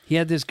 He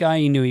had this guy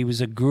he knew, he was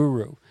a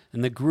guru,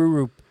 and the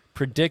guru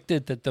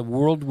predicted that the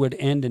world would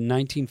end in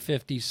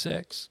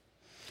 1956.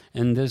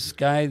 And this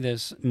guy,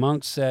 this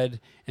monk said,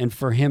 and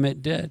for him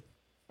it did.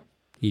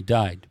 He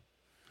died.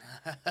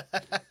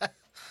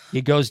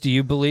 He goes, do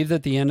you believe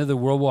that the end of the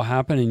world will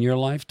happen in your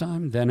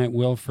lifetime? Then it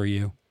will for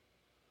you.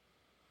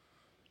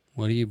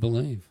 What do you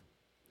believe?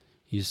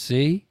 You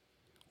see,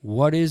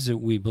 what is it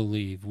we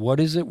believe? What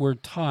is it we're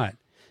taught?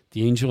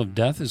 The angel of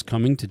death is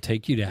coming to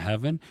take you to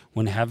heaven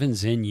when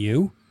heaven's in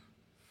you?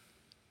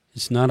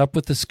 It's not up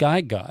with the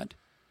sky, God,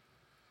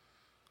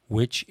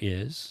 which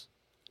is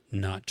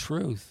not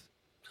truth.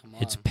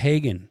 It's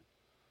pagan.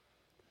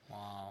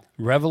 Wow.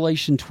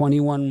 Revelation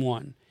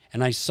 21:1.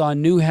 And I saw a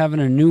new heaven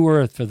and a new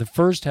earth, for the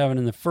first heaven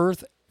and the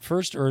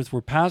first earth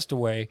were passed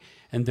away,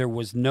 and there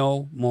was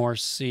no more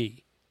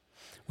sea.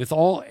 With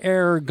all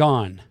error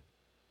gone,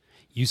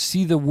 you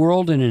see the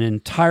world in an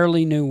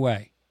entirely new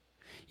way.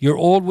 Your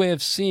old way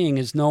of seeing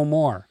is no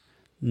more.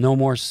 No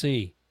more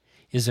sea.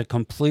 Is a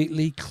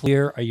completely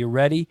clear, are you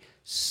ready?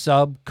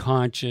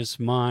 Subconscious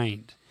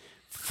mind.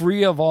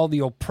 Free of all the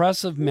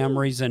oppressive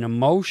memories and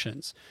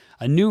emotions.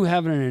 A new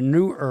heaven and a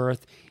new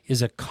earth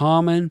is a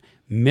common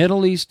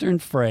Middle Eastern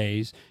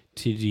phrase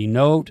to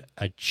denote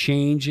a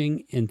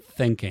changing in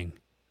thinking.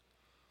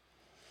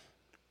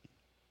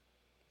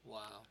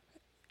 Wow.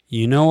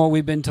 You know what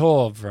we've been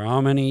told for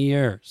how many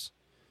years?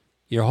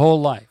 Your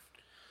whole life,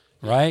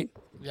 right?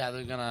 Yeah,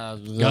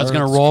 God's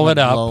gonna roll it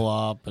up.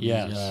 Blow up. And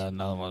Yes.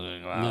 Another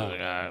one's gonna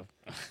go out.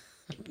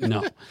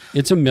 No,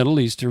 it's a Middle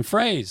Eastern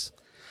phrase.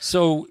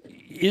 So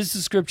is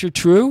the scripture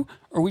true,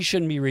 or we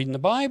shouldn't be reading the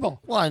Bible?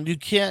 Well, and you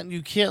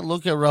can't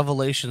look at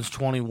Revelations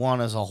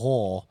 21 as a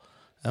whole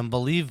and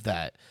believe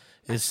that.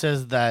 It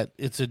says that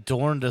it's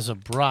adorned as a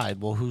bride.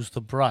 Well, who's the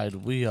bride?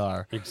 We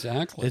are.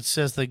 Exactly. It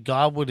says that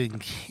God would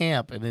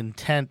encamp an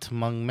intent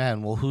among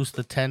men. Well, who's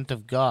the tent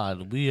of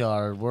God? We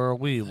are. Where are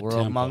we? We're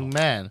temple. among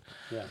men.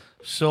 Yeah.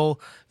 So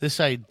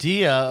this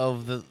idea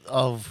of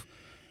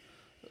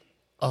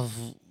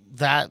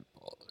that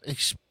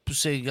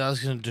saying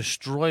God's going to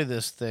destroy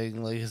this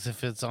thing, like as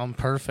if it's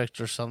imperfect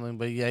or something,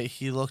 but yet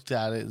he looked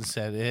at it and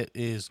said it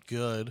is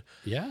good.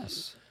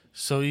 Yes.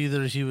 So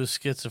either he was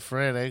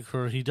schizophrenic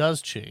or he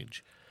does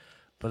change.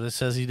 But it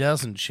says he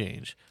doesn't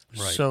change.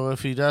 Right. So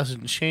if he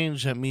doesn't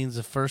change, that means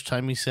the first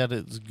time he said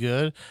it's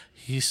good,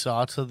 he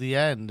saw to the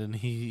end, and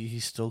he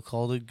still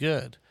called it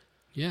good.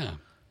 Yeah.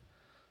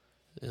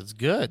 It's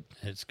good.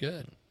 It's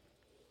good.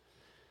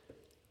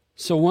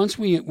 So once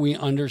we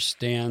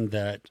understand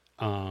that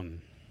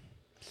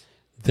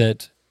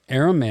that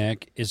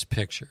Aramaic is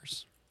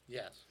pictures,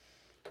 Yes.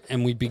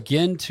 and we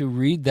begin to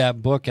read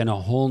that book in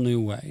a whole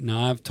new way.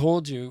 Now, I've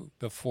told you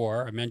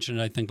before, I mentioned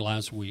it, I think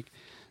last week,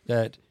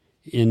 that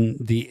in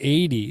the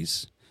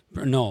 80s,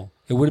 no,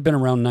 it would have been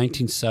around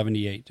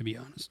 1978, to be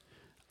honest,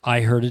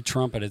 I heard a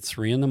trumpet at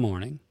 3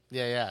 a.m.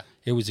 Yeah.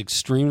 It was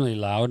extremely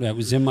loud. I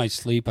was in my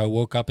sleep. I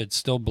woke up. It's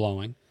still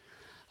blowing.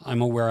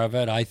 I'm aware of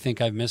it. I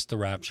think I've missed the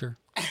rapture,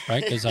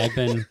 right? Because I've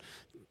been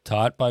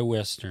taught by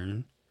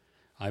Western.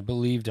 I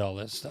believed all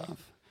this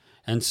stuff.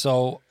 And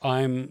so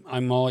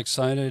I'm all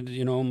excited,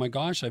 oh my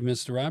gosh, I've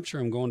missed the rapture.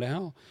 I'm going to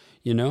hell,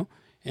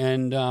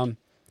 And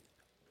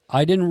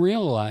I didn't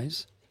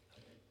realize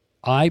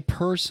I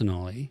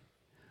personally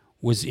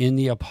was in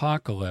the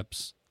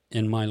apocalypse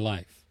in my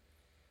life.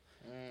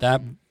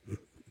 That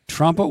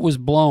trumpet was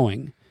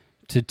blowing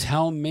to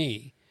tell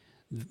me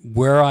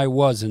where I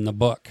was in the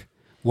book,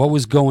 what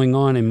was going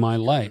on in my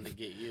life.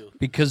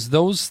 Because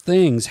those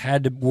things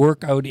had to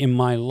work out in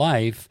my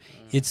life.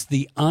 It's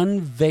the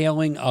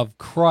unveiling of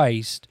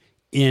Christ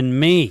in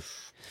me.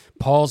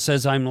 Paul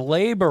says, I'm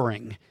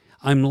laboring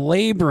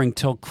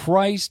till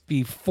Christ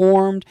be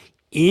formed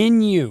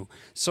in you.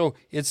 So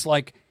it's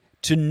like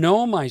to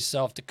know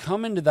myself, to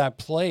come into that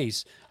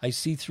place, I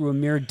see through a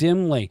mirror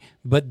dimly,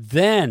 but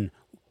then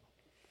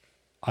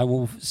I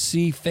will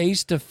see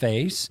face to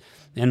face.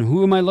 And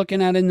who am I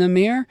looking at in the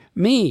mirror?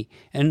 Me.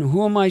 And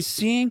who am I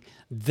seeing?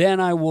 Then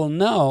I will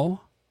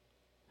know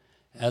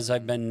as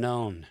I've been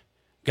known.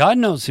 God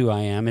knows who I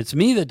am. It's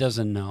me that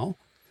doesn't know.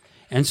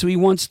 And so he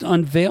wants to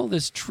unveil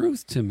this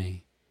truth to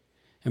me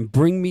and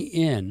bring me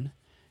in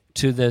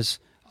to this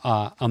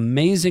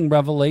amazing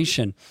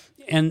revelation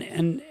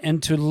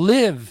and to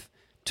live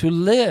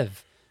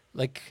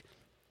like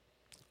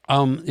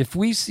if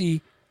we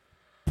see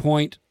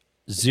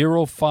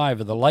 0.05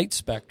 of the light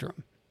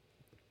spectrum,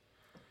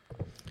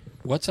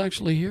 what's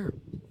actually here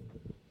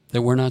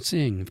that we're not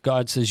seeing? If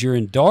God says you're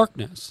in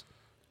darkness,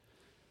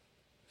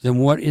 then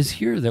what is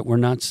here that we're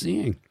not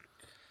seeing?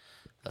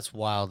 That's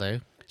wild, eh?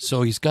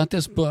 So he's got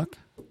this book.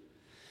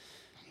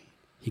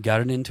 He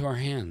got it into our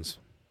hands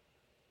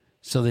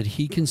so that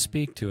he can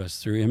speak to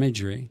us through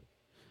imagery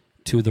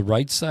to the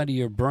right side of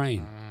your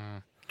brain.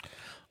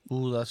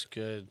 Ooh, that's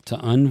good. To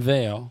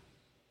unveil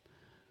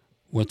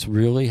what's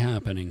really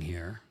happening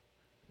here,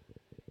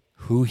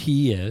 who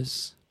he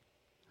is,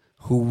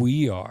 who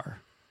we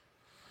are,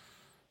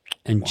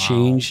 and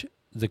change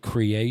the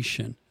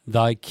creation.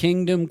 Thy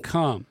kingdom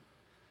come,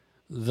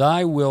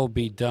 thy will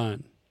be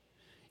done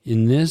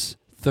in this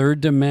third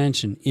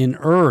dimension, in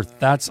earth.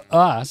 That's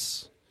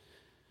us.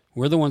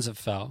 We're the ones that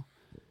fell.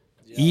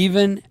 Yeah.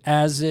 Even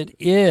as it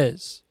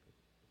is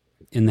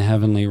in the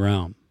heavenly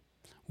realm,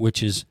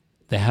 which is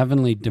the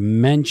heavenly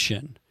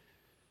dimension,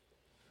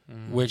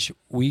 which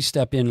we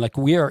step in, like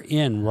we are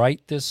in right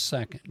this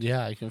second.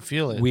 Yeah, I can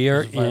feel it. We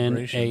are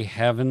in a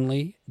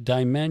heavenly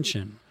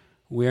dimension.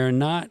 We are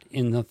not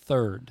in the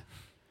third.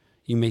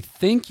 You may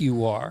think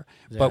you are,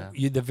 but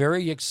the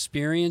very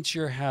experience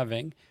you're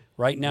having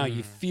right now,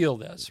 you feel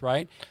this,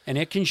 right? And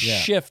it can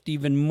shift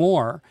even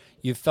more.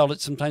 You've felt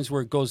it sometimes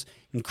where it goes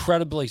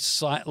incredibly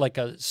like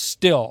a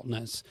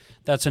stillness.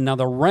 That's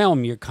another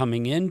realm you're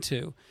coming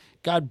into.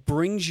 God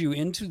brings you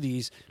into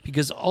these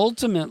because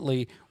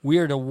ultimately we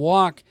are to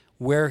walk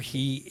where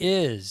he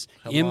is.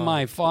 In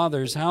my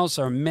Father's house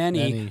are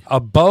many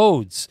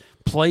abodes,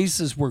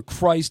 places where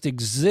Christ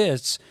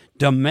exists,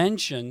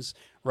 dimensions,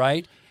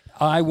 right?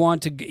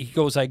 He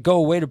goes, I go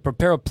away to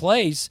prepare a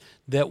place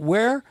that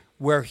where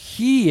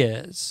he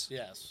is,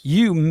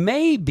 you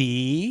may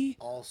be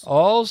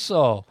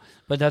also.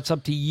 But that's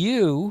up to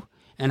you,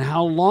 and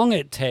how long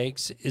it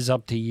takes is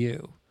up to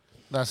you.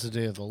 That's the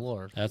day of the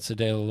Lord. That's the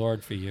day of the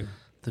Lord for you.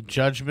 The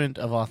judgment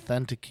of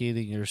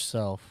authenticating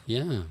yourself.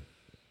 Yeah.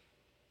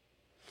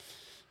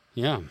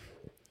 Yeah.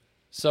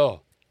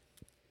 So,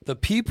 the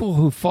people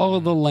who follow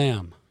the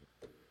Lamb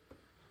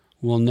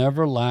will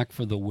never lack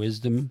for the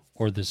wisdom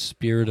or the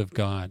Spirit of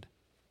God.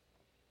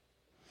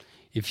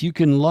 If you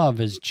can love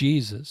as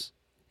Jesus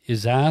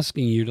is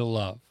asking you to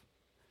love,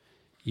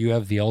 you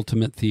have the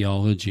ultimate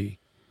theology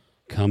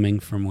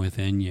coming from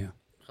within you.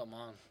 Come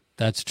on.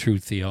 That's true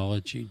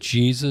theology.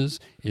 Jesus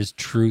is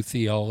true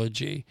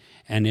theology,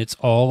 and it's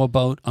all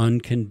about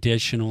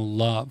unconditional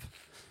love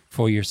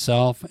for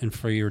yourself and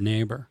for your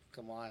neighbor.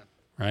 Come on.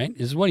 Right?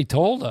 This is what he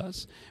told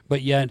us.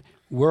 But yet,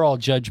 we're all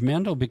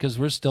judgmental because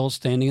we're still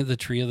standing at the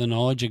tree of the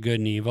knowledge of good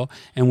and evil,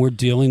 and we're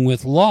dealing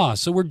with law.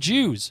 So we're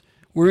Jews.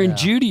 We're in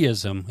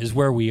Judaism is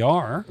where we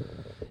are.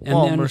 And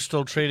then we're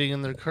still trading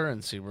in their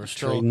currency. We're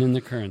still trading in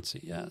the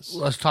currency, yes.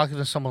 I was talking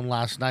to someone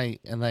last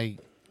night,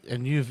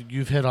 and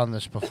you've hit on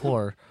this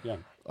before. Yeah.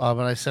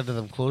 And I said to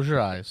them, close your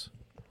eyes.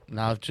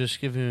 Now I've just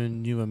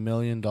given you $1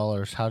 million.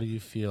 How do you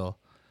feel?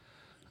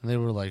 And they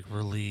were like,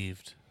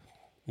 relieved.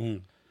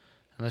 Mm.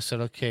 And I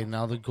said, okay,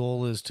 now the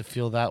goal is to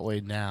feel that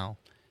way now.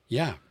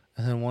 Yeah.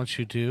 And then once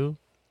you do,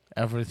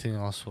 everything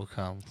else will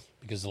come.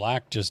 Because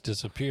lack just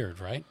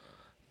disappeared, right?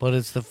 But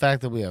it's the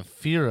fact that we have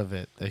fear of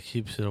it that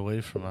keeps it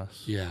away from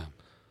us. Yeah.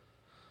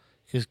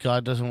 Because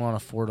God doesn't want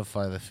to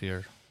fortify the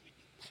fear.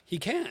 He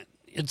can't.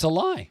 It's a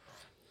lie.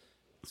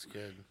 That's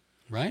good.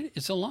 Right?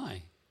 It's a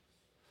lie.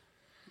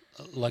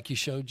 Like he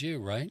showed you,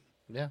 right?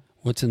 Yeah.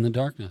 What's in the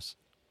darkness?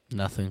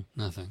 Nothing.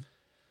 Nothing.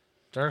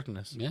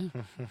 Darkness. Yeah.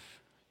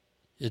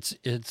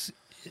 It's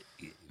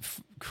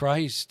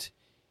Christ,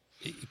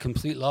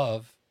 complete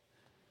love,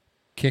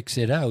 kicks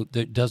it out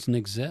that doesn't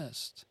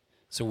exist.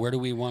 So where do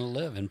we want to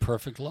live? In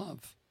perfect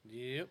love.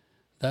 Yep.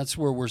 That's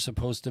where we're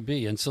supposed to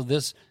be. And so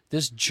this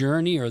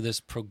journey or this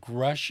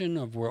progression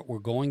of what we're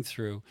going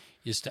through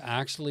is to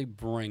actually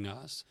bring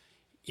us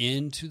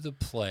into the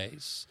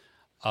place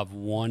of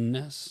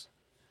oneness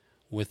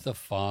with the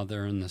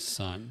Father and the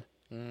Son.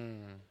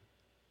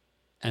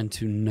 And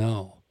to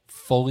know,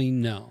 fully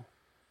know.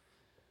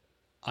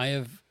 I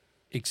have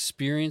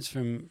experienced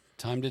from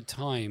time to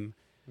time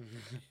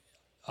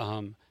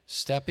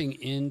stepping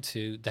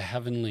into the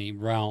heavenly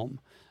realm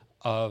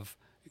of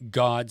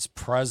God's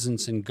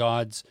presence and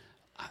God's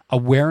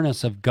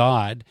awareness of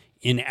God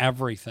in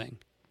everything.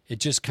 It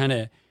just kind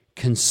of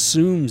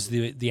consumes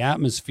the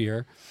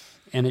atmosphere,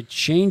 and it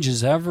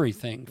changes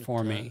everything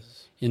for me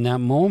in that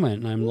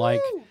moment. And I'm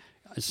like,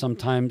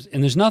 sometimes,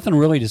 and there's nothing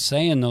really to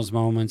say in those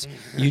moments.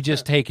 You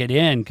just take it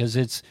in because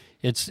it's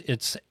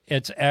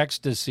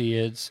ecstasy.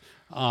 It's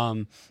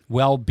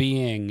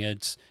well-being.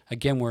 It's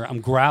again where I'm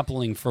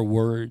grappling for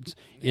words.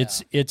 Yeah.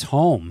 It's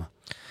home.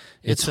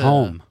 It's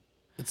home.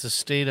 It's a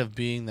state of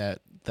being that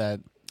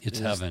It's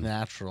is heaven.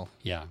 natural.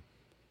 Yeah,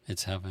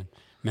 it's heaven.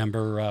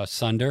 Remember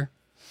Sunder?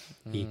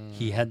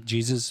 He had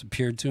Jesus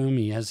appeared to him.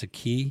 He has a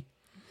key.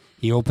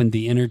 He opened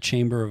the inner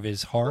chamber of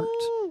his heart.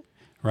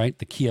 Right,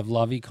 the key of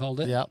love. He called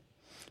it. Yep.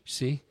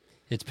 See,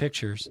 it's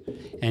pictures,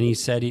 and he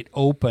said it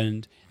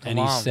opened, and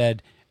he on.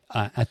 said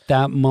at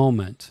that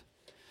moment,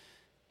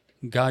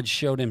 God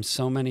showed him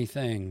so many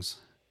things.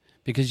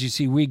 Because you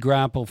see, we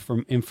grapple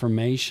from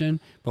information,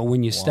 but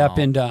when you step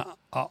into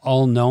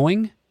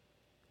all-knowing,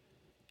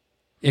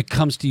 it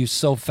comes to you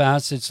so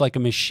fast, it's like a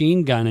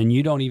machine gun, and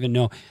you don't even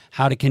know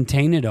how to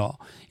contain it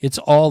all. It's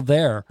all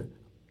there.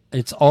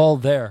 It's all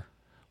there.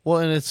 Well,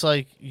 and it's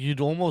like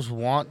you'd almost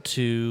want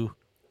to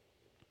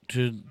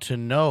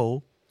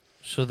know,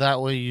 so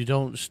that way you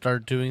don't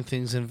start doing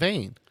things in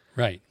vain.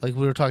 Right. Like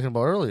we were talking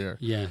about earlier.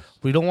 Yeah.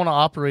 We don't want to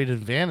operate in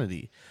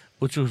vanity.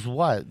 Which was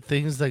what?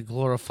 Things that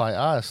glorify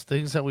us,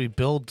 things that we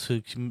build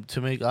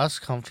to make us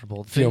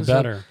comfortable. Feel things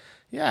better.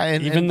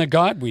 And Even the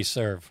God we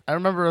serve. I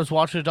remember I was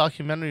watching a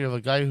documentary of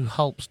a guy who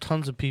helps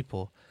tons of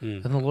people.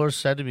 And the Lord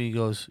said to me, he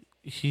goes,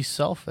 he's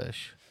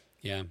selfish.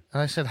 Yeah.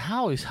 And I said,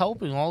 how? He's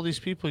helping all these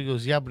people. He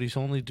goes, yeah, but he's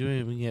only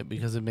doing it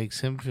because it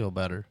makes him feel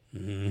better.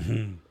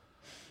 Mm-hmm.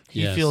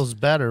 He feels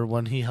better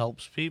when he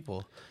helps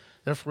people.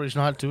 Therefore, he's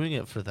not doing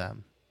it for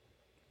them.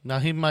 Now,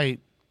 he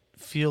might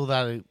feel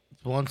that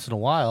once in a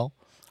while.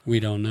 We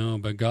don't know,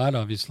 but God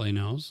obviously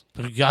knows.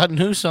 But God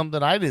knew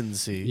something I didn't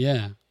see.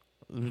 Yeah.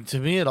 To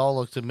me, it all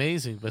looked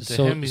amazing, but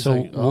to him, he's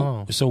like,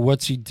 oh. So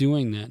what's he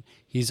doing then?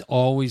 He's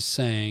always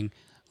saying,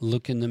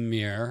 look in the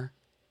mirror,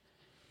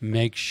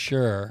 make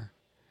sure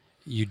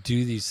you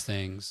do these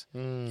things.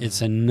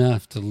 It's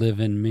enough to live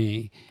in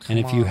me. And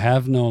if you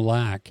have no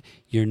lack,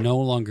 you're no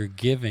longer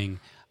giving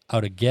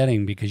out of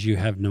getting because you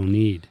have no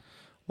need.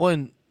 Well,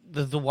 and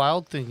the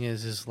wild thing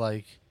is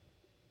like,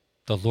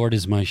 the Lord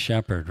is my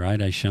shepherd,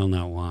 right? I shall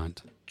not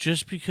want.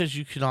 Just because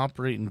you can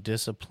operate in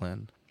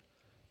discipline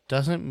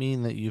doesn't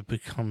mean that you've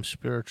become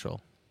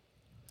spiritual.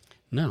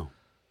 No.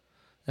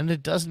 And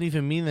it doesn't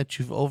even mean that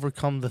you've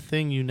overcome the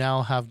thing you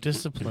now have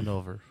discipline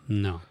over.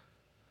 No.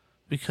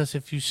 Because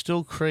if you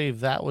still crave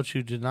that which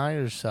you deny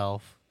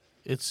yourself,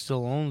 it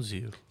still owns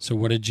you. So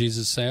what did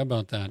Jesus say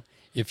about that?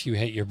 If you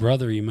hate your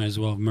brother, you might as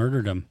well have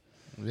murdered him.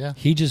 Yeah.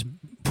 He just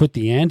put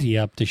the ante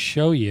up to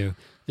show you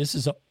this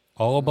is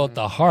all about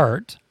the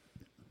heart.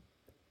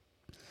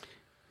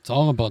 It's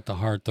all about the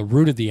heart. The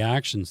root of the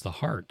action's the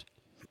heart.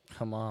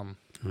 Come on.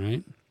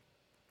 Right?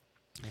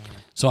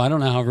 So I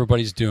don't know how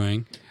everybody's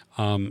doing.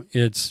 I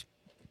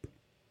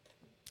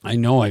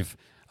know I've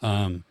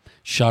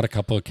shot a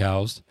couple of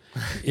cows.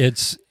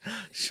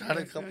 Shot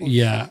a couple.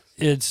 Yeah.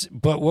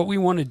 But what we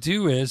want to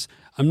do is,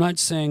 I'm not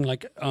saying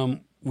like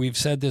we've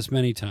said this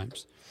many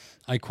times.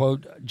 I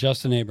quote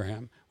Justin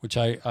Abraham, which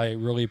I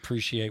really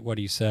appreciate what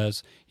he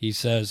says. He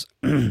says,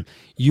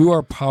 you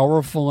are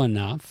powerful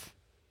enough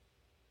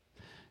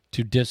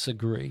to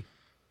disagree.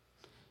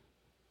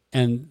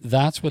 And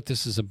that's what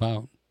this is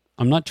about.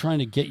 I'm not trying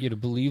to get you to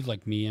believe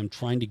like me. I'm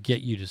trying to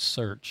get you to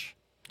search.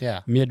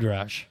 Yeah.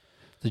 Midrash,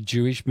 the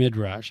Jewish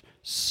Midrash.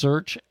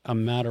 Search a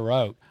matter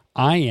out.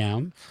 I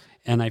am,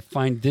 And I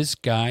find this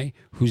guy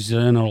who's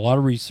done a lot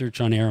of research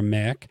on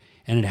Aramaic,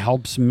 and it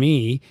helps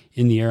me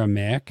in the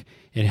Aramaic.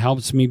 It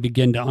helps me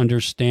begin to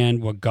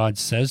understand what God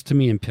says to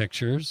me in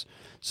pictures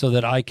so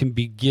that I can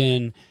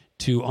begin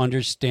to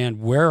understand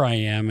where I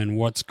am and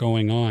what's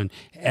going on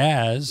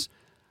as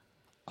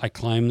I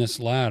climb this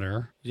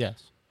ladder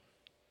Yes.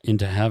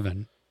 into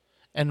heaven.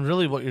 And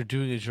really what you're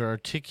doing is you're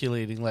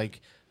articulating,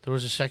 like, there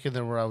was a second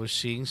there where I was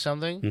seeing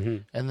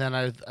something, and then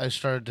I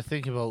started to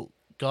think about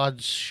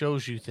God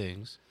shows you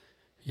things,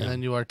 Yeah. and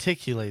then you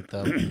articulate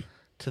them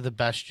to the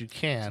best you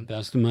can.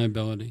 Best of my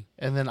ability.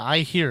 And then I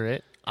hear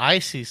it, I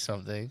see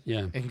something,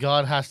 Yeah. and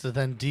God has to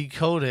then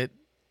decode it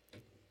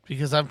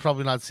because I'm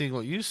probably not seeing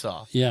what you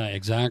saw. Yeah,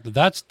 exactly.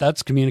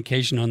 That's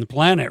communication on the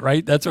planet,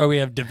 right? That's why we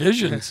have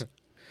divisions.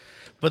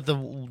 But the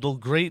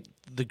great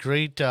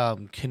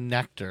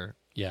connector,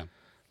 Yeah.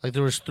 like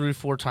there was 3 or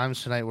 4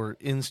 times tonight where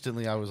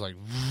instantly I was like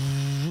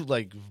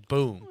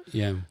boom.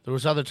 Yeah. There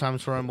was other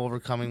times where I'm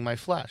overcoming my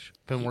flesh.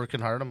 Been working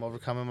hard, I'm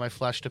overcoming my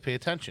flesh to pay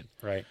attention.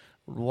 Right.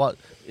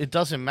 It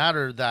doesn't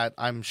matter that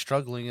I'm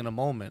struggling in a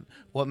moment.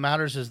 What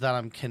matters is that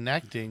I'm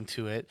connecting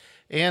to it,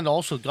 and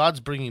also God's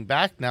bringing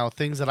back now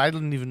things that I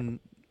didn't even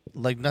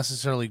like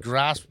necessarily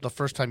grasp the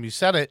first time you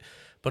said it,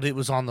 but it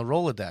was on the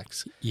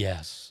Rolodex,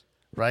 Yes.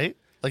 right?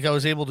 Like I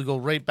was able to go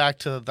right back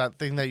to that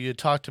thing that you had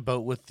talked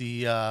about with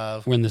the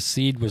When the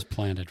seed was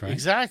planted, right?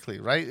 exactly,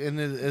 right? And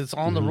it's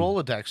on the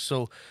Rolodex.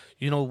 So,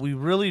 we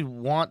really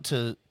want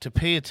to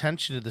pay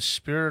attention to the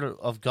spirit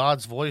of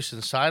God's voice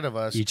inside of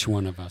us. Each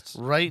one of us.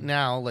 Right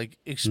now, like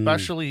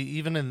especially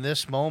even in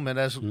this moment,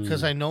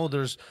 because I know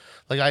there's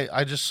like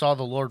I just saw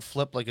the Lord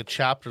flip like a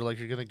chapter, like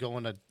you're gonna go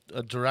in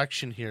a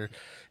direction here,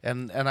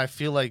 and I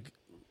feel like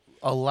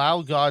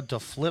allow God to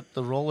flip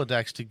the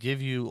Rolodex to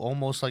give you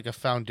almost like a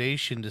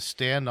foundation to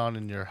stand on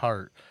in your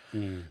heart.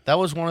 That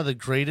was one of the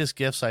greatest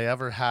gifts I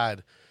ever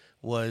had,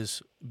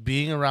 was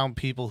being around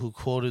people who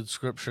quoted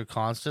scripture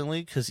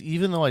constantly, because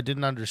even though I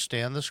didn't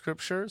understand the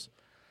scriptures,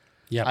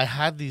 Yeah. I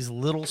had these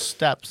little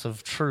steps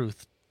of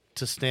truth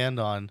to stand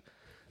on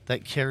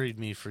that carried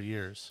me for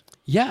years.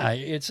 Yeah,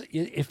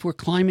 if we're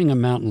climbing a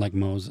mountain like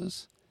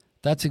Moses,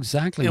 that's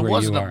exactly It where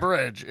wasn't you a are.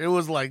 bridge. It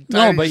was like No,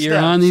 tiny but you're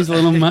steps. on these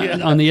little Yeah.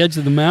 on the edge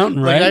of the mountain,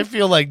 right? Like I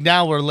feel like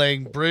now we're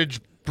laying bridge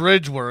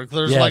work.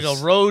 There's like a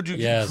Yes. road you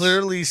can Yes.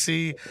 clearly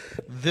see.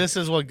 This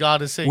is what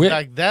God is saying. We're-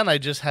 Back then, I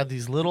just had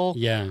these little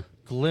Yeah.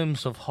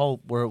 glimpse of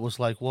hope where it was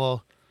like,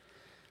 well,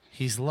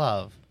 He's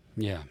love.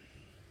 Yeah.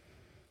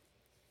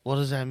 What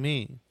does that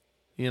mean?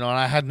 And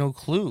I had no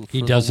clue. He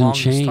for the doesn't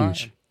longest change.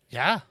 time.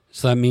 Yeah.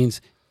 So that means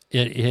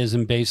it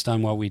isn't based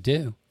on what we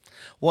do.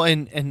 Well,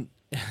 and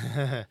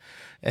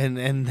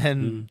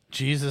then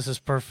Jesus'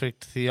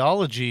 perfect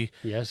theology,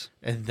 Yes.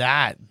 and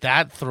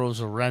that throws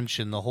a wrench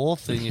in the whole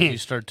thing if you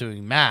start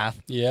doing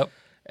math. Yep.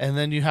 And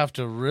then you have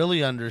to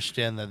really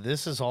understand that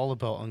this is all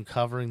about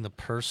uncovering the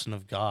person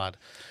of God.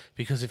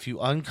 Because if you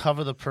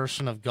uncover the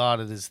person of God,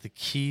 it is the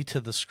key to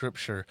the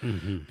scripture.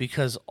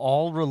 Because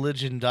all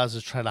religion does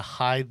is try to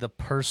hide the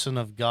person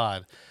of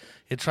God.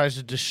 It tries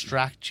to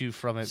distract you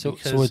from it. So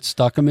because it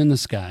stuck him in the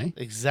sky.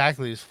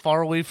 exactly, as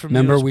far away from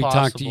Remember you as we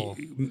possible. talked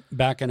to you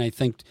back in, I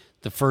think,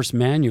 the first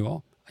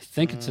manual. I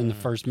think it's in the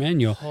first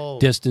manual. Oh.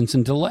 Distance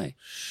and delay.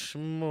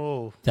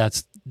 Shmo.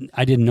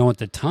 I didn't know at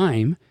the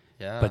time,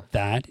 Yeah. but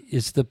that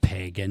is the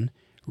pagan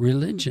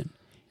religion.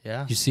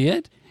 yeah. You see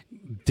it?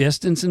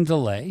 Distance and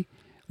delay,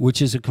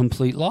 which is a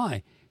complete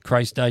lie.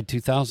 Christ died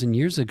 2,000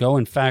 years ago.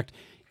 In fact,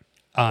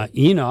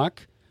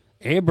 Enoch,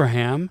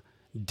 Abraham,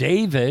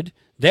 David,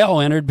 they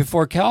all entered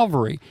before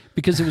Calvary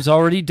because it was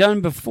already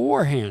done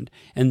beforehand.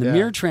 And the Yeah.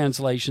 Mere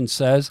translation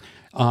says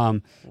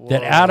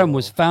that Adam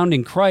was found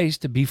in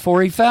Christ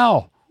before he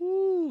fell.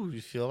 Ooh,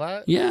 you feel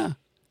that? Yeah,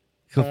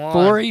 Come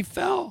before on. he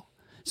fell.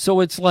 So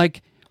it's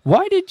like,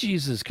 why did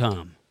Jesus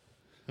come?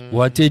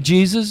 What did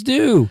Jesus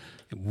do?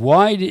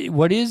 What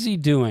is he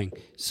doing?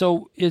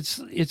 So it's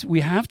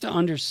we have to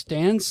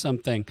understand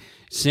something.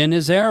 Sin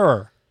is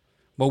error.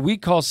 What we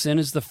call sin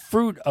is the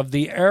fruit of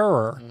the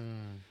error,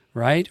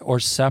 right? Or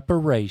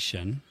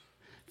separation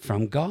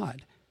from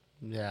God.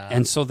 Yeah.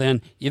 And so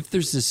then if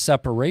there's this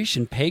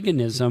separation,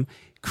 paganism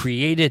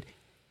created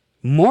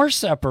more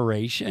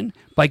separation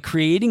by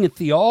creating a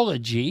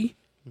theology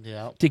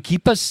yeah. to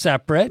keep us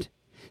separate.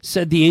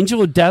 Said the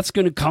angel of death's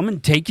going to come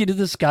and take you to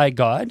the sky,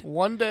 God.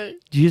 One day.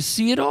 Do you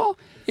see it all?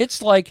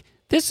 It's like,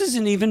 this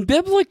isn't even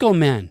biblical,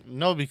 man.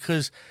 No,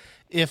 because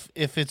if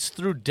it's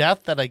through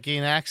death that I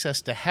gain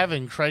access to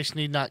heaven, Christ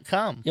need not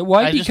come. Yeah,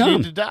 why'd I he just come?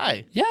 need to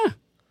die. Yeah.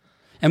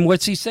 And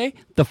what's he say?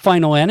 The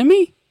final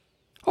enemy?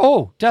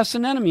 Oh, death's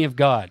an enemy of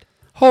God.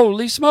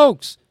 Holy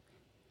smokes.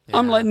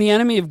 I'm Yeah. letting the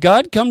enemy of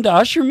God come to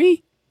usher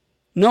me?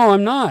 No,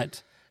 I'm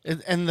not.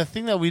 And the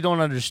thing that we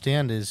don't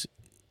understand is,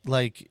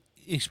 like,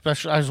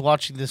 especially I was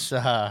watching this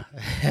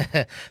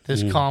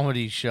this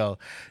comedy show.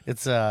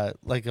 It's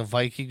like a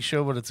Viking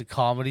show, but it's a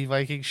comedy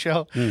Viking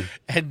show.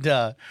 And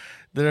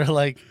they're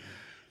like,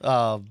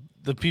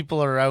 the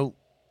people are out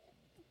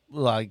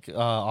like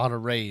on a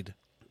raid.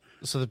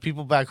 So the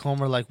people back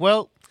home are like,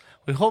 well,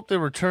 we hope they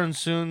return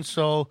soon.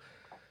 So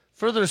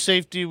for their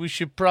safety, we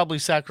should probably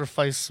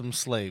sacrifice some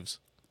slaves.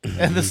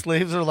 And the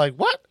slaves are like,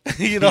 what?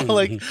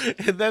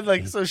 And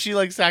then so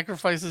she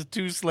sacrifices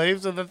 2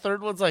 slaves, and the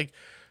third one's like,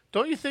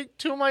 don't you think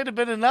 2 might have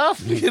been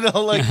enough?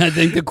 I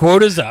think the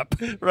quota's up.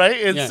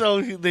 Right? And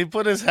so they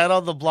put his head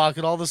on the block,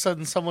 and all of a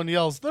sudden someone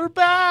yells, they're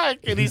back!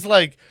 And he's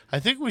like, I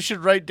think we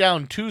should write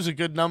down 2's a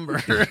good number.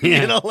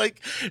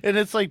 And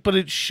it's but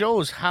it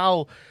shows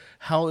how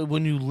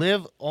when you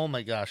live, oh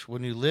my gosh,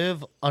 when you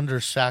live under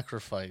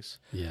sacrifice,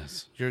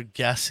 yes, you're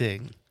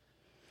guessing.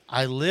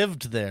 I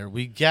lived there.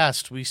 We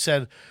guessed. We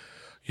said,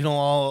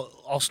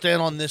 I'll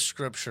stand on this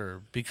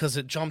scripture because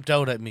it jumped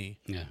out at me.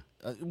 Yeah.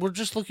 We're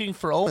just looking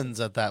for omens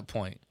at that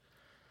point.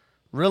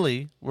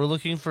 Really, we're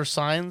looking for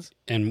signs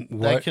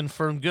that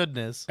confirm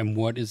goodness. And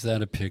what is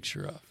that a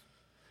picture of?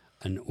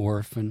 An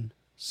orphan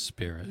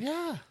spirit.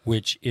 Yeah.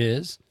 Which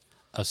is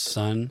a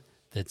son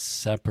that's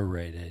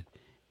separated,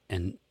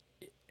 and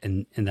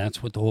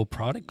that's what the whole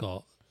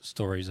prodigal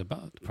story is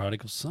about. The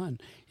prodigal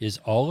son is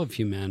all of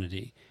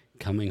humanity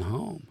coming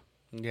home.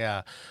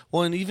 Yeah.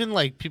 Well, and even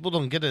people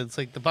don't get it. It's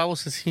the Bible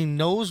says he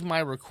knows my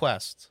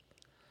request.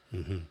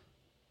 Mm-hmm.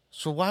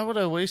 So why would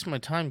I waste my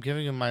time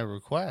giving him my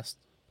request?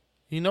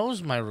 He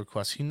knows my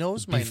request. He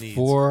knows my needs.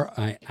 Before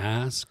I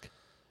ask,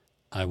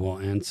 I will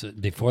answer.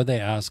 Before they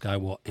ask, I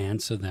will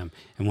answer them.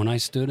 And when I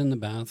stood in the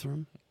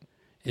bathroom,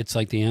 it's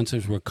like the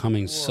answers were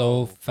coming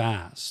so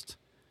fast,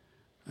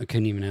 I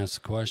couldn't even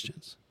ask the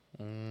questions.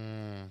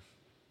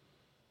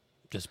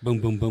 Just boom,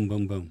 boom, boom,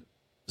 boom, boom.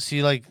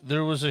 See,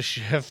 there was a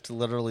shift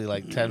literally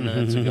 10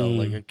 minutes ago,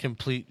 a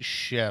complete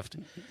shift.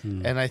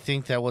 Mm-hmm. And I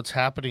think that what's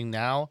happening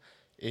now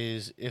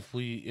is if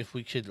we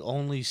could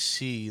only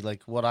see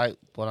what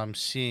I'm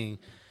seeing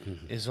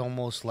is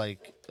almost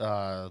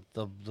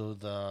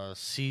the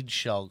seed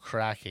shell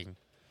cracking.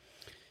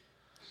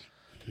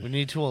 We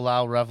need to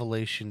allow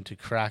revelation to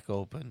crack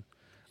open.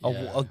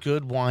 Yeah. A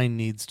good wine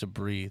needs to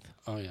breathe.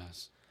 Oh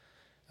yes.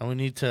 And we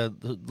need to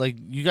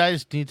you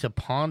guys need to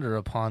ponder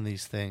upon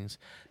these things,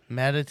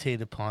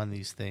 meditate upon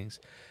these things.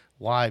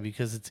 Why?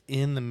 Because it's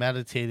in the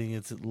meditating,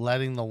 it's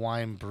letting the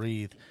wine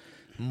breathe.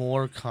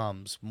 More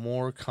comes,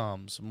 more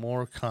comes,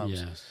 more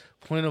comes. Yes.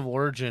 Point of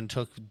Origin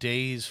took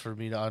days for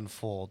me to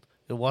unfold.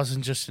 It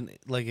wasn't just it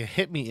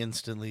hit me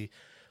instantly,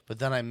 but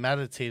then I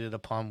meditated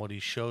upon what he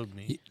showed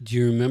me. Do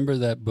you remember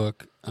that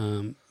book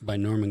by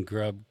Norman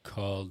Grubb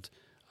called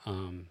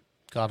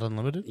God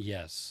Unlimited?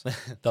 Yes.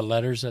 The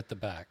Letters at the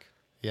Back.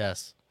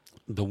 Yes.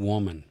 The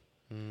woman.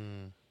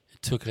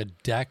 It took a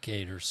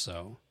decade or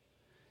so.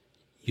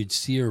 You'd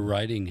see her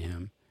writing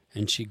him,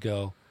 and she'd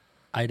go,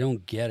 I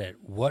don't get it.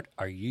 What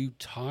are you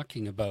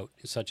talking about?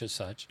 Such and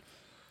such.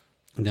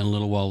 And then a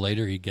little while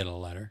later, he'd get a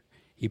letter.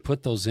 He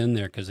put those in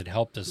there because it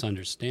helped us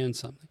understand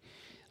something.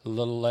 A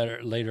little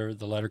later,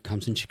 the letter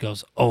comes and she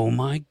goes, oh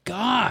my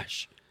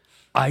gosh,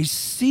 I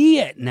see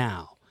it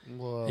now.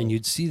 Whoa. And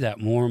you'd see that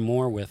more and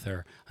more with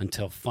her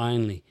until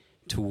finally,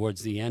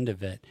 towards the end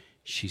of it,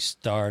 she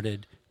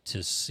started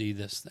to see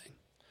this thing.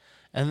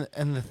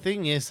 And the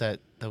thing is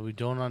that we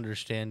don't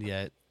understand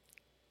yet,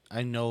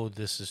 I know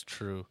this is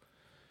true,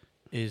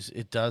 is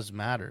it does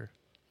matter.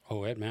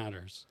 Oh, it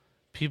matters.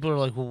 People are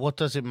like, well, what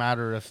does it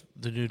matter if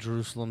the New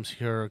Jerusalem's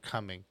here or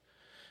coming?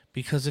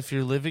 Because if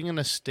you're living in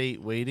a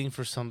state waiting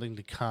for something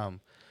to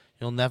come,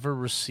 you'll never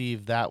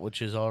receive that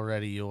which is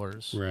already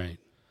yours. Right.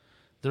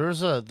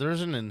 There's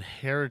an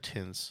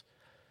inheritance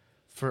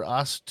for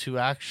us to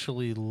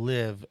actually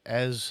live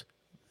as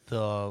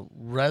the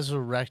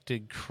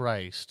resurrected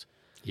Christ.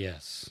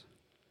 Yes.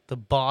 The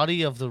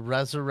body of the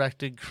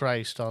resurrected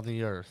Christ on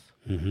the earth.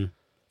 Mm-hmm.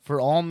 For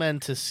all men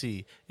to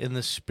see, in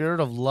the spirit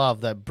of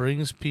love that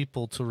brings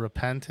people to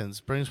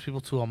repentance, brings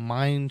people to a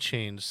mind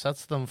change,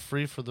 sets them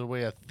free for their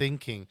way of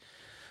thinking.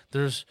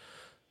 There's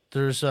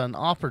an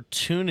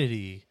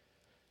opportunity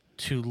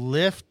to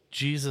lift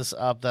Jesus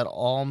up that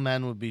all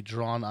men would be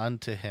drawn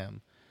unto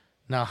him.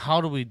 Now, how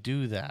do we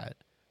do that?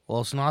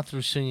 Well, it's not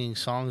through singing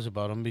songs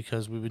about him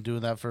because we've been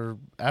doing that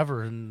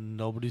forever and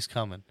nobody's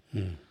coming.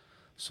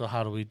 So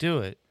how do we do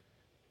it?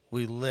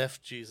 We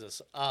lift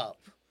Jesus up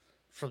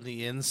from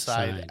the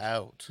inside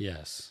out.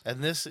 Yes.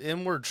 And this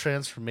inward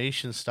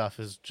transformation stuff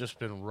has just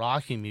been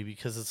rocking me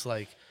because it's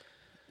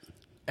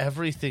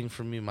everything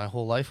for me, my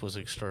whole life was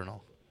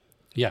external.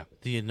 Yeah.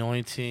 The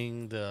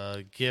anointing,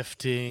 the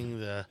gifting,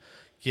 the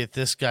get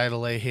this guy to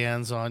lay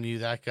hands on you,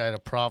 that guy to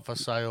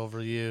prophesy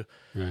over you.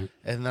 Right.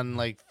 And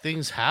then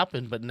things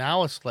happen, but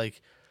now it's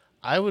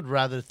I would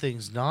rather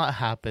things not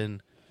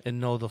happen and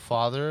know the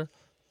Father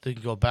than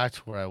go back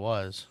to where I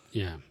was.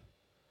 Yeah.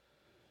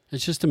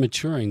 It's just a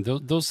maturing.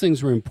 Those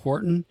things were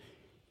important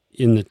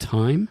in the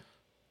time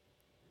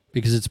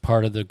because it's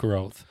part of the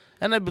growth.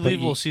 And I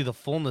believe we'll see the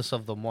fullness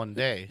of them one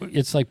day.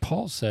 It's like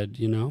Paul said,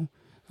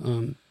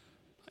 when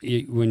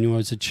you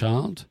was a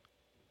child,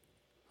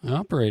 I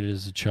operated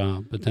as a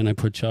child, but then I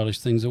put childish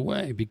things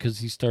away because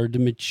he started to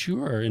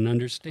mature in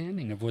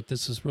understanding of what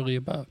this is really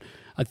about.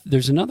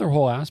 There's another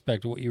whole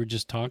aspect of what you were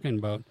just talking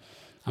about.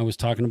 I was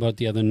talking about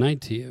the other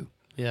night to you.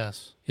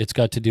 Yes. It's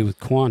got to do with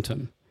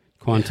quantum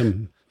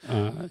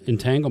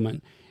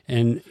entanglement.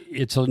 And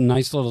it's a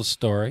nice little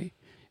story,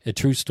 a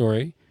true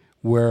story,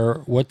 where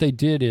what they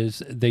did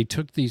is they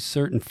took these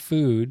certain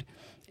food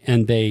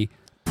and they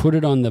put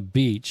it on the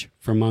beach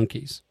for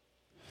monkeys.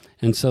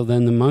 And so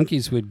then the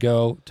monkeys would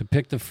go to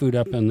pick the food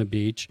up on the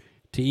beach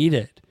to eat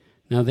it.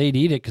 Now, they'd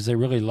eat it because they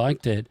really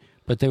liked it,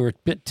 but they were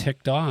a bit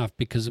ticked off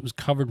because it was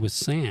covered with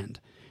sand.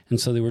 And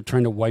so they were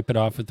trying to wipe it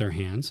off with their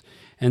hands.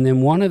 And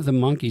then one of the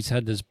monkeys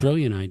had this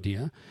brilliant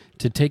idea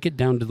to take it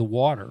down to the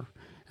water.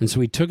 And so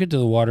he took it to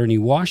the water and he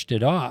washed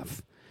it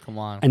off. Come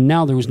on. And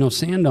now there was no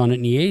sand on it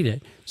and he ate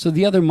it. So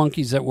the other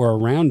monkeys that were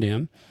around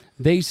him,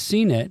 they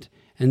seen it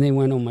and they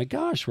went, oh my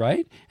gosh,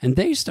 right? And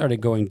they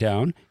started going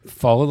down,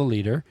 follow the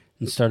leader,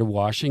 and started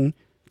washing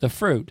the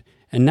fruit.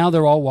 And now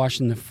they're all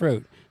washing the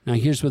fruit. Now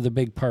here's where the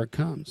big part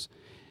comes.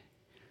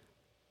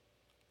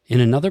 In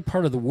another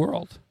part of the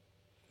world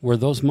where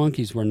those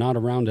monkeys were not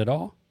around at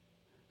all,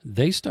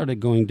 they started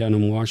going down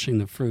and washing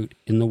the fruit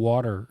in the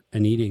water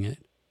and eating it.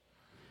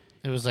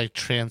 It was like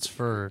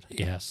transferred.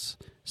 Yes.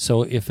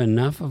 So if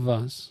enough of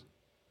us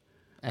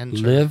Enter.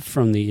 live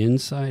from the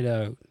inside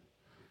out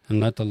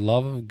and let the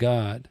love of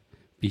God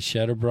be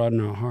shed abroad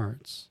in our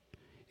hearts,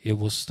 it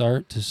will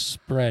start to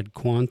spread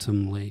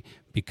quantumly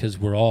because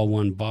we're all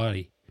one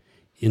body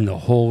in the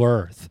whole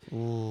earth.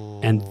 Ooh.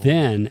 And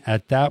then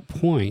at that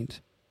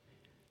point,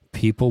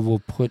 people will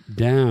put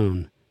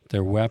down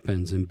their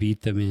weapons and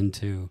beat them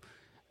into,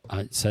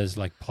 it says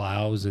like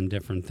plows and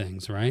different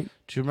things, right?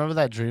 Do you remember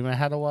that dream I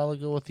had a while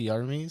ago with the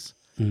armies?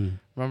 Mm.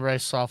 Remember I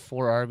saw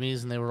 4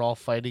 armies and they were all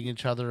fighting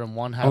each other and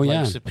one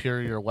had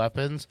superior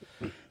weapons.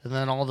 And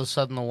then all of a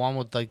sudden the one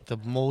with like the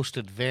most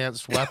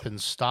advanced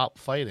weapons stopped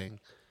fighting.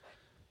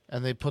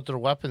 And they put their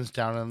weapons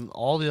down and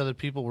all the other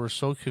people were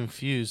so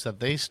confused that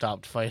they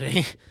stopped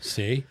fighting.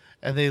 See?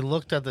 And they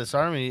looked at this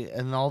army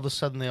and all of a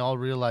sudden they all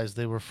realized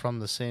they were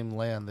from the same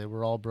land. They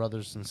were all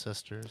brothers and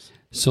sisters.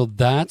 So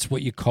that's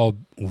what you call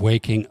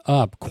waking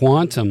up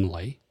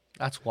quantumly.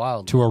 That's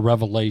wild. To a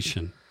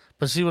revelation.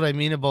 But see what I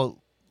mean about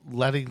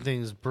letting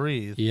things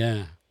breathe?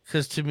 Yeah.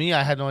 Because to me,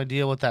 I had no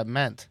idea what that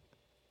meant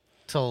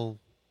till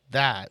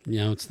that.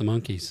 Yeah, it's the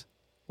monkeys.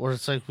 Where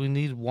it's like we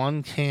need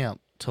one camp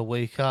to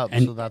wake up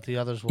so that the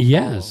others will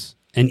follow.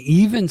 And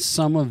even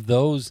some of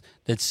those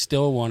that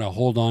still want to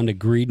hold on to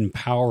greed and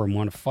power and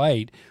want to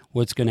fight,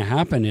 what's going to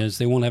happen is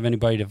they won't have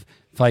anybody to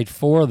fight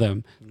for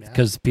them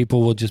because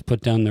people will just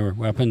put down their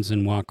weapons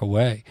and walk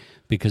away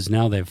because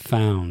now they've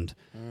found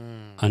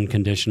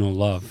unconditional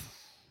love.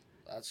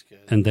 That's good.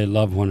 And they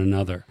love one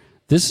another.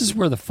 This is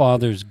where the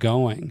Father's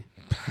going,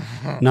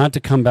 not to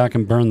come back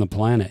and burn the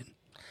planet.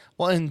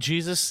 Well, and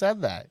Jesus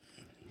said that.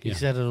 He Yeah.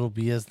 said it'll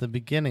be as the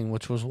beginning,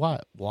 which was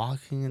what?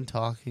 Walking and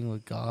talking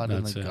with God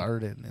That's in the it.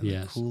 garden in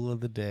Yes. the cool of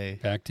the day.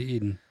 Back to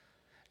Eden.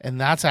 And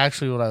that's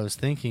actually what I was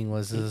thinking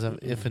was is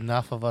if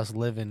enough of us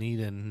live in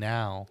Eden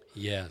now,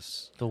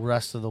 Yes. the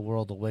rest of the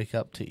world will wake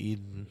up to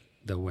Eden.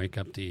 They'll wake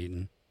up to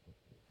Eden,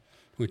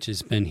 which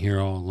has been here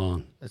all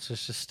along. It's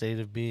just a state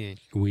of being.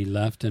 We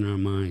left in our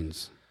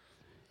minds,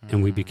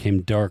 and we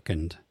became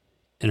darkened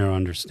in our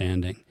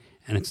understanding.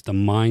 And it's the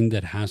mind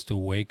that has to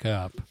wake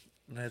up.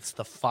 And it's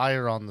the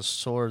fire on the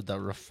sword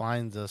that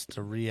refines us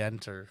to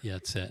re-enter. Yeah,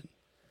 that's it.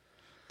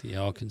 The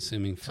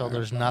all-consuming fire. So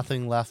there's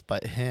nothing left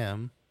but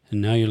Him.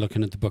 And now you're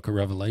looking at the book of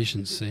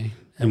Revelation, see?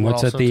 And And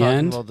what's we're at also the talking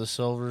end? about the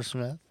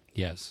silversmith.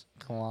 Yes.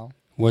 Come on.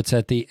 What's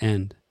at the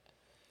end?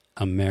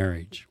 A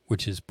marriage,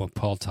 which is what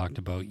Paul talked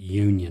about,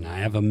 union. I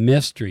have a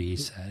mystery, he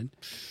said.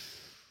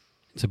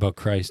 It's about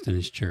Christ and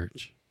his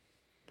church.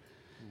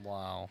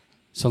 Wow.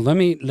 So let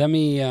me.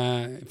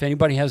 If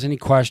anybody has any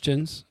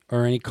questions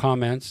or any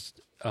comments,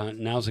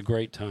 now's a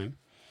great time.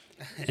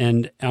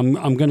 And I'm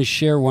going to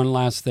share one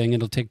last thing.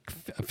 It'll take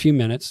a few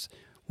minutes.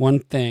 One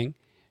thing.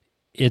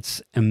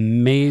 It's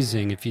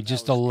amazing if you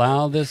just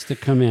allow this to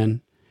come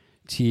in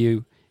to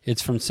you.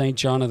 It's from St.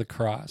 John of the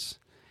Cross,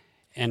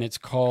 and it's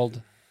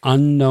called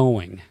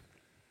Unknowing.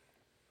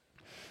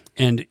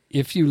 And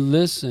if you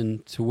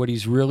listen to what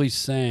he's really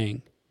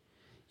saying,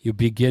 you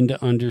begin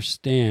to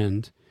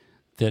understand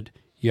that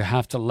you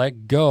have to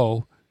let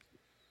go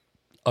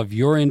of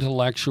your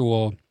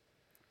intellectual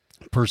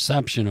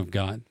perception of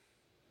God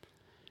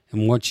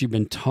and what you've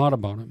been taught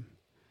about him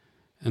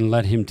and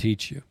let him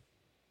teach you.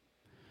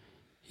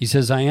 He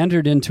says, I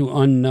entered into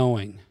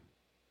unknowing,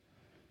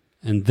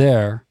 and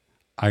there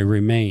I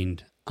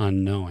remained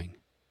unknowing.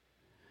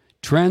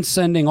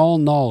 Transcending all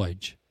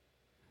knowledge,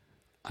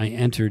 I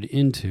entered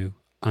into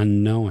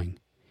unknowing.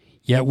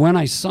 Yet when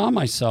I saw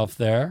myself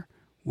there,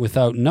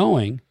 without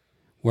knowing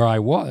where I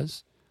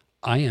was,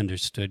 I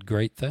understood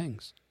great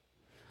things.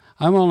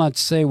 I will not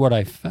say what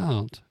I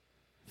felt,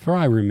 for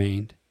I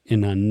remained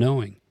in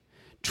unknowing,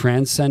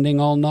 transcending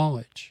all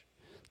knowledge.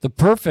 The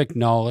perfect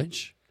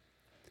knowledge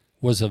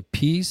was of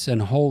peace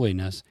and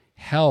holiness,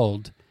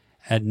 held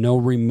at no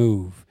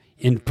remove.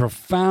 In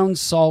profound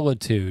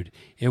solitude,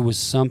 it was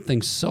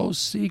something so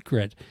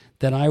secret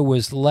that I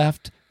was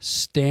left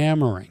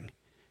stammering,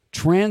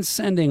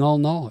 transcending all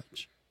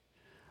knowledge.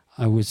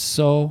 I was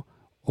so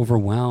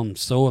overwhelmed,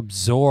 so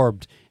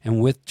absorbed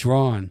and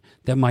withdrawn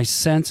that my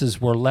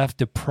senses were left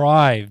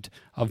deprived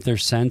of their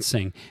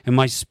sensing, and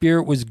my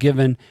spirit was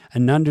given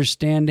an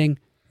understanding,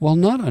 well,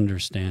 not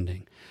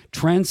understanding,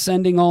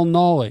 transcending all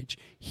knowledge.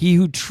 He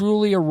who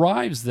truly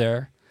arrives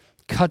there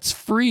cuts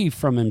free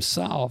from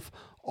himself.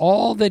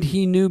 All that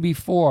he knew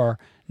before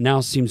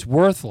now seems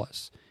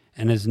worthless,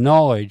 and his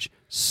knowledge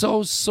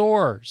so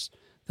soars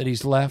that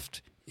he's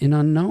left in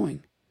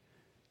unknowing,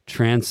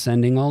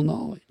 transcending all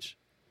knowledge.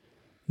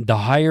 The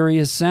higher he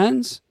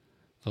ascends,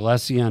 the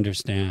less he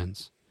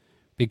understands,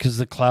 because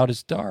the cloud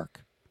is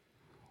dark,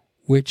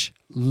 which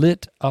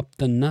lit up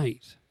the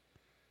night.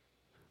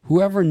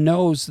 Whoever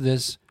knows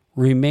this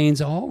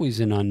remains always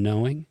in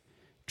unknowing,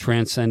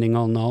 transcending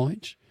all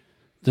knowledge.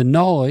 The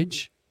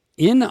knowledge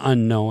in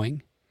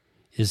unknowing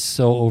is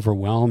so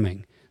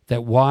overwhelming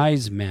that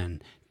wise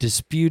men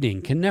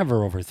disputing can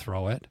never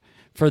overthrow it,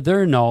 for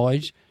their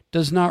knowledge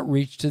does not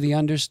reach to the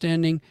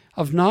understanding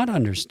of not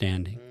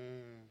understanding.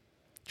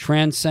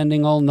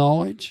 Transcending all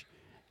knowledge,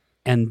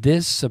 and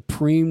this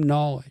supreme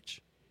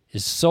knowledge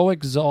is so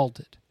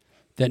exalted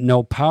that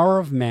no power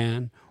of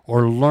man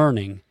or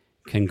learning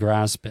can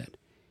grasp it.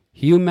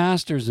 He who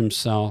masters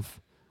himself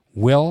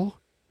will,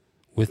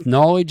 with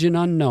knowledge and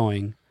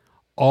unknowing,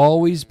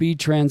 always be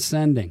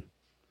transcending.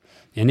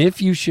 And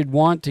if you should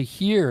want to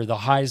hear the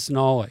highest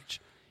knowledge,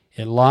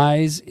 it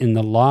lies in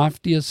the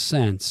loftiest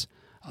sense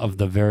of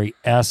the very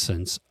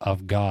essence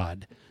of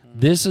God.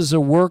 This is a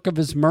work of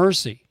his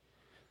mercy,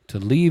 to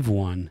leave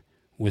one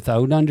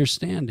without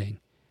understanding,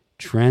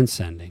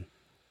 transcending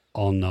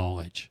all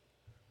knowledge.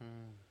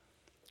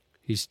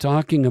 He's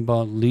talking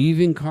about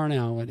leaving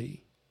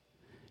carnality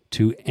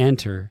to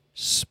enter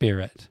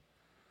spirit,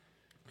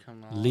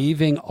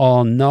 leaving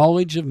all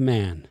knowledge of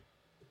man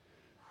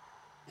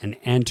and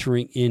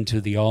entering into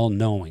the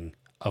all-knowing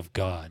of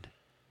God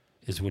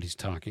is what he's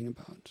talking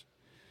about.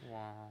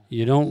 Wow.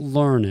 You don't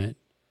learn it,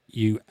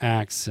 you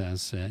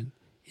access it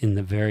in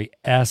the very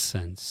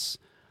essence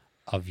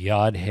of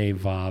Yod He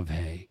Vav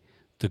He,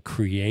 the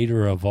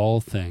creator of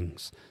all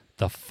things,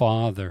 the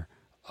Father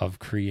of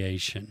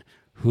creation,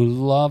 who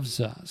loves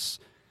us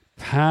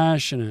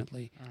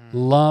passionately,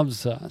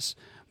 loves us,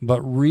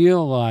 but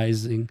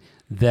realizing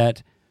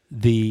that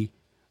the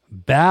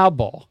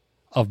Babel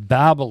of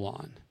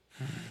Babylon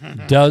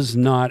does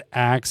not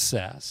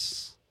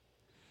access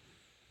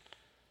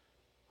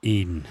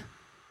Eden.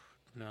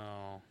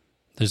 No.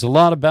 There's a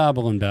lot of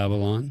Babel in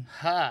Babylon,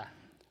 Ha!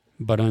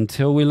 but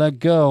until we let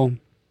go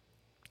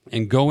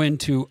and go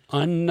into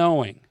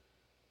unknowing,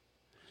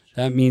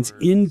 that means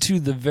into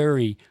the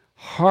very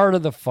heart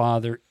of the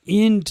Father,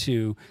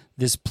 into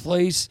this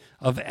place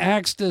of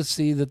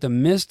ecstasy that the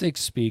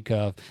mystics speak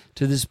of,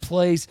 to this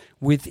place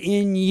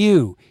within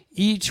you,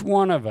 each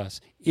one of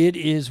us. It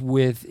is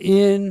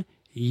within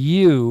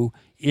you.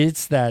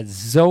 It's that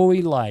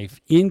Zoe life,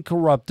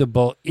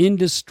 incorruptible,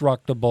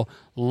 indestructible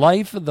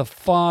life of the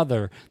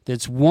Father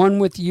that's one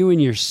with you in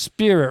your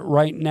spirit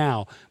right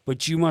now.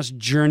 But you must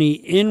journey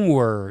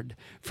inward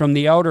from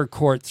the outer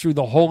court through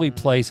the holy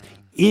place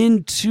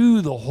into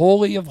the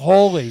Holy of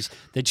Holies,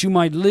 that you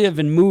might live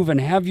and move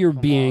and have your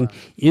being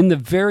in the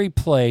very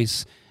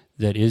place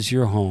that is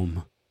your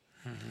home.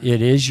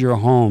 It is your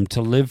home,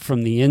 to live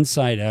from the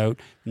inside out,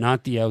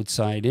 not the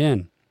outside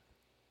in.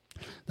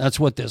 That's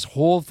what this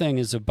whole thing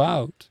is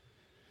about.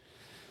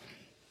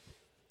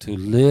 To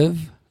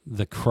live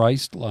the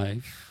Christ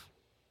life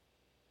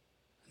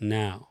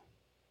now.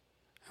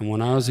 And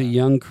when I was a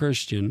young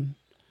Christian,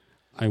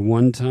 I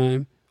one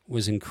time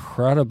was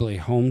incredibly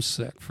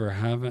homesick for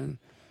heaven.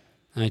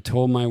 And I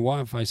told my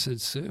wife, I said,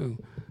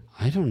 Sue,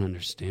 I don't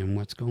understand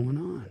what's going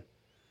on.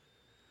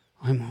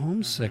 I'm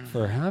homesick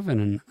for heaven,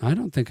 and I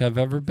don't think I've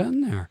ever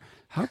been there.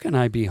 How can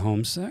I be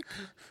homesick?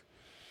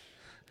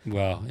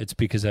 Well, it's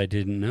because I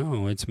didn't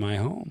know. It's my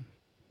home.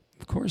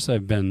 Of course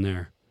I've been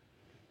there.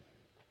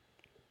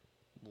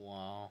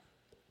 Wow.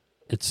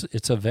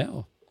 It's a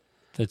veil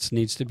that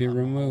needs to be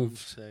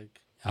removed. Homesick.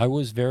 I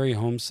was very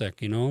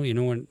homesick, you know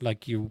when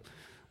like you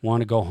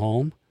want to go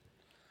home,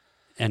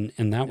 and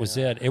that was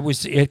it.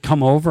 It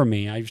come over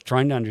me. I was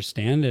trying to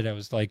understand it. I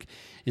was like,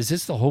 is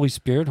this the Holy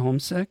Spirit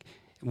homesick?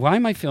 Why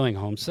am I feeling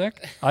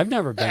homesick? I've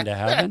never been to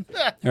heaven,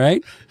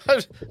 right?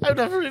 I've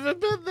never even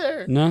been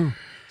there. No.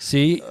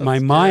 See, my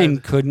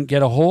mind couldn't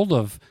get a hold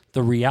of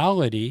the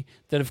reality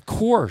that, of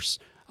course,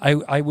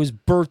 I was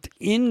birthed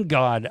in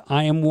God.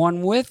 I am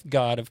one with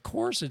God. Of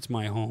course, it's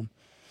my home.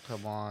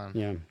 Come on.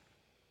 Yeah.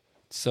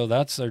 So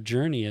that's our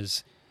journey,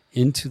 is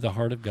into the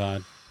heart of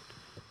God.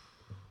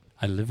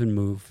 I live and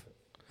move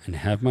and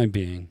have my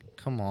being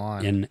Come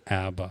on. in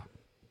Abba.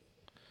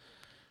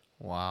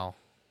 Wow.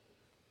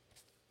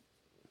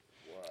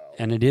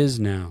 And it is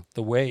now.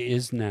 The way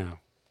is now.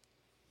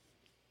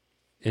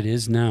 It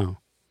is now.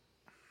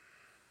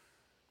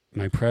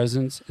 My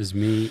presence is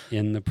me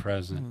in the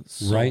present.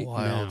 So right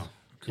wild. now.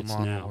 Come It's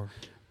on, now. Lord.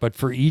 But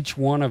for each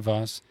one of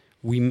us,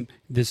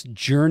 this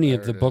journey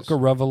of the book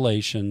of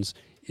Revelations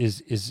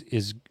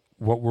is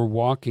what we're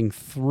walking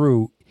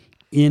through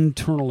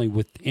internally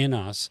within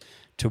us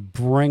to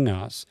bring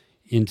us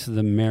into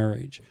the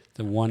marriage,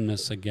 the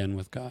oneness again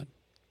with God.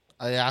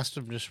 I asked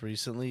him just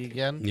recently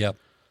again. Yep.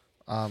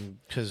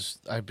 Because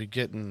I've been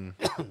getting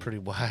pretty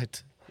wide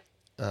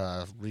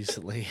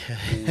recently.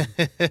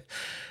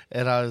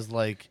 And I was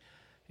like,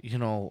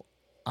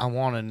 I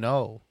want to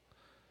know.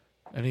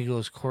 And he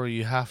goes, Corey,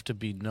 you have to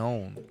be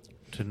known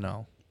to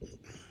know.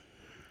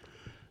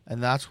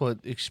 And that's what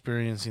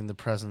experiencing the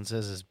presence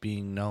is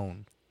being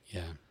known.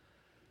 Yeah.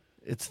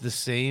 It's the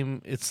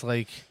same. It's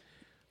like,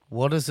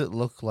 what does it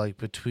look like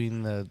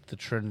between the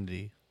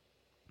Trinity?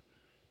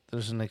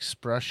 There's an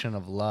expression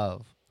of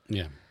love.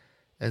 Yeah.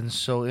 And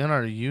so in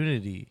our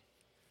unity,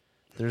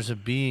 there's a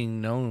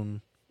being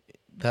known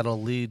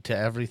that'll lead to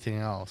everything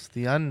else.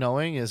 The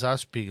unknowing is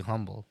us being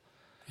humble.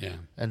 Yeah.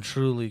 And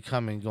truly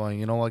coming,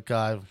 going, you know what,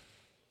 God?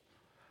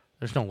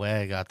 There's no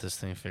way I got this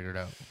thing figured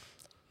out.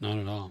 Not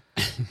at all.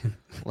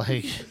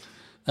 Like,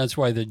 that's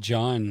why the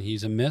John,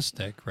 he's a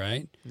mystic,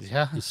 right?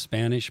 yeah. A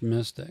Spanish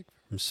mystic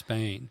from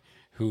Spain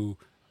who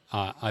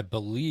I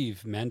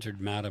believe mentored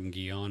Madame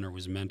Guyon or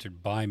was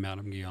mentored by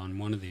Madame Guyon,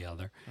 one or the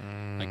other.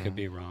 I could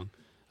be wrong.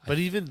 But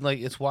even, like,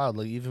 it's wild.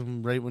 Like,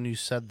 even right when you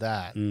said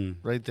that,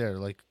 right there,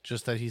 like,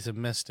 just that he's a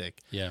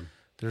mystic. Yeah.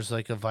 There's,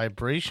 like, a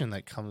vibration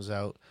that comes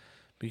out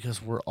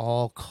because we're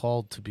all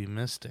called to be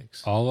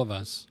mystics. All of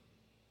us.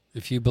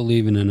 If you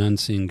believe in an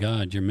unseen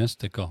God, you're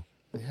mystical.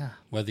 Yeah.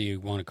 Whether you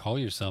want to call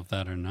yourself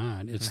that or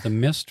not. It's the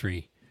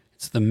mystery.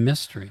 It's the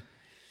mystery.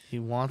 He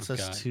wants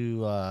us God.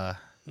 to,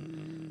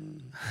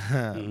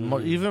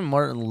 even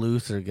Martin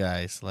Luther,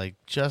 guys, like,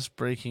 just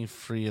breaking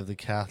free of the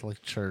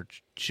Catholic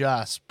Church,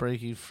 just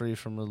breaking free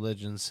from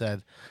religion,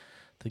 said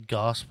the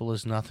gospel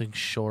is nothing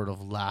short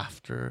of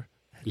laughter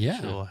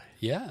and joy.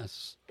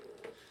 Yes.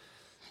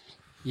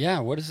 Yeah,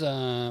 what's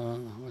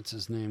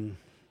his name?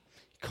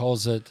 He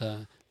calls it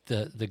the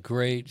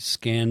great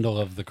scandal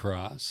of the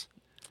cross.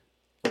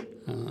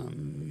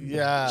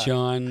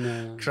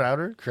 John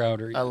Crowder?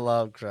 Crowder. I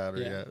love Crowder,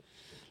 yeah.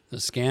 The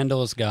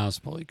scandalous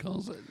gospel, he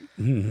calls it.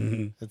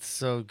 It's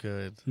so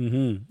good.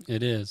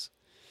 It is.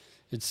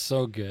 It's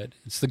so good.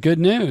 It's the good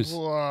news.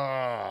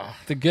 Whoa.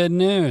 The good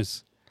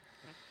news.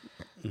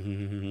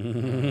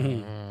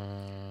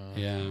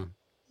 Yeah.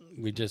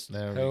 We just...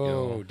 There we go.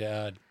 Oh,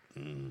 Dad.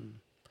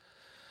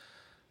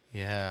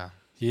 Yeah.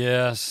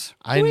 Yes.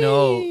 I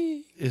know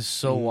it's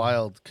so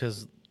wild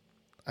because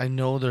I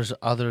know there's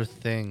other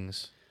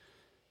things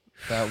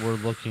that we're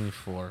looking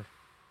for.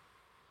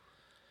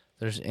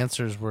 There's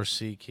answers we're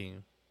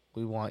seeking.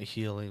 We want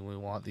healing. We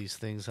want these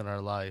things in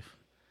our life.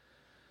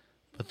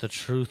 But the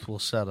truth will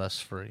set us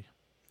free.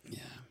 Yeah.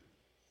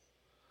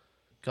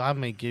 God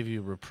may give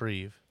you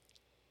reprieve,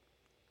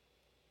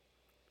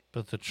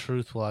 but the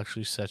truth will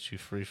actually set you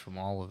free from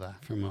all of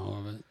that. From all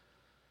of it.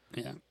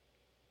 Yeah.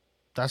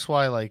 That's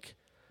why, like,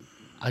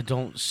 I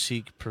don't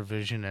seek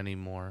provision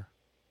anymore.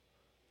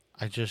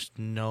 I just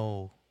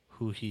know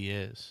who He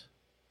is.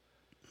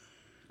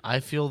 I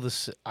feel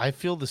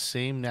the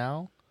same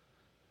now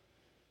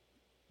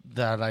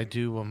that I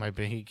do when my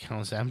bank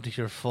account's empty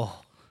or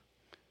full.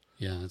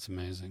 Yeah, that's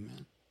amazing,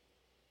 man.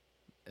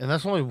 And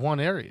that's only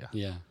one area.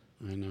 Yeah,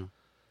 I know.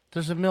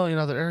 There's a million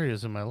other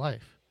areas in my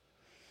life.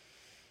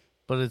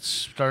 But it's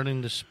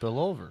starting to spill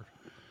over.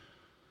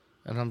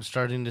 And I'm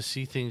starting to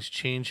see things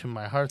change in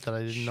my heart that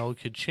I didn't know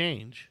could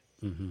change.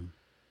 Mm-hmm.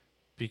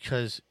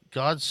 Because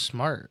God's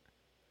smart.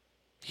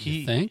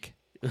 You think?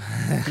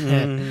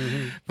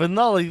 But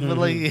not like, but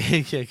like, you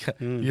think?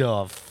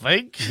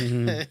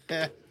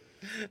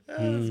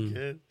 That's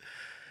good.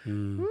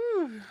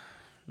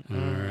 All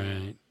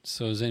right.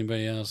 So has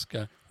anybody else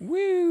got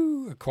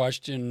a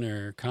question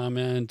or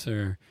comment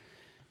or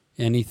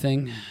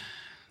anything?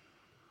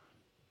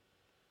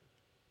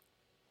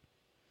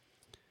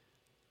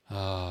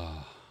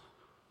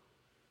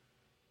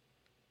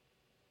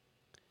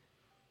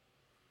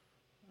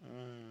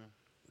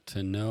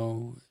 To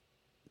know,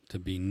 to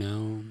be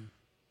known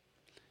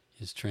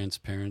is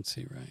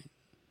transparency, right?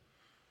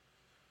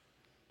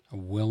 A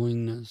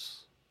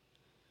willingness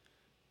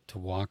to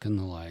walk in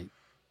the light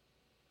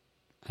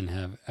and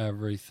have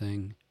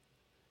everything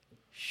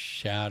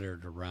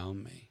shattered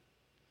around me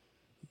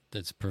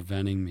that's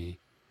preventing me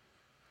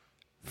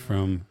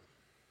from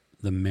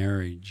the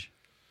marriage.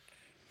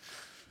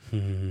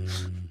 From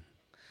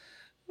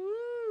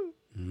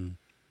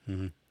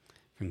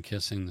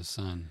kissing the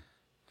sun.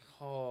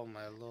 Oh,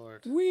 my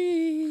Lord.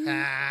 Wee!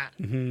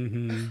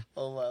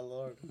 Oh, my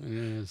Lord.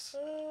 Yes.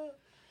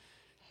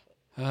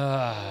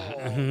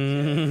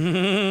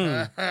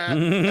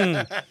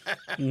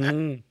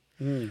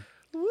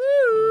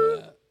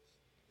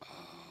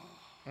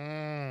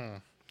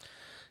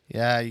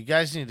 Yeah, you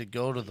guys need to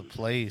go to the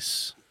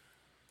place.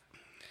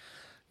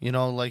 You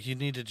know, like, you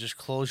need to just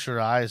close your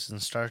eyes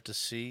and start to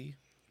see.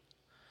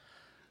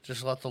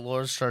 Just let the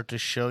Lord start to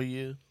show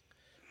you.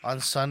 On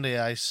Sunday,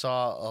 I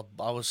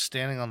was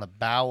standing on the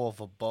bow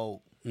of a boat,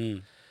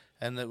 and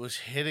it was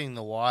hitting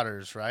the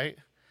waters, right?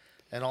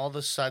 And all of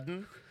a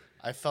sudden,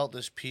 I felt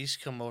this peace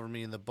come over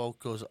me, and the boat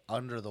goes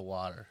under the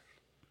water.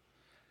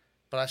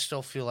 But I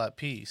still feel that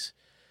peace.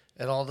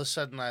 And all of a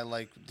sudden,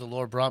 the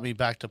Lord brought me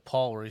back to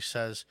Paul, where he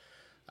says,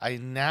 I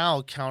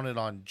now count it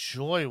on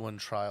joy when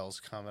trials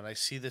come. And I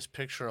see this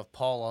picture of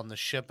Paul on the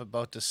ship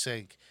about to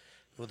sink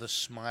with a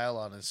smile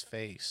on his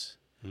face.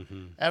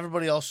 Mm-hmm.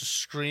 Everybody else is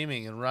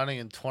screaming and running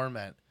in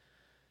torment.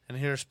 And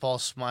here's Paul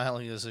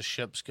smiling as the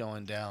ship's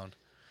going down.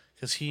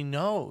 Because he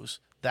knows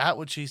that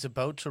which he's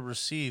about to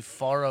receive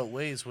far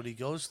outweighs what he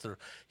goes through.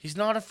 He's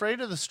not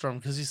afraid of the storm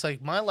because he's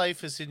like, my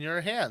life is in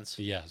your hands.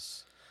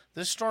 Yes.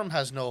 This storm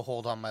has no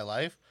hold on my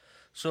life.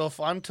 So if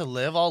I'm to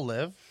live, I'll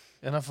live.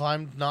 And if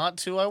I'm not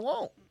to, I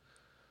won't.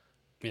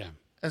 Yeah.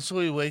 And so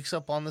he wakes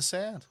up on the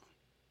sand.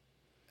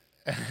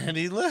 And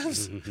he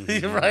lives.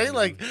 Right?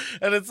 Like,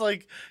 and it's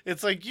like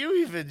you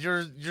even.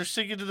 You're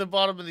sinking to the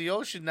bottom of the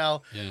ocean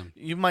now. Yeah.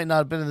 You might not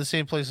have been in the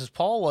same place as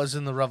Paul was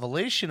in the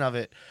revelation of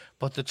it.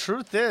 But the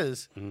truth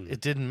is,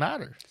 it didn't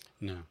matter.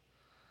 No.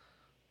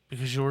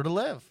 Because you were to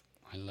live.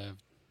 I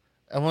lived.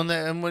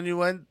 And when you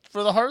went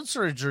for the heart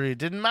surgery, it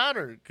didn't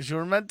matter because you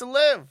were meant to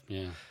live.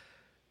 Yeah.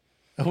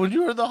 And when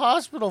you were in the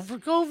hospital for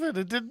COVID,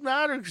 it didn't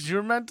matter because you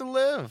were meant to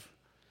live.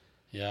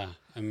 Yeah.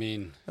 I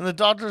mean. And the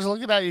doctor's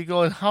looking at you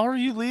going, how are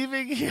you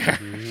leaving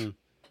here?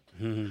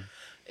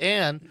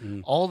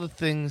 And all the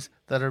things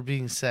that are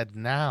being said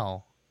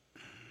now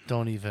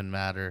don't even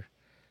matter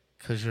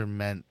because you're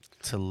meant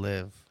to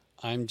live.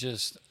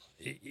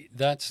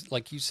 That's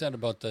like you said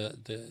about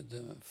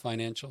the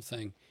financial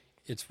thing.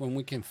 It's when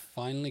we can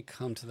finally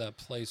come to that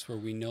place where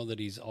we know that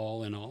he's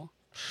all in all,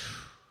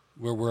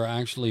 where we're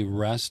actually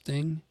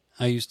resting.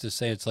 I used to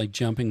say it's like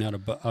jumping out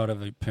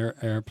of an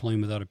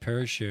airplane without a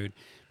parachute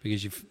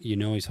because you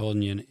know he's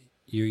holding you.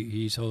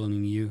 He's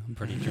holding you. I'm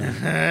pretty sure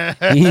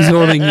he's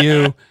holding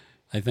you.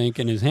 I think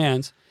in his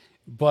hands.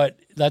 But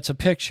that's a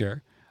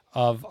picture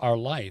of our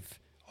life.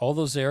 All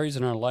those areas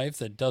in our life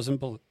that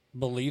doesn't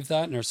believe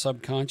that in our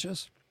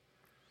subconscious,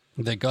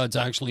 that God's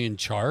actually in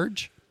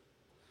charge.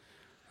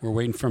 We're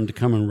waiting for him to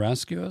come and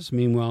rescue us.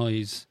 Meanwhile,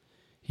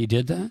 he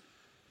did that.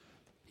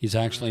 He's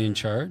actually in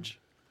charge.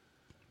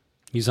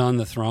 He's on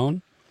the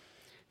throne.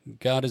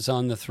 God is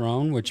on the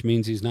throne, which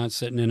means he's not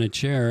sitting in a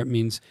chair. It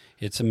means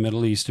it's a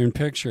Middle Eastern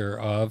picture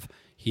of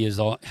he has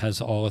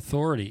all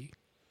authority.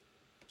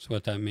 That's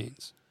what that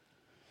means.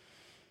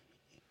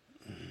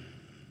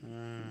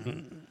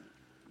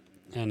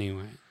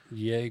 Anyway,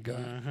 yay,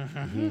 God.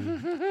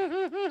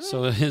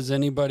 So is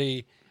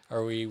anybody,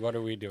 what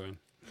are we doing?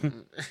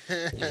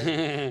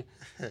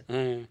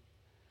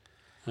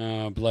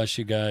 Oh, bless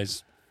you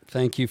guys.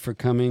 Thank you for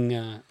coming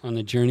on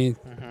the journey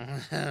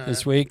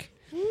this week.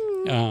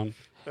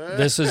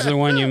 This is the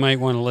one you might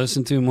want to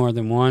listen to more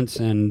than once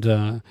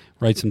and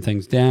write some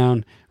things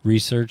down,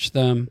 research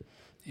them,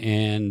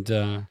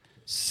 and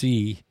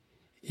see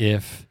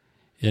if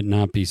it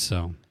not be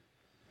so.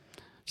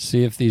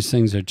 See if these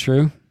things are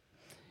true.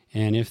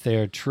 And if they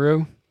are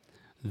true,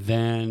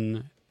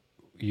 then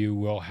you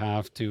will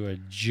have to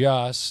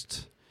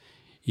adjust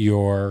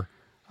your,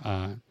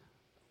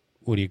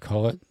 what do you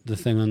call it? The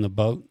thing on the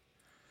boat?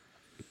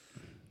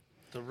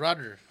 The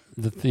rudder.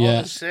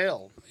 The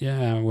sail.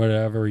 Yeah,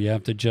 whatever. You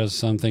have to adjust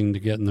something to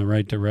get in the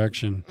right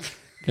direction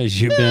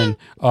because you've been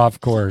off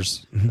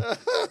course.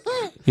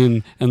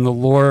 and the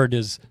Lord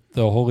is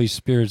the Holy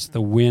Spirit's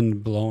the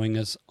wind blowing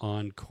us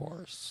on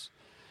course.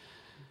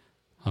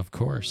 Of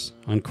course.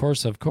 On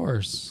course, of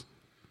course.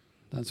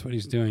 That's what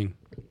he's doing.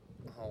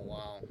 Oh,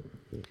 wow.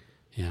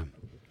 Yeah.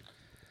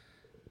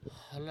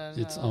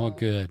 It's all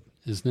good,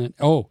 isn't it?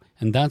 Oh,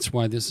 and that's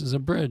why this is a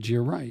bridge.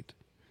 You're right.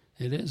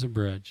 It is a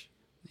bridge.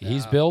 Yeah.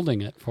 He's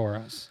building it for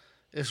us.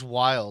 It's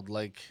wild.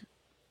 Like,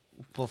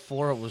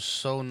 before it was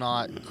so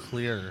not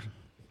clear.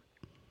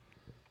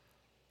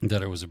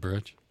 That it was a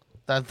bridge?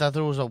 That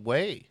there was a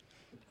way.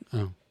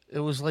 Oh. It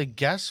was like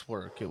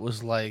guesswork. It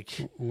was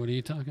like... What are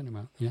you talking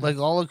about? Yeah. Like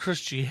all of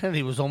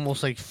Christianity was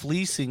almost like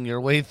fleecing your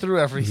way through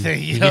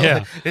everything. You know?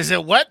 Yeah. Is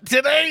it wet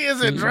today?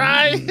 Is it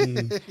dry?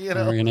 You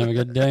know? Are we going to have a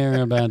good day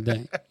or a bad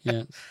day?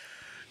 Yes.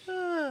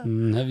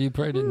 Have you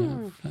prayed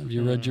enough? Have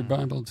you read your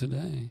Bible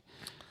today?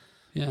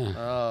 Yeah.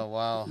 Oh,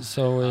 wow.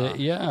 So,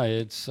 yeah,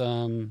 it's...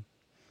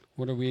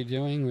 what are we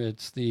doing?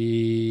 It's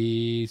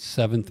the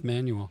 7th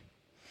manual.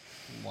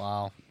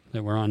 Wow.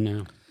 That we're on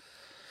now.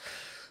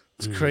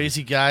 It's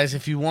crazy, guys.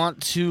 If you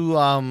want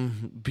to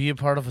be a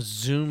part of a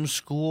Zoom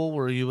school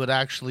where you would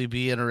actually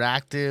be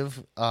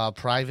interactive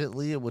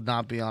privately, it would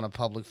not be on a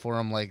public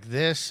forum like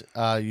this,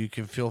 you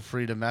can feel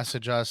free to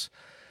message us,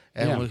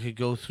 and we could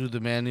go through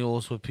the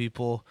manuals with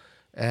people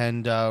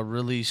and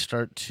really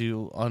start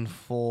to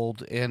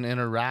unfold and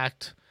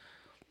interact.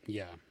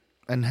 Yeah.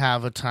 And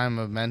have a time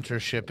of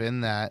mentorship in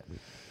that.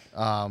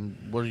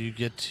 Where you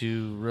get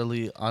to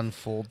really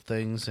unfold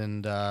things.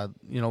 And,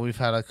 we've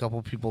had a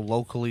couple people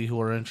locally who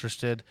are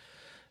interested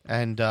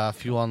and a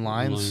few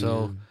online.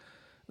 So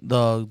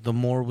the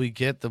more we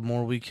get, the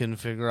more we can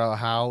figure out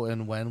how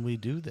and when we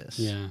do this.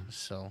 Yeah.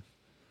 So.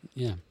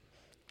 Yeah.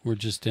 We're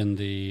just in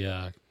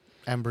the...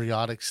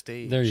 embryonic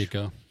stage. There you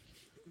go.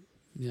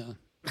 Yeah.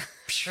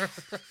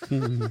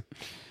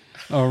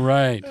 All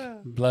right.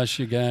 Bless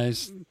you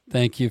guys.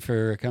 Thank you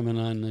for coming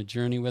on the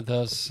journey with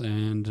us,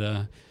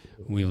 and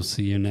we'll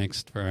see you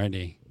next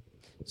Friday.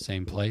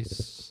 Same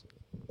place,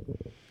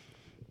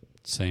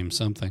 Same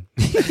something.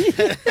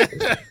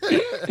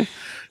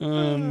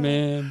 Oh,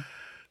 man.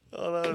 Oh, that